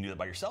idea you can do that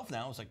by yourself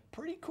now is like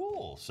pretty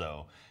cool.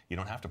 So you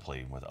don't have to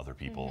play with other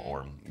people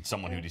or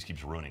someone who just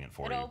keeps ruining it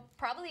for you. It'll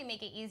probably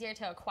make it easier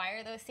to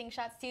acquire those sync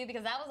shots too,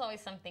 because that was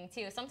always something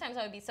too. Sometimes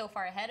I would be so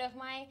far ahead of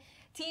my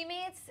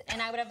teammates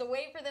and I would have to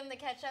wait for them to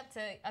catch up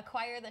to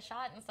acquire the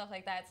shot and stuff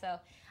like that. So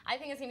I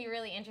think it's gonna be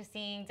really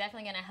interesting.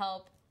 Definitely gonna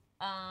help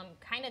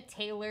kind of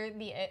tailor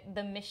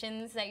the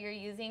missions that you're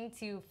using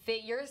to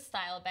fit your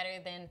style better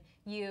than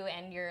you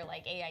and your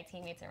like AI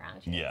teammates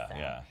around you.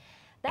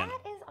 That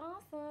is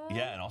awesome.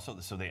 Yeah, and also,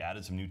 so they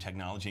added some new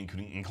technology,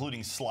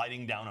 including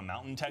sliding down a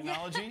mountain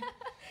technology,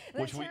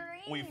 which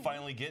we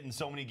finally get in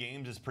so many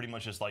games. It's pretty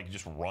much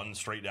just run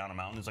straight down a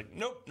mountain. It's like,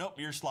 nope,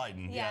 you're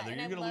sliding. Yeah,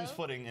 you're going to lose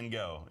footing and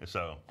go.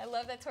 So I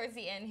love that towards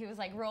the end he was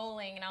like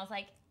rolling, and I was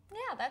like,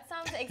 yeah, that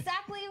sounds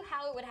exactly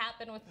how it would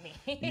happen with me.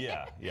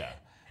 Yeah.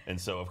 And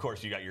so, of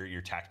course, you got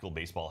your tactical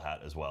baseball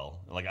hat as well.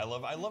 Like I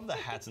love the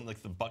hats and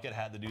like the bucket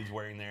hat the dude's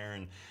wearing there,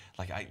 and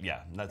like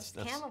that's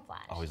camouflage.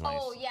 Always nice.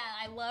 Oh yeah,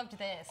 I loved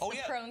this. Oh the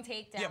prone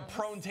takedown. Yeah,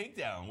 prone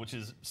takedown, which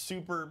is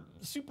super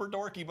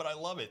dorky, but I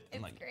love it.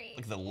 It's and great.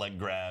 Like the leg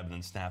grab and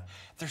then snap.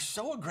 They're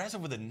so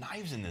aggressive with the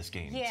knives in this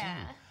game too.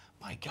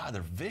 My God,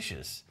 they're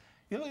vicious.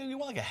 You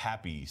want like a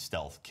happy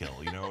stealth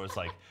kill, you know? It's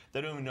like they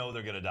don't even know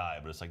they're gonna die,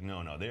 but it's like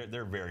no,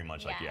 they're very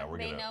much like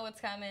they know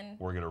what's coming.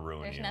 We're gonna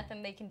ruin you. There's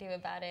nothing they can do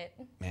about it.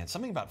 Man,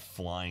 something about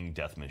flying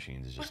death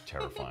machines is just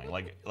terrifying.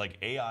 like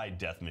AI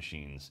death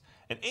machines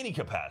in any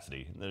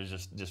capacity, they're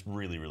just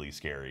really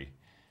scary.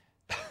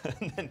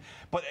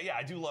 But yeah,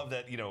 I do love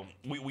that, you know,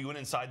 we went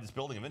inside this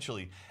building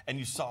eventually and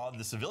you saw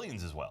the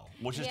civilians as well,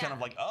 which is kind of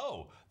like,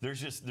 oh,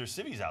 there's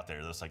civvies out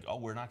there that's like, oh,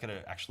 we're not going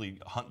to actually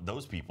hunt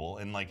those people.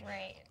 And like,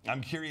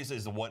 I'm curious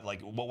as to what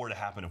were to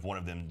happen if one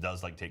of them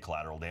does like take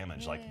collateral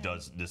damage. Like,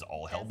 does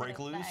all hell break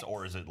loose,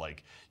 or is it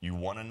like you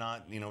want to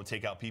not, you know,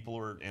 take out people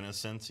who are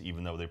innocent,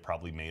 even though they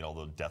probably made all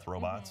the death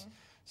robots?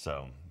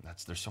 So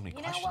there's so many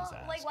questions to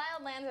ask. Like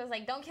Wildlands was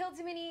like, don't kill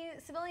too many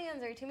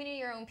civilians or too many of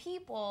your own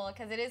people,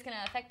 because it is going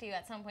to affect you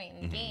at some point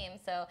in the game.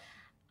 So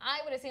I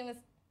would assume it's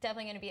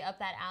definitely going to be up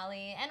that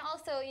alley. And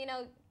also, you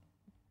know,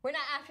 we're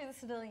not after the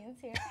civilians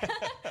here.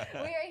 We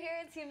are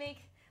here to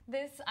make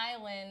this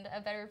island a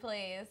better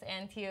place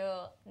and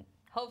to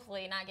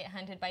hopefully not get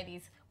hunted by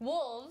these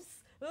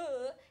wolves.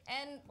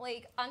 And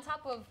like on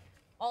top of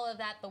all of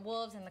that, the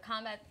wolves and the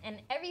combat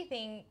and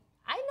everything,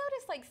 I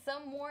noticed like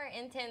some more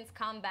intense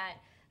combat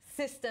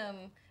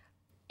system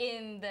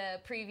in the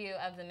preview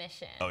of the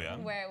mission. Oh yeah?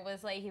 Where it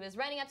was like he was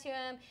running up to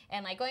him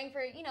and like going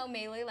for, you know,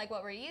 melee like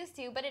what we're used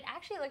to, but it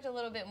actually looked a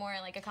little bit more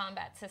like a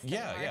combat system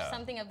or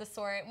something of the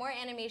sort. More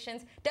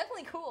animations.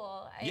 Definitely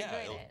cool. I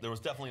enjoyed it. There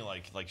was definitely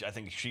like I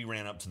think she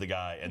ran up to the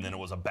guy and then it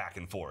was a back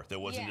and forth. It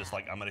wasn't just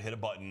like I'm gonna hit a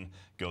button,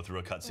 go through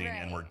a cutscene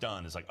and we're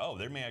done. It's like, oh,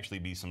 there may actually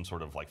be some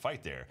sort of like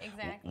fight there.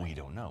 Exactly. We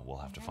don't know. We'll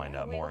have to find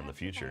out more in the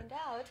future. Find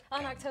out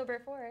on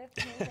October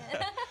 4th.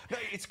 No,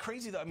 it's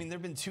crazy though. I mean, there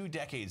have been 2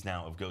 decades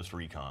now of Ghost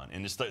Recon,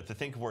 and just to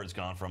think of where it's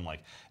gone from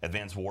like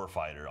Advanced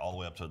Warfighter all the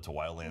way up to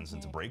Wildlands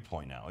and to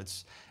Breakpoint now.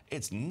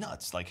 It's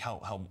nuts, like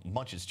how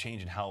much it's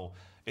changed and how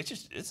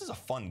this is a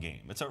fun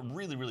game. It's a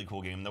really, really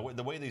cool game.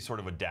 The way they sort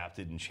of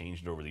adapted and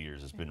changed it over the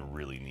years has been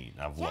really neat.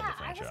 I've loved the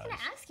franchise. I was going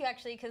to ask you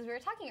actually, because we were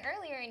talking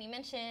earlier and you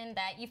mentioned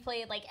that you've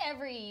played like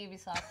every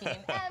Ubisoft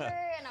game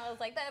ever, and I was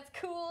like, that's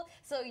cool.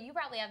 So you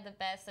probably have the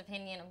best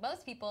opinion of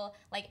most people.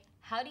 Like,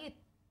 how do you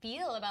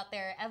feel about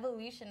their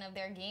evolution of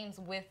their games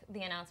with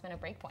the announcement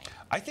of Breakpoint?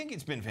 I think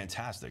it's been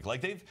fantastic.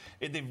 Like they've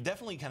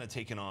definitely kind of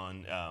taken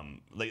on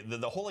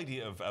the whole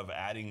idea of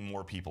adding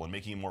more people and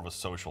making it more of a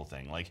social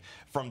thing. Like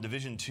from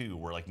Division 2,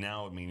 where like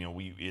now, I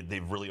mean,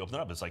 they've really opened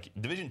it up. It's like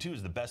Division 2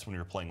 is the best when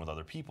you're playing with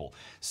other people.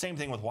 Same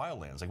thing with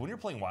Wildlands. Like when you're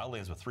playing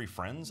Wildlands with 3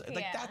 friends,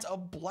 like that's a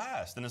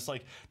blast. And it's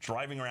like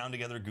driving around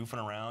together,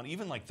 goofing around.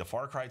 Even like the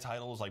Far Cry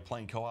titles, like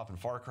playing co-op in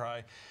Far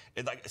Cry.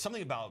 Like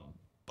something about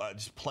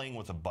just playing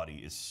with a buddy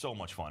is so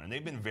much fun, and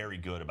they've been very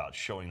good about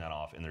showing that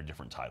off in their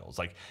different titles.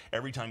 Like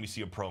every time you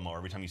see a promo,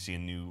 every time you see a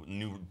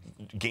new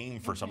game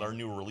for something or a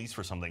new release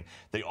for something,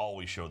 they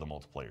always show the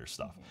multiplayer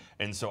stuff.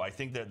 And so I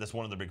think that that's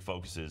one of the big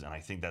focuses, and I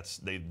think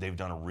they've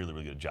done a really,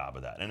 really good job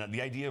of that. And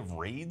the idea of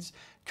raids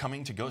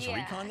coming to Ghost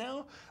Recon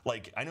now,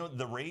 like I know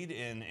the raid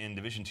in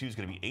Division 2 is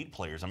going to be 8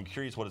 players. I'm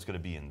curious what it's going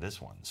to be in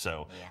this one.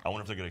 So I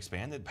wonder if they're going to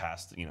expand it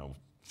past,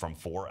 from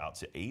 4 out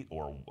to 8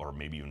 or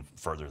maybe even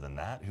further than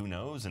that. Who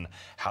knows? And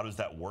how does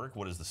that work?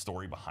 What is the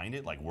story behind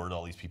it? Like where do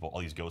all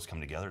these ghosts come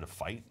together to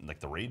fight like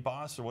the raid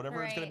boss or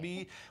whatever it's going to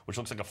be, which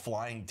looks like a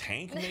flying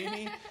tank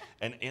maybe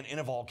and in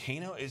a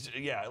volcano?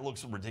 It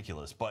looks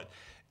ridiculous, but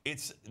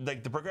it's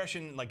like the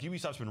progression. Like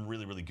Ubisoft's been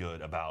really, really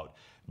good about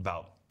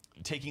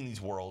taking these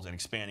worlds and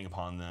expanding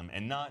upon them,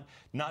 and not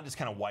just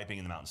kind of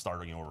wiping them out and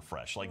starting over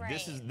fresh. Like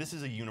this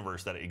is a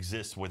universe that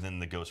exists within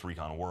the Ghost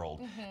Recon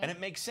world, and it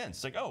makes sense.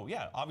 It's like, oh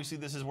yeah, obviously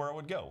this is where it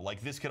would go.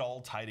 Like this could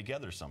all tie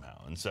together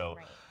somehow, and so.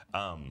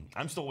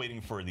 I'm still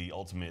waiting for the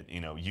ultimate,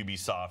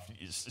 Ubisoft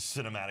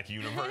cinematic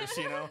universe,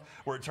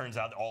 where it turns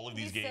out all of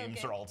these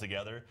games are all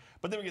together.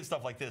 But then we get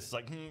stuff like this. It's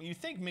like, you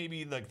think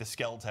maybe like the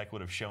Skeltech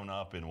would have shown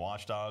up in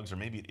Watch Dogs, or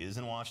maybe it is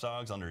in Watch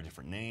Dogs under a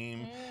different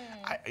name.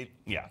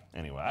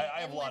 Anyway, I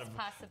have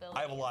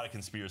a lot of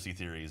conspiracy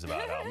theories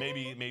about how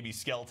maybe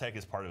Skeltech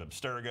is part of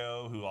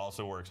Abstergo, who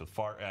also works with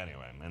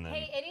Anyway, and then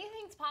hey,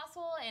 anything's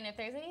possible, and if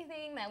there's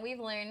anything that we've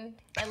learned,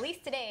 at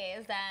least today,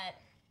 is that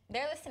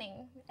they're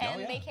listening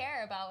and they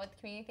care about what the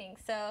community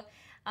thinks. So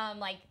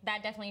like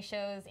that definitely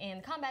shows in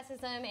the combat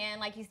system, and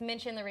like you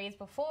mentioned the raids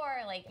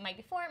before, like it might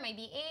be 4, it might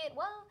be 8.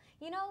 Well,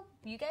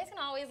 you guys can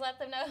always let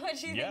them know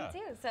what you think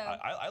too. So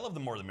I love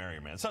the more the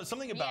merrier, man. So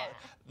something about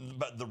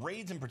the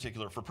raids in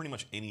particular for pretty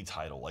much any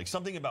title, like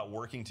something about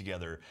working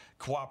together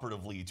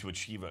cooperatively to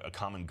achieve a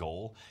common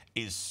goal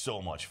is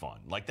so much fun.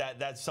 Like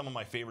that's some of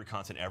my favorite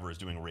content ever, is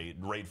doing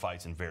raid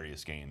fights in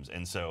various games.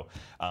 And so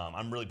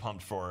I'm really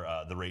pumped for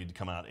the raid to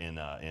come out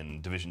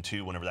in Division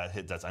 2 whenever that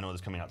hits. I know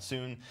it's coming out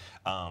soon.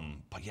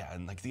 But yeah,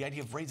 and like the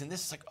idea of raids in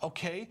this is like,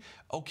 okay,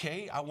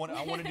 I want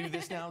to do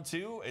this now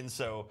too. And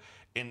so.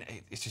 And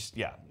it's just,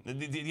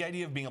 the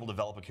idea of being able to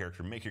develop a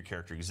character, make your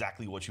character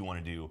exactly what you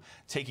want to do,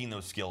 taking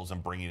those skills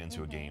and bringing it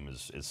into a game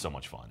is so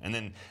much fun. And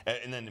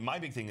then my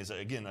big thing is,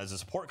 again, as a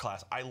support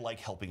class, I like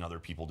helping other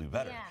people do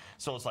better.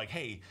 So it's like,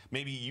 hey,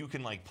 maybe you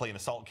can like play an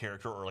assault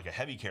character or like a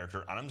heavy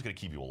character, and I'm just going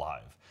to keep you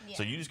alive.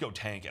 So you just go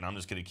tank, and I'm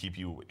just going to keep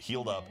you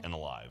healed up and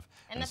alive.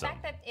 And the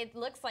fact that it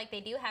looks like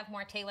they do have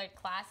more tailored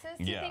classes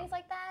to things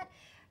like that,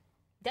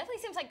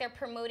 definitely seems like they're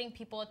promoting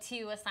people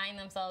to assign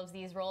themselves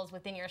these roles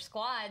within your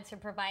squad to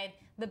provide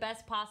the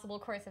best possible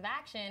course of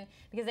action,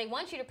 because they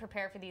want you to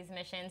prepare for these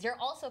missions. You're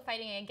also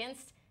fighting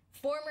against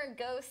former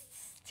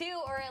ghosts too,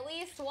 or at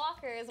least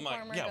Walker is a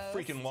former ghost.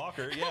 Freaking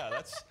Walker.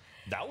 Yeah,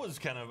 that was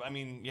kind of. I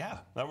mean,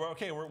 we're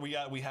okay.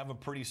 We have a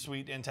pretty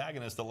sweet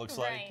antagonist that looks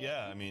like.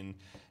 Yeah, I mean,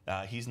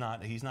 he's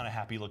not a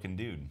happy looking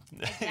dude.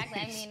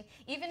 Exactly. I mean,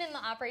 even in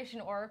the Operation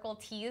Oracle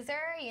teaser,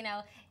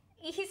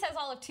 he says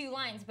all of 2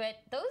 lines, but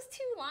those 2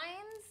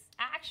 lines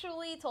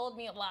actually told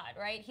me a lot,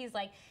 right? He's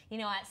like,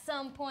 at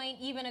some point,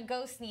 even a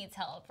ghost needs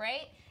help,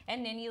 right?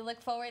 And then you look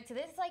forward to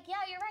this, it's like, yeah,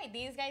 you're right.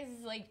 These guys,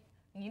 like,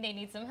 they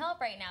need some help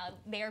right now.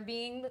 They're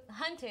being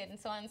hunted and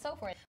so on and so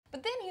forth.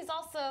 But then he's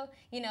also,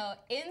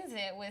 ends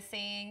it with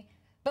saying,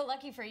 but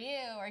lucky for you,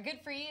 or good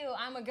for you,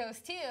 I'm a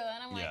ghost too.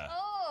 And I'm like,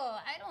 oh,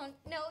 I don't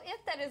know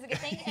if that is a good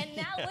thing. And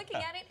now looking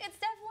at it, it's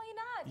definitely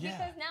not.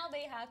 Because now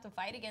they have to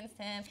fight against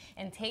him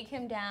and take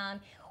him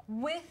down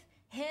with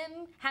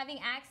him having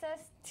access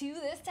to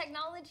this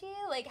technology.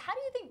 Like, how do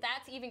you think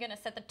that's even going to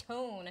set the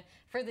tone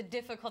for the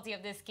difficulty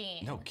of this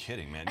game? No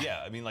kidding, man.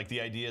 Yeah, I mean, like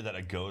the idea that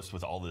a ghost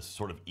with all this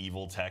sort of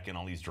evil tech and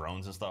all these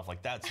drones and stuff,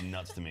 like that's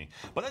nuts to me.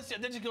 But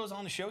that just goes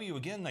on to show you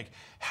again, like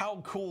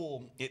how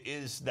cool it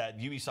is that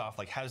Ubisoft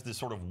like has this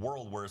sort of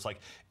world where it's like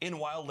in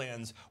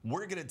Wildlands,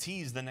 we're gonna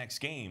tease the next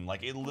game.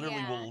 Like it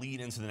literally will lead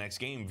into the next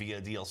game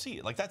via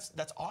DLC. Like that's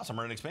awesome,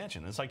 or an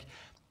expansion. It's like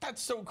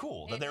that's so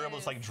cool that they're able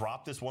to like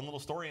drop this one little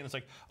story, and it's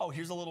like, oh,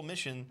 here's a little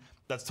mission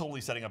that's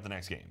totally setting up the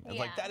next game. It's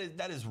like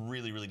that is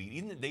really, really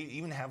neat. They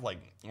even have like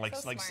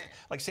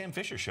Sam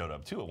Fisher showed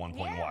up too at one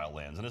point in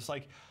Wildlands, and it's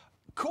like,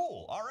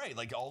 cool, all right,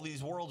 like all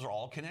these worlds are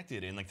all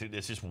connected, and like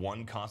it's just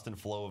one constant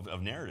flow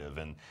of narrative,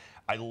 and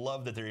I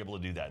love that they're able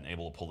to do that and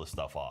able to pull this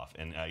stuff off.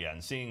 And yeah,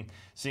 and seeing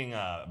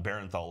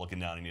Barenthal looking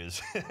down on you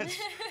is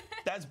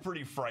that's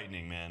pretty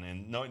frightening, man.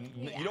 And no,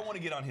 you don't want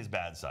to get on his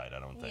bad side, I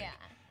don't think. Yeah.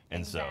 And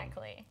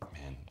exactly. So,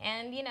 man.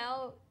 And you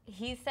know,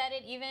 he said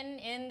it even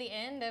in the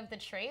end of the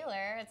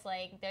trailer. It's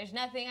like, there's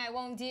nothing I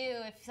won't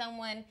do if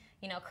someone,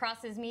 you know,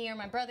 crosses me or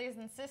my brothers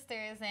and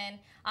sisters. And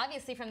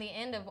obviously from the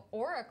end of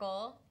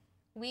Oracle,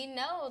 we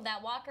know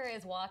that Walker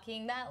is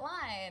walking that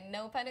line,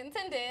 no pun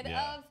intended,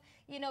 of,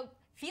 you know,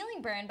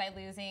 feeling burned by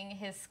losing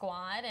his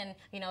squad and,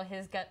 you know,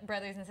 his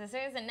brothers and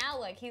sisters. And now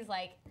look, he's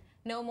like,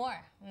 no more.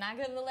 I'm not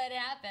gonna let it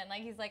happen.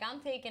 Like he's like, I'm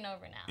taking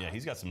over now. Yeah,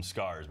 he's got some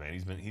scars, man.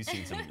 He's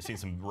seen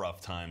some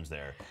rough times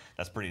there.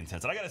 That's pretty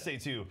intense. And I gotta say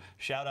too,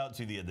 shout out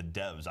to the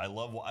devs. I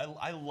love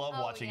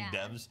watching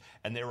devs,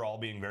 and they were all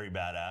being very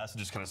badass,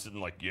 just kind of sitting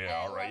like, yeah,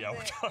 all right, yeah,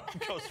 we're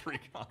talking Ghost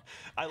Recon.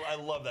 I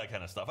love that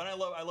kind of stuff, and I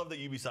love that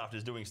Ubisoft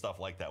is doing stuff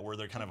like that, where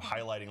they're kind of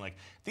highlighting like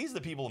these are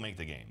the people who make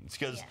the game. It's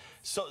because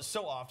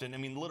so often, I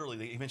mean, literally,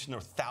 they mentioned there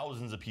were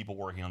thousands of people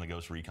working on the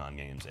Ghost Recon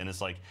games, and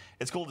it's like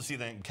it's cool to see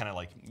them kind of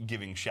like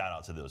giving shout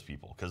out to those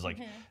people, because like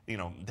you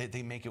know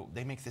they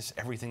make this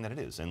everything that it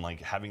is, and like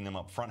having them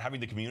up front,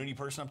 having the community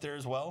person up there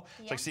as well.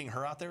 It's like seeing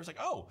her out there. It's like,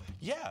 oh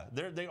yeah,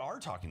 they are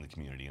talking to the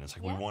community, and it's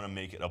like we want to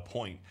make it a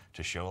point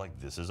to show like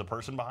this is a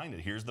person behind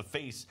it. Here's the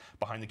face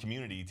behind the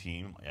community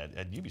team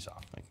at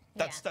Ubisoft. Like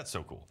that's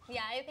so cool.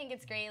 Yeah, I think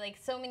it's great. Like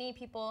so many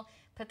people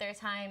put their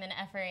time and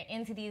effort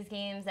into these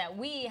games that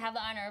we have the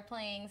honor of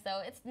playing.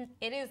 So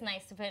it is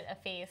nice to put a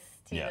face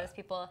to those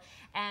people.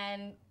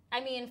 And I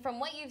mean, from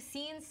what you've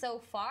seen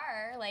so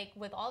far, like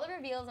with all the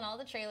reveals and all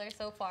the trailers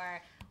so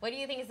far, what do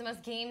you think is the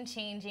most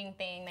game-changing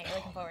thing that you're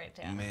looking forward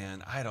to?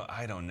 Man,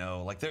 I don't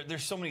know. Like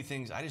there's so many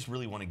things. I just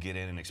really want to get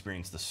in and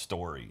experience the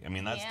story. I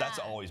mean, that's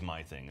always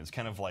my thing. It's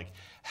kind of like,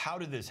 how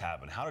did this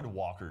happen? How did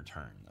Walker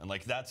turn? And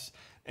like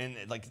and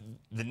like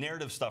the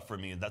narrative stuff for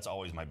me, that's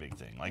always my big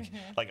thing. Like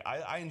like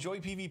I enjoy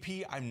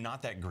PvP. I'm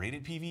not that great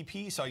at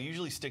PvP, so I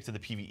usually stick to the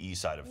PvE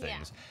side of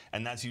things.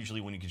 And that's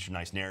usually when you get your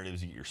nice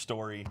narratives, you get your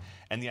story,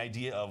 and the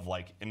idea of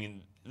like, I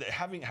mean,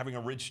 having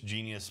a rich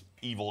genius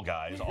evil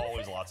guy is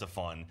always lots of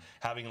fun.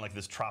 Having like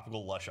this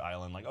tropical lush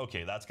island, like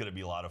okay, that's gonna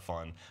be a lot of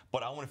fun.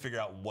 But I want to figure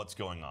out what's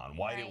going on.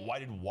 Why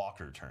did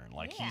Walker turn?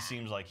 Like he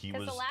seems like he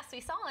was. Because the last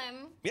we saw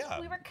him,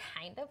 we were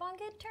kind of on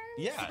good terms.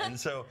 Yeah, and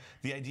so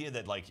the idea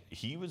that like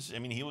he was, I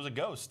mean, he was a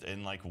ghost,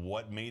 and like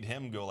what made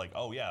him go like,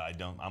 oh yeah,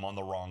 I'm on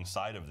the wrong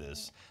side of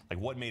this. Like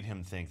what made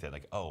him think that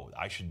like, oh,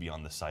 I should be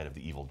on the side of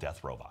the evil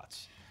death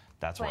robots.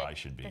 That's where I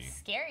should be.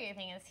 The scarier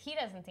thing is he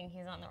doesn't think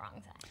he's on the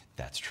wrong side.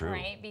 That's true.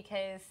 Right?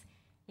 Because,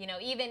 you know,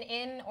 even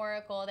in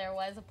Oracle, there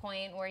was a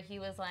point where he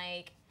was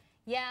like,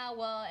 yeah,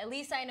 well, at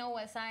least I know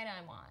what side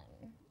I'm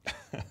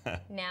on.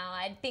 Now,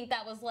 I think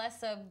that was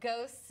less of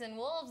ghosts and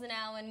wolves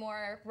now and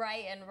more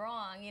right and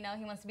wrong. You know,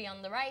 he wants to be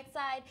on the right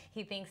side.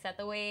 He thinks that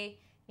the way,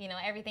 you know,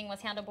 everything was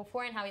handled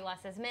before and how he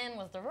lost his men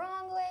was the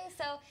wrong way.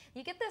 So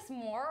you get this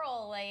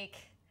moral, like,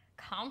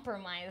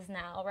 compromise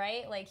now,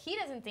 right? Like he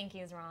doesn't think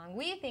he's wrong.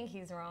 We think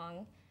he's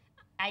wrong.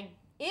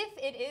 If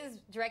it is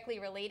directly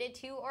related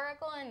to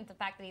Oracle and the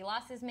fact that he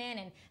lost his man,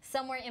 and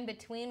somewhere in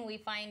between we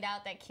find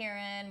out that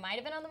Kieran might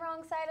have been on the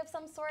wrong side of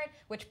some sort,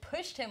 which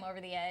pushed him over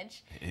the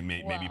edge.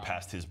 Maybe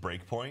past his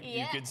break point,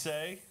 you could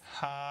say.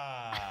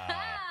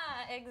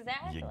 Ha!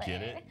 Exactly. You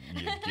get it?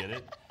 You get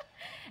it?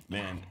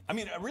 Man, I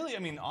mean, really, I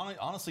mean,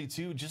 honestly,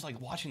 too, just like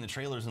watching the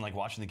trailers and like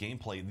watching the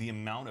gameplay, the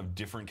amount of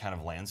different kind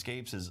of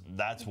landscapes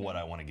that's what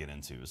I want to get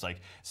into. It's like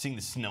seeing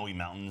the snowy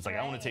mountains. Like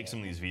I want to take some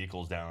of these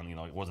vehicles down. You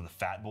know, was it the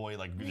Fat Boy?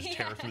 Like just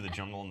tear through the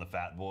jungle in the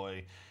Fat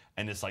Boy.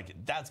 And it's like,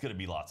 that's going to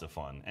be lots of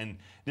fun. And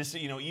this,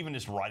 you know, even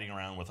just riding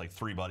around with like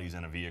 3 buddies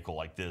in a vehicle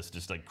like this,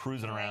 just like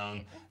cruising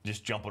around,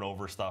 just jumping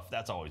over stuff,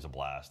 that's always a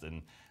blast.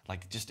 And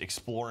like just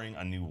exploring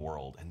a new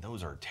world. And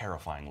those are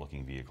terrifying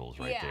looking vehicles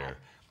right there.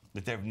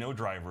 That they have no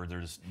driver,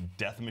 there's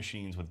death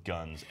machines with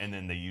guns, and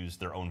then they use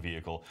their own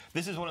vehicle.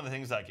 This is one of the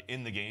things like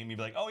in the game, you'd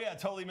be like, oh yeah,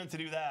 totally meant to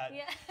do that.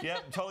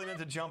 Yep, totally meant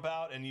to jump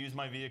out and use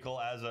my vehicle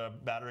as a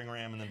battering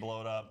ram and then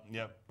blow it up.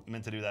 Yep,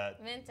 meant to do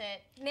that. Meant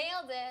it.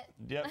 Nailed it.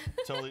 Yep,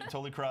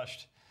 totally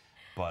crushed.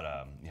 But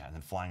yeah, and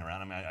then flying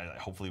around. I mean,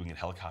 hopefully we can get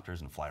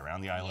helicopters and fly around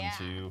the island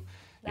too.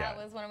 That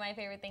was one of my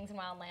favorite things in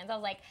Wildlands. I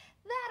was like,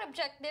 that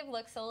objective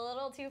looks a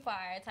little too far.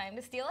 Time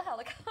to steal a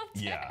helicopter.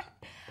 Yeah.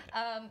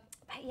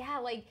 But yeah,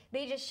 like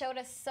they just showed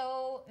us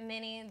so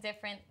many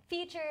different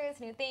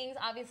features, new things.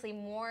 Obviously,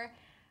 more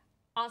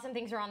awesome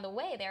things are on the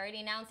way. They already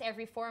announced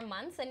every 4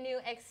 months a new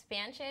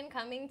expansion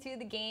coming to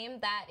the game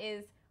that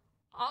is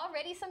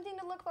already something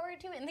to look forward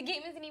to, and the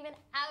game isn't even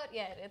out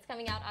yet. It's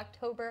coming out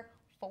October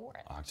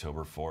 4th.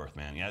 October 4th,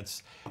 man. Yeah,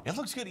 it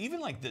looks good. Even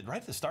like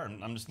right at the start,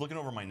 I'm just looking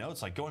over my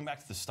notes, like going back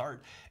to the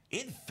start,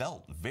 it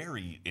felt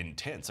very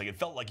intense. Like it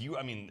felt like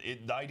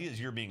the idea is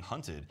you're being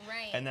hunted.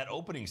 Right. And that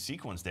opening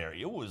sequence there,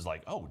 it was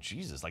like, oh,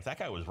 Jesus. Like that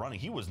guy was running.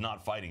 He was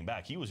not fighting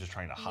back. He was just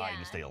trying to hide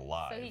and stay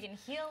alive. So he can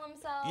heal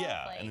himself.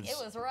 Yeah. Like, it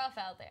was rough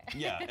out there.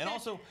 Yeah. And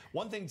also,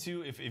 one thing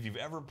too, if you've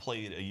ever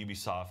played a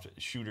Ubisoft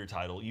shooter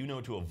title, you know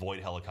to avoid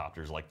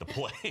helicopters like the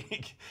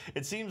plague.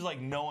 It seems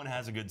like no one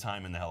has a good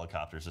time in the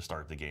helicopters to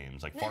start the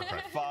games. Like Far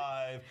Cry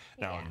 5,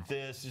 now in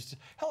this. Just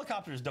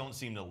helicopters don't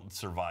seem to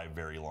survive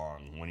very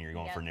long when you're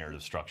going for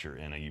narrative structure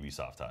in a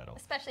Ubisoft title.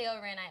 Especially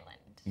over in Ireland.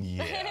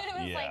 Yeah, it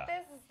was like,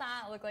 this does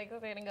not look like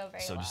it's going to go very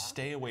well. So just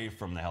stay away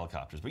from the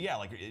helicopters. But yeah,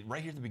 like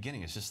right here at the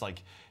beginning, it's just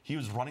like he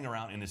was running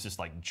around and it's just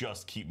like,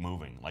 just keep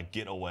moving. Like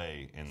get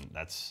away. And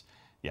that's,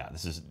 yeah,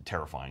 this is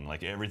terrifying.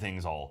 Like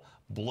everything's all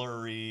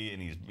blurry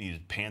and he's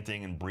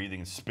panting and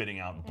breathing and spitting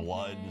out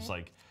blood. And it's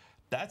like,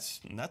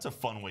 that's a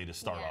fun way to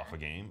start off a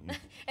game.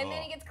 And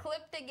then he gets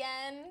clipped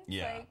again.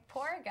 It's like,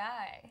 poor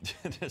guy.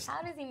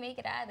 How does he make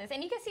it out of this?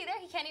 And you can see there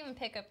he can't even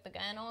pick up the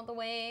gun all the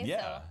way.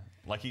 Yeah. So.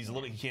 Like he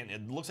can't,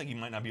 it looks like he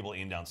might not be able to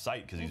aim down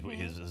sight because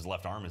his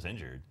left arm is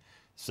injured.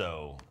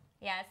 So.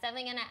 Yeah, it's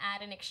definitely going to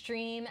add an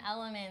extreme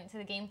element to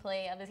the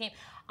gameplay of this game.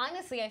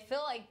 Honestly, I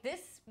feel like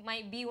this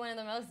might be one of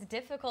the most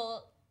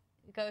difficult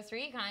Ghost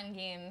Recon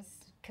games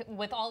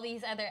with all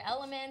these other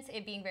elements,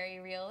 it being very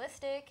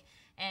realistic,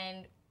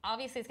 and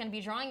obviously it's going to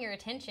be drawing your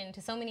attention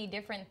to so many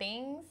different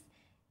things,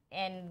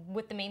 and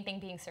with the main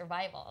thing being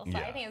survival. So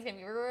I think it's going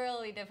to be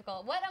really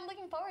difficult. But I'm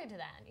looking forward to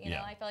that. You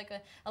know, I feel like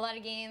a lot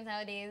of games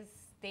nowadays,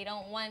 they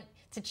don't want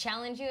to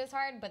challenge you as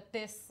hard, but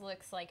this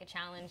looks like a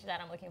challenge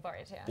that I'm looking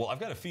forward to. Well, I've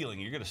got a feeling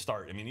you're going to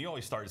start, I mean, you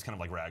always start as kind of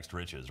like rags to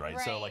riches, right?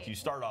 So like you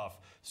start off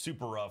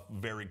super rough,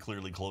 very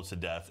clearly close to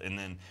death, and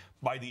then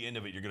by the end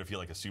of it, you're going to feel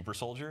like a super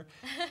soldier.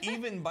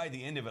 Even by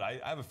the end of it, I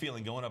have a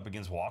feeling going up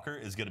against Walker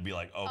is going to be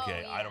like,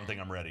 okay, I don't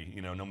think I'm ready,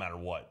 you know, no matter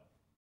what.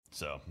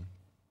 So.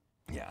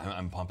 Yeah,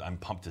 I'm pumped. I'm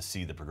pumped to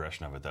see the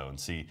progression of it though, and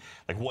see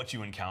like what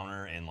you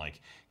encounter, and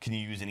like, can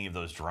you use any of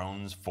those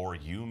drones for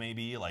you?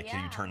 Maybe like,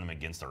 can you turn them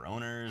against their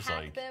owners?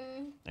 Hack like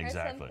them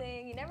exactly. Or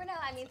something. You never know.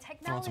 I mean,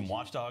 technology. Throwing some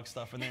Watchdog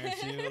stuff in there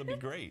too. It'll be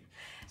great.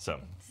 So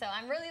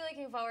I'm really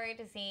looking forward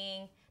to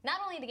seeing not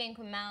only the game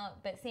come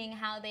out, but seeing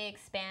how they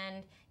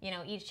expand, you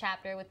know, each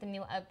chapter with the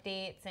new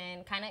updates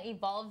and kind of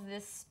evolve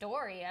this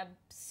story. I'm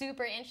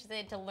super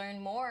interested to learn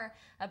more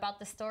about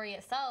the story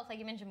itself. Like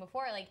you mentioned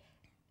before, like.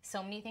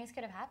 So many things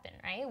could have happened,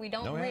 right? We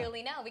don't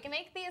really know. We can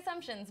make the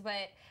assumptions,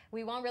 but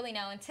we won't really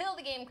know until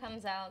the game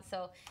comes out.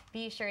 So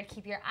be sure to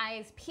keep your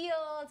eyes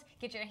peeled.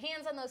 Get your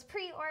hands on those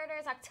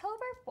pre-orders. October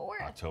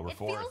 4th. October 4th. It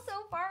feels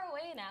so far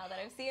away now that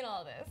I've seen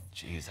all this.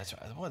 Jeez, that's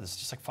what. It's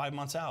just like 5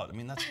 months out. I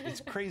mean,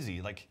 it's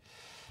crazy. Like.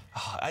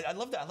 I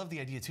love that. I love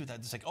the idea too that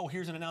it's like, oh,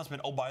 here's an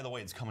announcement. Oh, by the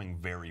way, it's coming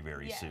very,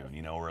 very soon.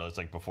 You know, where it's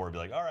like before, it'd be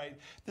like, all right,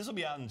 this will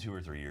be out in 2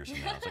 or 3 years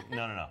from now. It's like,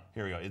 no.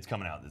 Here we go. It's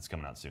coming out. It's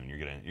coming out soon. You're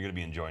gonna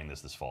be enjoying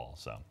this fall.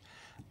 So,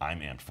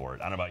 I'm amped for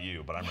it. I don't know about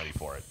you, but I'm ready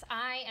for it.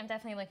 I am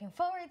definitely looking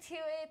forward to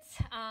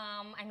it.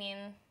 I mean,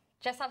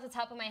 just off the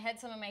top of my head,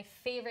 some of my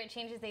favorite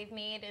changes they've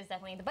made is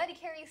definitely the buddy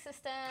carry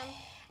system.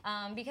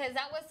 Because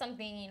that was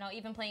something, you know,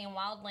 even playing in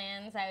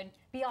Wildlands, I would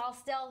be all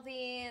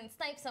stealthy and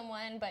snipe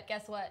someone, but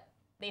guess what?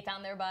 They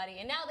found their body,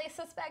 and now they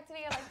suspect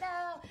me. I'm like,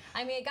 no.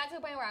 I mean, it got to a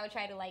point where I would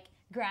try to like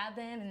grab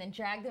them and then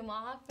drag them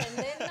off and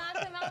then knock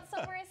them out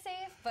somewhere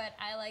safe. But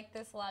I like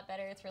this a lot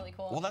better. It's really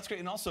cool. Well, that's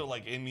great. And also,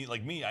 like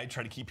me, I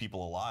try to keep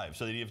people alive.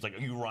 So that if it's like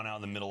you run out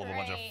in the middle of a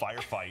bunch of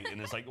firefight, and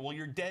it's like, well,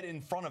 you're dead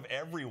in front of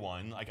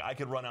everyone. Like I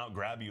could run out,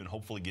 grab you, and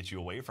hopefully get you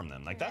away from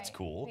them. Like that's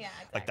cool. Yeah,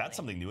 exactly. Like that's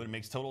something new. And it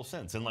makes total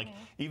sense. And like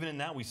even in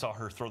that, we saw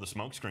her throw the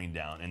smoke screen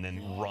down and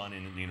then run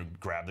and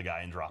grab the guy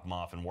and drop him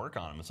off and work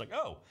on him. It's like,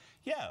 oh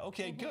yeah,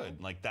 okay, good.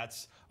 Like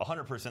that's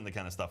 100% the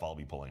kind of stuff I'll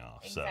be pulling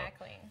off.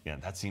 Exactly. So yeah,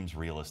 that seems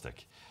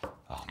realistic.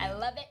 Oh, I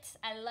love it.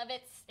 I love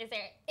it. Is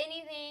there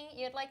anything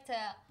you'd like to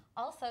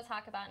also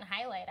talk about and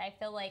highlight? I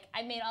feel like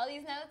I made all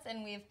these notes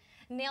and we've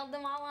nailed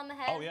them all on the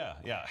head. Oh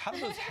yeah. How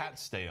do those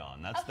hats stay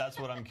on? That's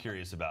what I'm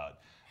curious about.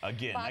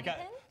 Again,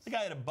 the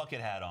guy had a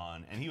bucket hat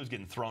on and he was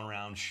getting thrown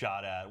around,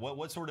 shot at.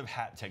 What sort of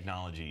hat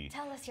technology?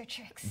 Tell us your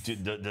tricks.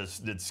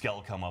 Did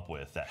Skell come up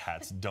with that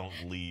hats don't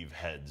leave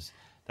heads?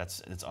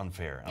 It's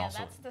unfair. And yeah, also,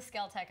 that's the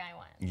Skell tech I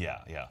want.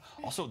 Yeah.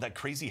 Also, that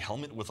crazy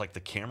helmet with like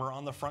the camera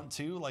on the front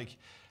too. Like,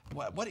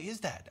 what is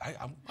that?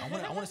 I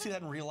want to see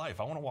that in real life.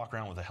 I want to walk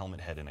around with a helmet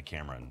head and a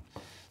camera and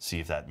see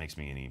if that makes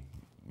me any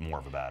more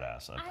of a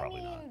badass.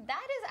 Probably not.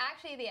 That is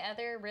actually the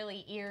other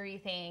really eerie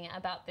thing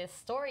about this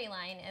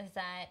storyline is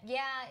that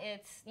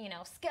it's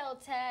Skell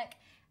tech,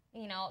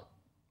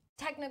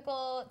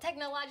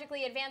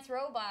 technologically advanced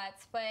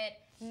robots, but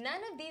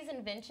none of these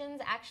inventions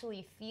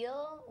actually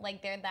feel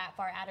like they're that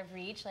far out of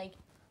reach. Like,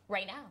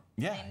 right now.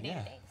 Yeah, and yeah.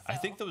 day-to-day, I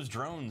think those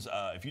drones,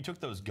 if you took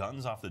those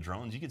guns off the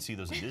drones, you could see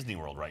those in Disney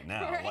World right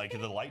now, Right. like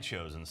the light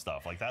shows and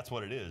stuff. Like that's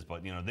what it is.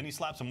 But you know, then you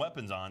slap some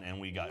weapons on,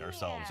 and we got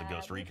ourselves a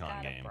Ghost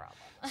Recon game.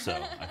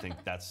 So I think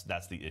that's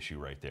the issue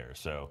right there.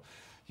 So.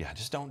 Yeah,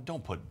 just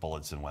don't put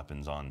bullets and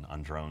weapons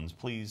on drones,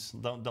 please.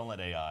 Don't let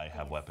AI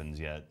have weapons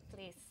yet.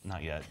 Please.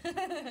 Not yet.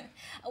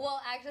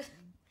 Well, actually,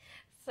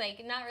 it's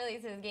like not really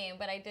to this game,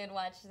 but I did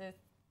watch this.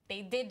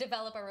 They did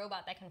develop a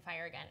robot that can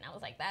fire a gun. And I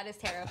was like, that is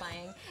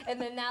terrifying.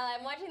 And then now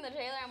I'm watching the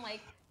trailer, I'm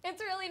like,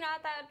 it's really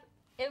not that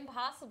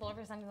impossible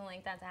for something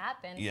like that to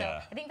happen.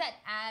 Yeah. So I think that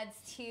adds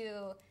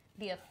to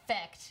the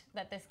effect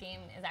that this game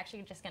is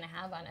actually just going to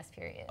have on us,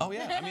 period. Oh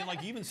yeah, I mean,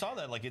 like you even saw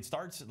that. Like it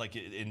starts like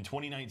in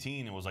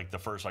 2019, it was like the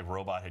first like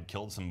robot had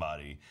killed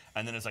somebody,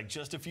 and then it's like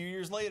just a few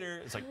years later,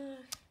 it's like,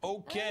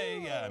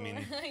 okay, yeah. I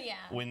mean, yeah.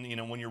 when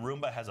your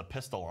Roomba has a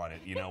pistol on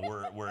it,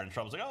 we're in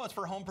trouble. It's like, oh, it's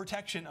for home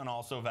protection and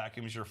also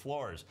vacuums your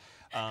floors.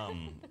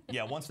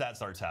 Yeah, once that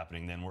starts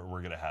happening, then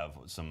we're gonna have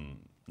some.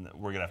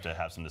 We're gonna have to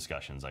have some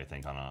discussions, I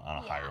think, on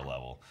a higher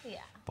level. Yeah.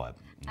 But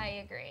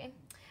I agree.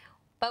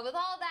 But with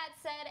all that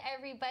said,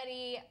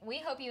 everybody, we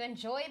hope you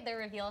enjoyed the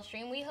reveal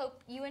stream. We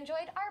hope you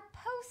enjoyed our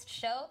post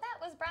show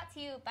that was brought to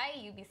you by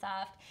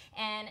Ubisoft.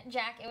 And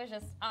Jack, it was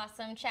just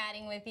awesome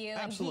chatting with you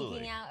Absolutely.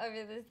 and geeking out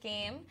over this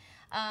game.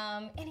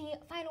 Any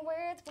final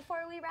words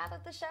before we wrap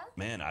up the show?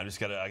 man, I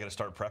gotta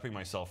start prepping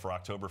myself for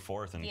October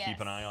 4th and keep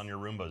an eye on your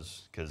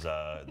Roombas because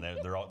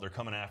they're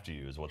coming after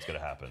you is what's gonna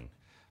happen.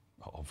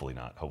 Hopefully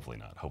not. Hopefully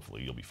not.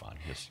 Hopefully you'll be fine.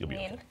 You'll be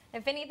okay.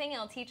 If anything,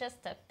 it'll teach us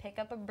to pick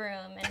up a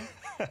broom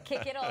and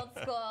kick it old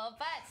school.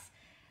 But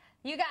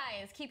you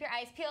guys, keep your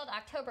eyes peeled.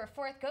 October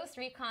 4th, Ghost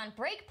Recon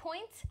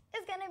Breakpoint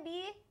is going to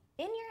be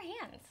in your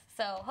hands.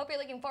 So hope you're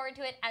looking forward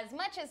to it as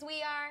much as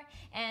we are.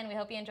 And we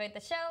hope you enjoyed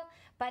the show.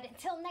 But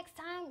until next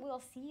time,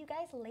 we'll see you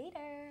guys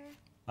later.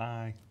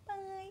 Bye.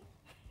 Bye.